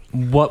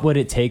would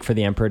it take for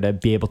the Emperor to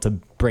be able to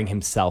bring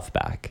himself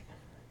back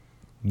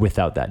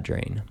without that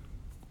drain?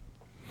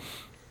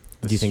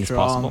 Do you think it's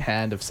possible? Strong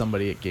hand of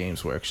somebody at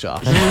Games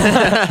Workshop.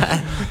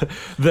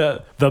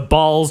 The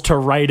balls to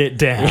write it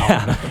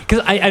down.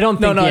 Because I don't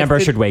think the Emperor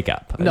should wake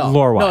up,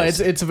 lore-wise.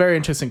 No, it's a very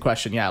interesting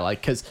question. Yeah,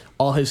 like because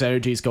all his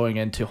energy is going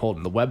into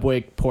holding the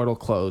webway portal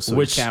closed, so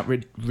Which- he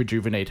can't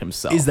rejuvenate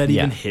himself. Is that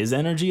Yeah. even his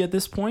energy at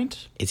this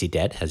point? Is he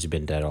dead? Has he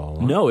been dead all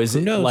along? No, is Who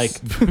it knows? like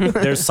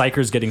there's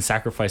psychers getting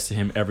sacrificed to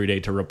him every day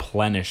to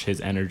replenish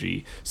his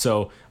energy?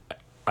 So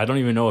I don't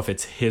even know if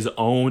it's his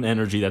own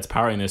energy that's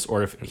powering this,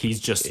 or if he's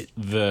just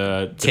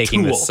the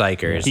Taking the tool.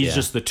 psychers, He's yeah.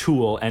 just the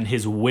tool, and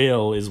his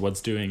will is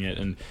what's doing it.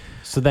 And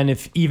So then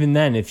if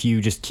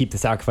you just keep the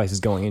sacrifices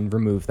going and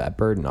remove that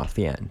burden off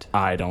the end.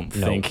 I don't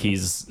think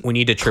he's. We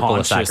need to triple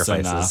the conscious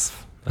sacrifices.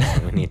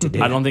 We need to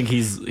do. I don't think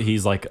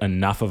he's like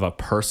enough of a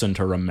person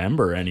to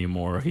remember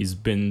anymore. He's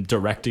been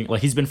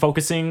he's been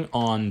focusing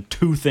on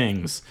two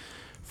things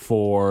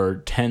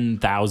for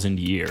 10,000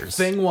 years.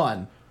 Thing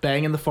one,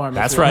 bang in the farm.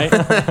 That's right.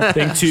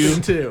 Thing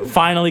two,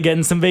 finally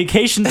getting some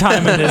vacation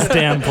time in this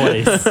damn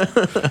place.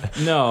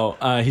 No,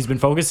 he's been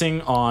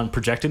focusing on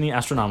projecting the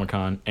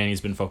Astronomicon, and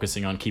he's been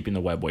focusing on keeping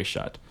the webway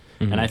shut.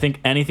 Mm-hmm. And I think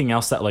anything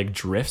else that like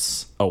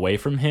drifts away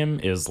from him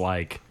is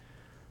like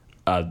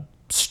a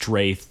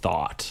stray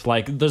thought.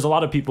 Like there's a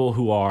lot of people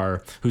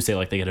who say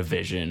like they get a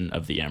vision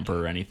of the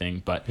Emperor or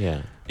anything, but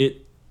Yeah.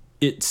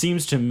 it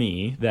seems to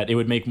me that it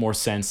would make more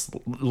sense,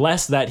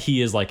 less that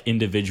he is like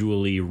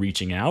individually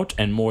reaching out,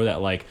 and more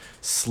that like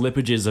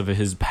slippages of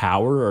his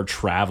power are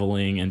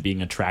traveling and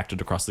being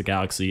attracted across the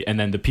galaxy, and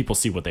then the people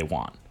see what they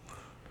want.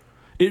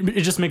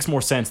 It just makes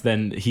more sense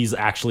than he's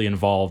actually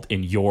involved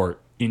in your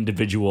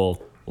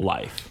individual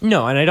life.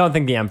 No, and I don't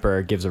think the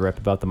Emperor gives a rip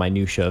about the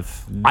minutia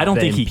of I don't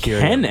the think he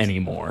Imperials. can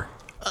anymore.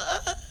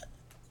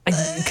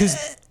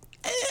 Because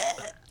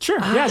Sure,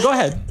 yeah, go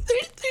ahead.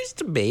 There's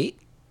debate.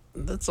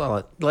 That's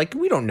all. Like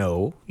we don't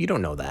know. You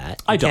don't know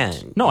that. I You don't.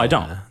 can't. No, I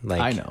don't.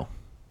 Like, I know.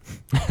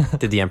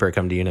 Did the Emperor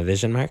come to you in a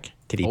vision, Mark?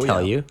 Did he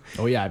tell you?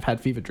 Oh yeah, I've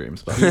had fever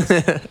dreams.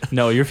 But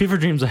No, your fever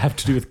dreams have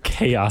to do with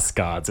chaos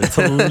gods. It's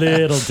a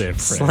little different.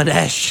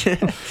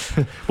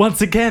 Slanesh.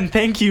 Once again,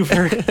 thank you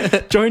for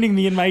joining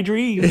me in my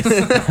dreams.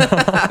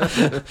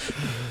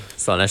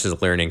 Slanesh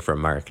is learning from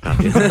Mark. Not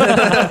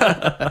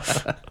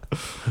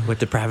what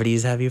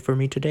depravities have you for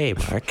me today,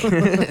 Mark?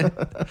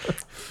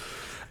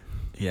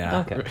 Yeah.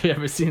 okay. you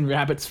ever seen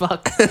rabbits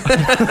fuck?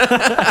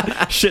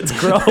 Shit's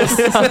gross.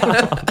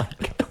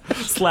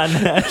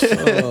 Slanesh.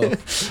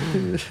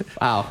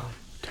 Wow,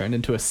 turned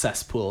into a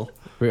cesspool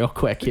real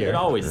quick here. It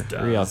always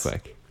does. Real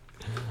quick.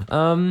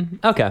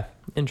 Okay.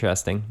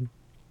 Interesting.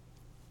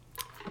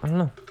 I don't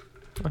know.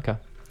 Okay.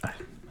 I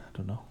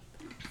don't know.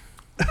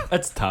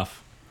 That's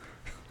tough.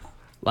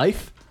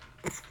 Life.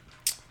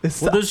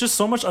 Well, there's just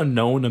so much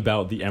unknown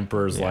about the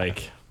Emperor's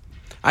like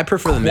I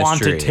prefer the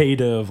mystery.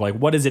 quantitative, like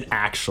what is it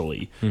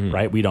actually,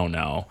 right? We don't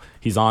know.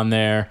 He's on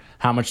there.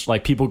 How much,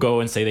 like, people go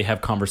and say they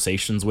have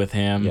conversations with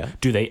him. Yeah.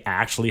 Do they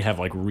actually have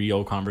like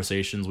real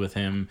conversations with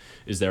him?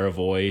 Is there a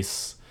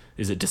voice?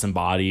 Is it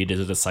disembodied? Is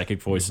it a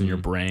psychic voice in your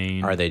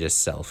brain? Are they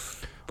just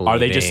self? Are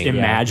they just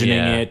imagining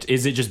Yeah. it?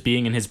 Is it just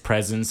being in his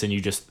presence and you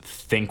just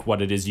think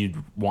what it is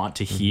you'd want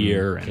to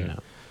hear? And Yeah.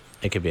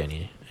 It could be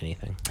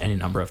anything. any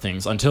number of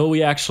things until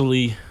we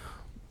actually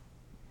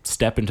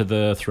step into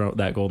the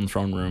that golden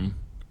throne room.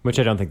 Which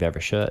I don't think they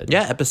ever should.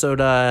 Yeah, episode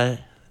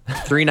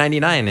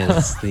 399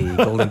 is the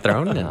Golden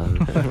Throne.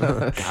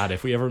 And God,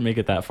 if we ever make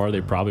it that far,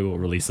 they probably will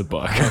release a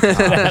book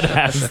that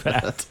has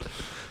that.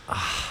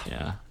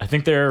 Yeah, I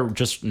think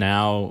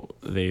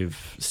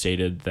they've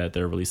stated that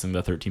they're releasing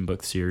the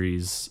 13-book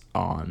series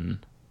on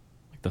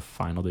like the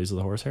final days of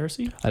the Horus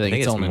Heresy. I think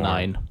it's only more.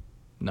 9.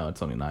 No,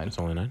 it's only 9. It's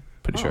only 9.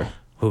 Pretty sure.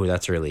 Ooh,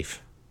 that's a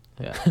relief.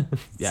 Yeah.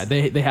 Yeah,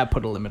 they have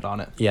put a limit on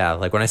it. Yeah,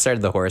 like when I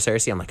started the Horus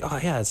Heresy, I'm like, oh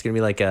yeah, it's gonna be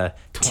like a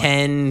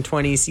 10,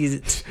 20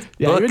 season.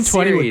 Yeah, book even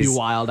 20 would be series.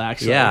 wild,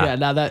 actually. Yeah. Yeah,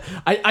 now that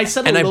I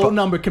said And a I low bu-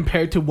 number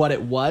compared to what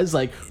it was.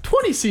 Like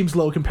 20 seems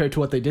low compared to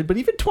what they did, but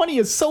even 20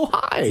 is so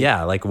high.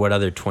 Yeah, like what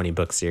other 20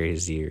 book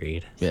series do you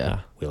read? Yeah.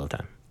 Wheel of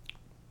Time.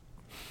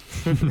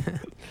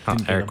 Oh,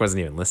 Eric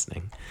wasn't even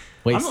listening.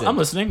 Wasted. I'm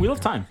listening. Wheel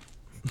of Time.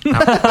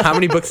 How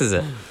many books is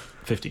it?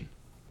 15.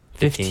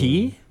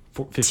 50?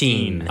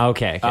 15.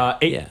 Okay.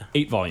 Yeah.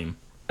 8 volume.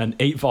 An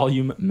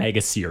 8-volume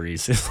mega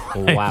series. Is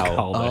what I Wow.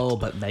 called it. Oh,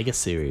 but mega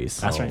series.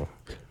 That's right.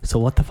 So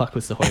what the fuck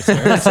was the Horus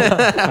Heresy?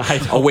 I A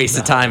don't waste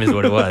of time is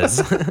what it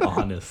was.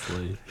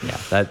 honestly.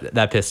 Yeah,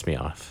 that pissed me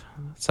off.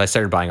 So I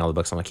started buying all the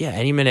books. I'm like, yeah,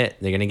 any minute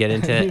they're gonna get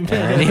into it.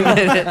 Any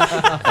minute.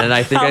 And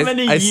I think How I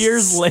many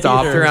years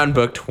stopped later? around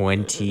book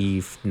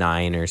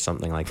 29 or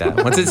something like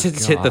that. Once it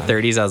hit the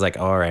 30s, I was like,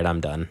 all right,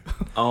 I'm done.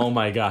 Oh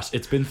my gosh,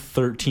 it's been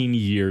 13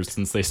 years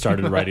since they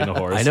started writing the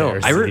Horus I know.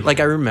 Heresy.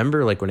 I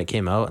remember like when it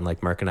came out, and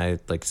like Mark and I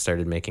like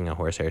started making a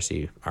Horus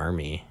Heresy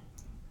army.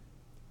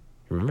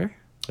 Remember?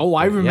 Oh,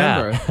 I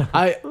remember.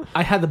 Yeah.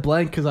 I had the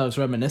blank because I was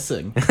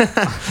reminiscing.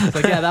 It's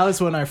like, yeah, that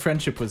was when our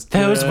friendship was good.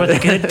 Those were the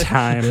good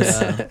times.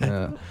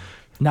 Yeah.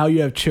 Now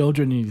you have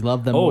children and you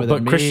love them Oh, more but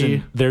than me.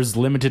 Christian, there's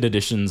limited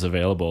editions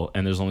available,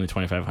 and there's only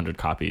 2,500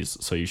 copies,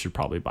 so you should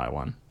probably buy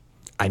one.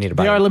 I need to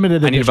buy. They are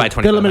limited I need to buy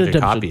edition. They're limited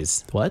 2,500 edition.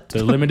 copies. What?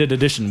 They're limited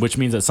edition, which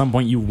means at some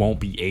point you won't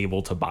be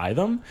able to buy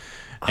them.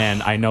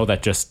 And I know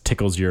that just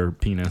tickles your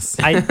penis.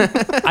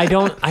 I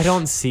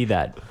don't see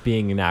that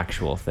being an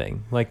actual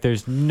thing. Like,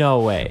 there's no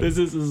way. This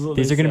is what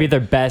These they are going to be said. their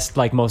best,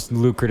 like, most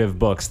lucrative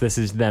books. This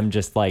is them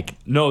just like,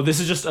 No, this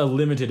is just a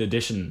limited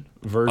edition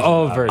version.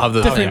 Of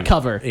the Different thing.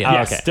 cover. Yeah.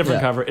 Yes, okay.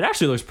 different Yeah. cover. It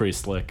actually looks pretty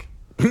slick.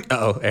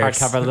 Oh, Eric's.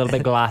 hardcover, a little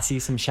bit glossy,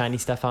 some shiny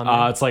stuff on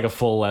there. It's like a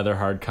full leather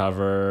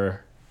hardcover.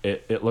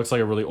 It looks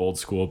like a really old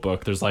school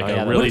book. There's like Oh, yeah, a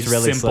that really looks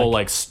really simple slick.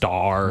 like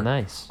star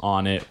Nice.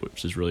 on it,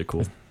 which is really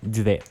cool.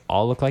 Do they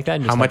all look like that?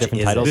 And just How have much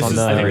different is it? titles This on is,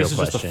 the I think real this is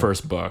just the question.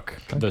 first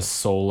book, The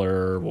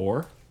Solar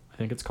War. I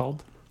think it's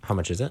called. How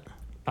much is it?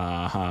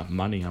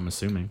 Money, I'm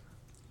assuming.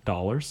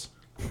 Dollars?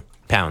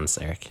 Pounds,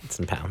 Eric. It's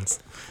in pounds.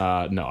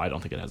 No, I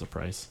don't think it has a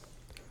price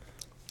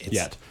It's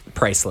yet.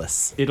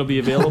 priceless. It'll be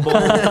available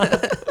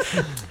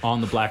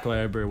on the Black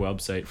Library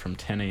website from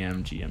 10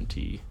 a.m.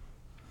 GMT.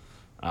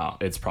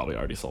 It's probably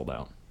already sold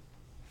out.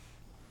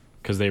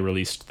 Because they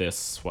released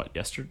this,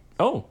 yesterday?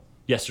 Oh,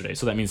 yesterday.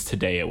 So that means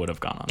today it would have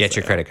gone on Get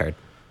your sale. credit card.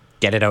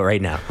 Get it out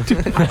right now.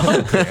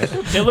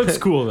 It looks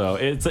cool, though.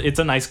 It's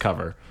a nice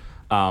cover.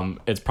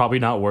 It's probably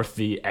not worth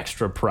the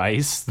extra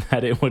price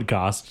that it would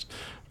cost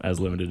as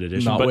limited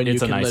edition, Not but when you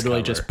it's a can nice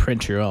literally cover. just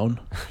print your own.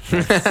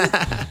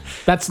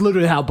 That's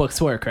literally how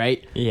books work,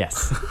 right?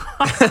 Yes.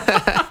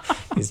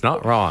 He's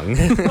not wrong.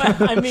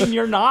 I mean,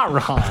 you're not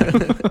wrong.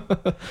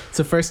 It's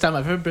the first time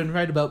I've ever been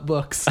right about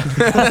books.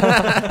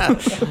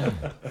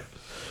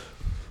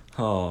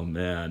 Oh,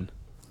 man.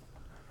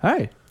 All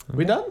right.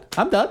 We done?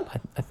 I'm done.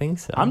 I think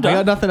so. I'm I done.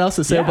 got nothing else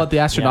to say Yeah. about the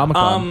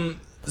Astronomicon.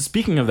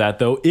 Speaking of that,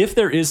 though, if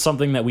there is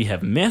something that we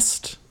have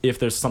missed, if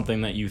there's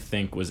something that you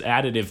think was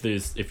added,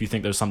 if you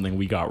think there's something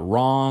we got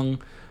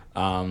wrong,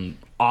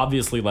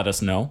 obviously let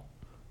us know.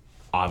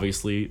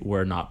 Obviously,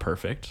 we're not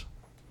perfect.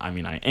 I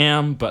mean, I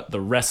am, but the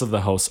rest of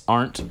the hosts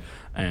aren't,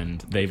 and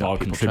they've all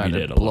people trying to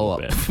contributed a blow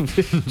little up.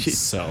 bit.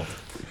 So,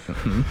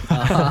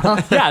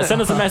 yeah,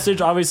 send us a message.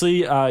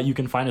 Obviously, you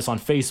can find us on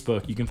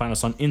Facebook. You can find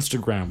us on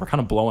Instagram. We're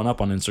kind of blowing up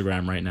on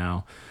Instagram right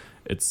now.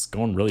 It's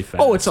going really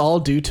fast. Oh, it's all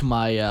due to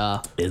my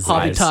Is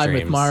hobby live time with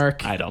streams.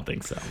 Mark. I don't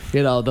think so.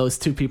 You know, those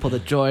two people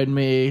that joined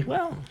me,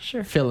 Well,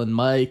 sure. Phil and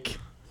Mike,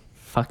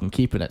 fucking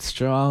keeping it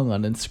strong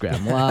on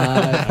Instagram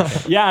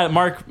Live. Yeah,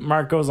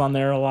 Mark goes on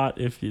there a lot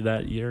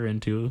that you're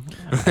into.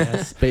 I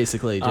guess.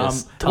 Basically,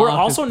 just We're talk-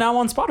 also now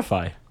on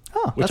Spotify.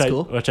 Oh, Which that's I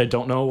cool. which I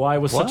don't know why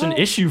was such an What?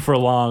 issue for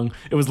long.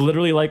 It was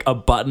literally like a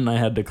button I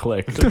had to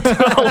click to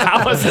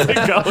allow us to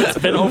go. It's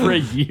been over a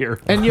year.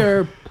 And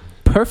you're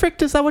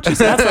perfect? Is that what you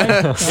said?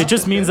 It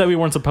just means that we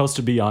weren't supposed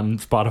to be on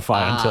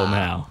Spotify until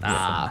now.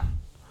 Ah.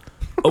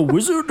 A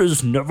wizard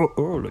is never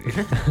early,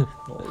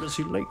 nor is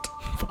he late.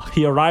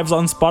 He arrives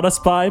on Spot a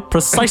Spy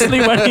precisely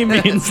when he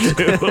means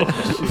to.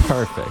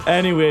 Perfect.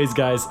 Anyways,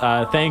 guys,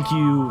 thank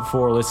you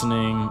for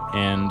listening,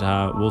 and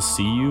we'll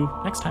see you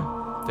next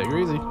time. Take it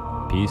easy.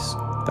 Peace.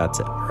 That's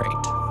it.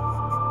 Right.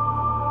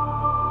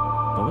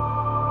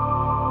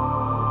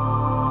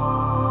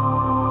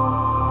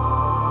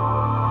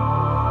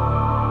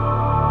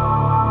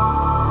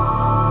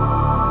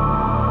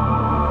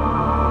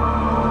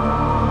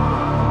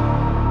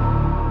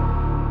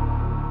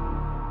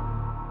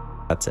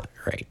 That's it.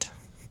 Right.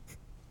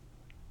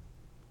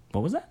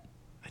 What was that?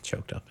 I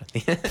choked up at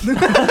the end.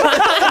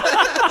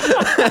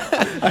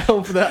 I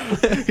hope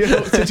that.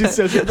 Did you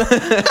still get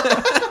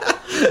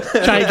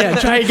that?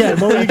 Try again.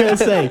 What were you gonna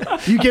say?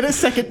 You get a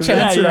second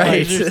chance, Yeah,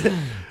 right?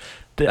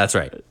 That's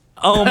right.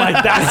 Oh my,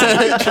 that's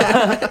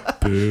it.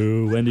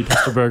 Boo, Wendy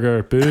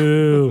Testerberger.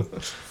 Boo.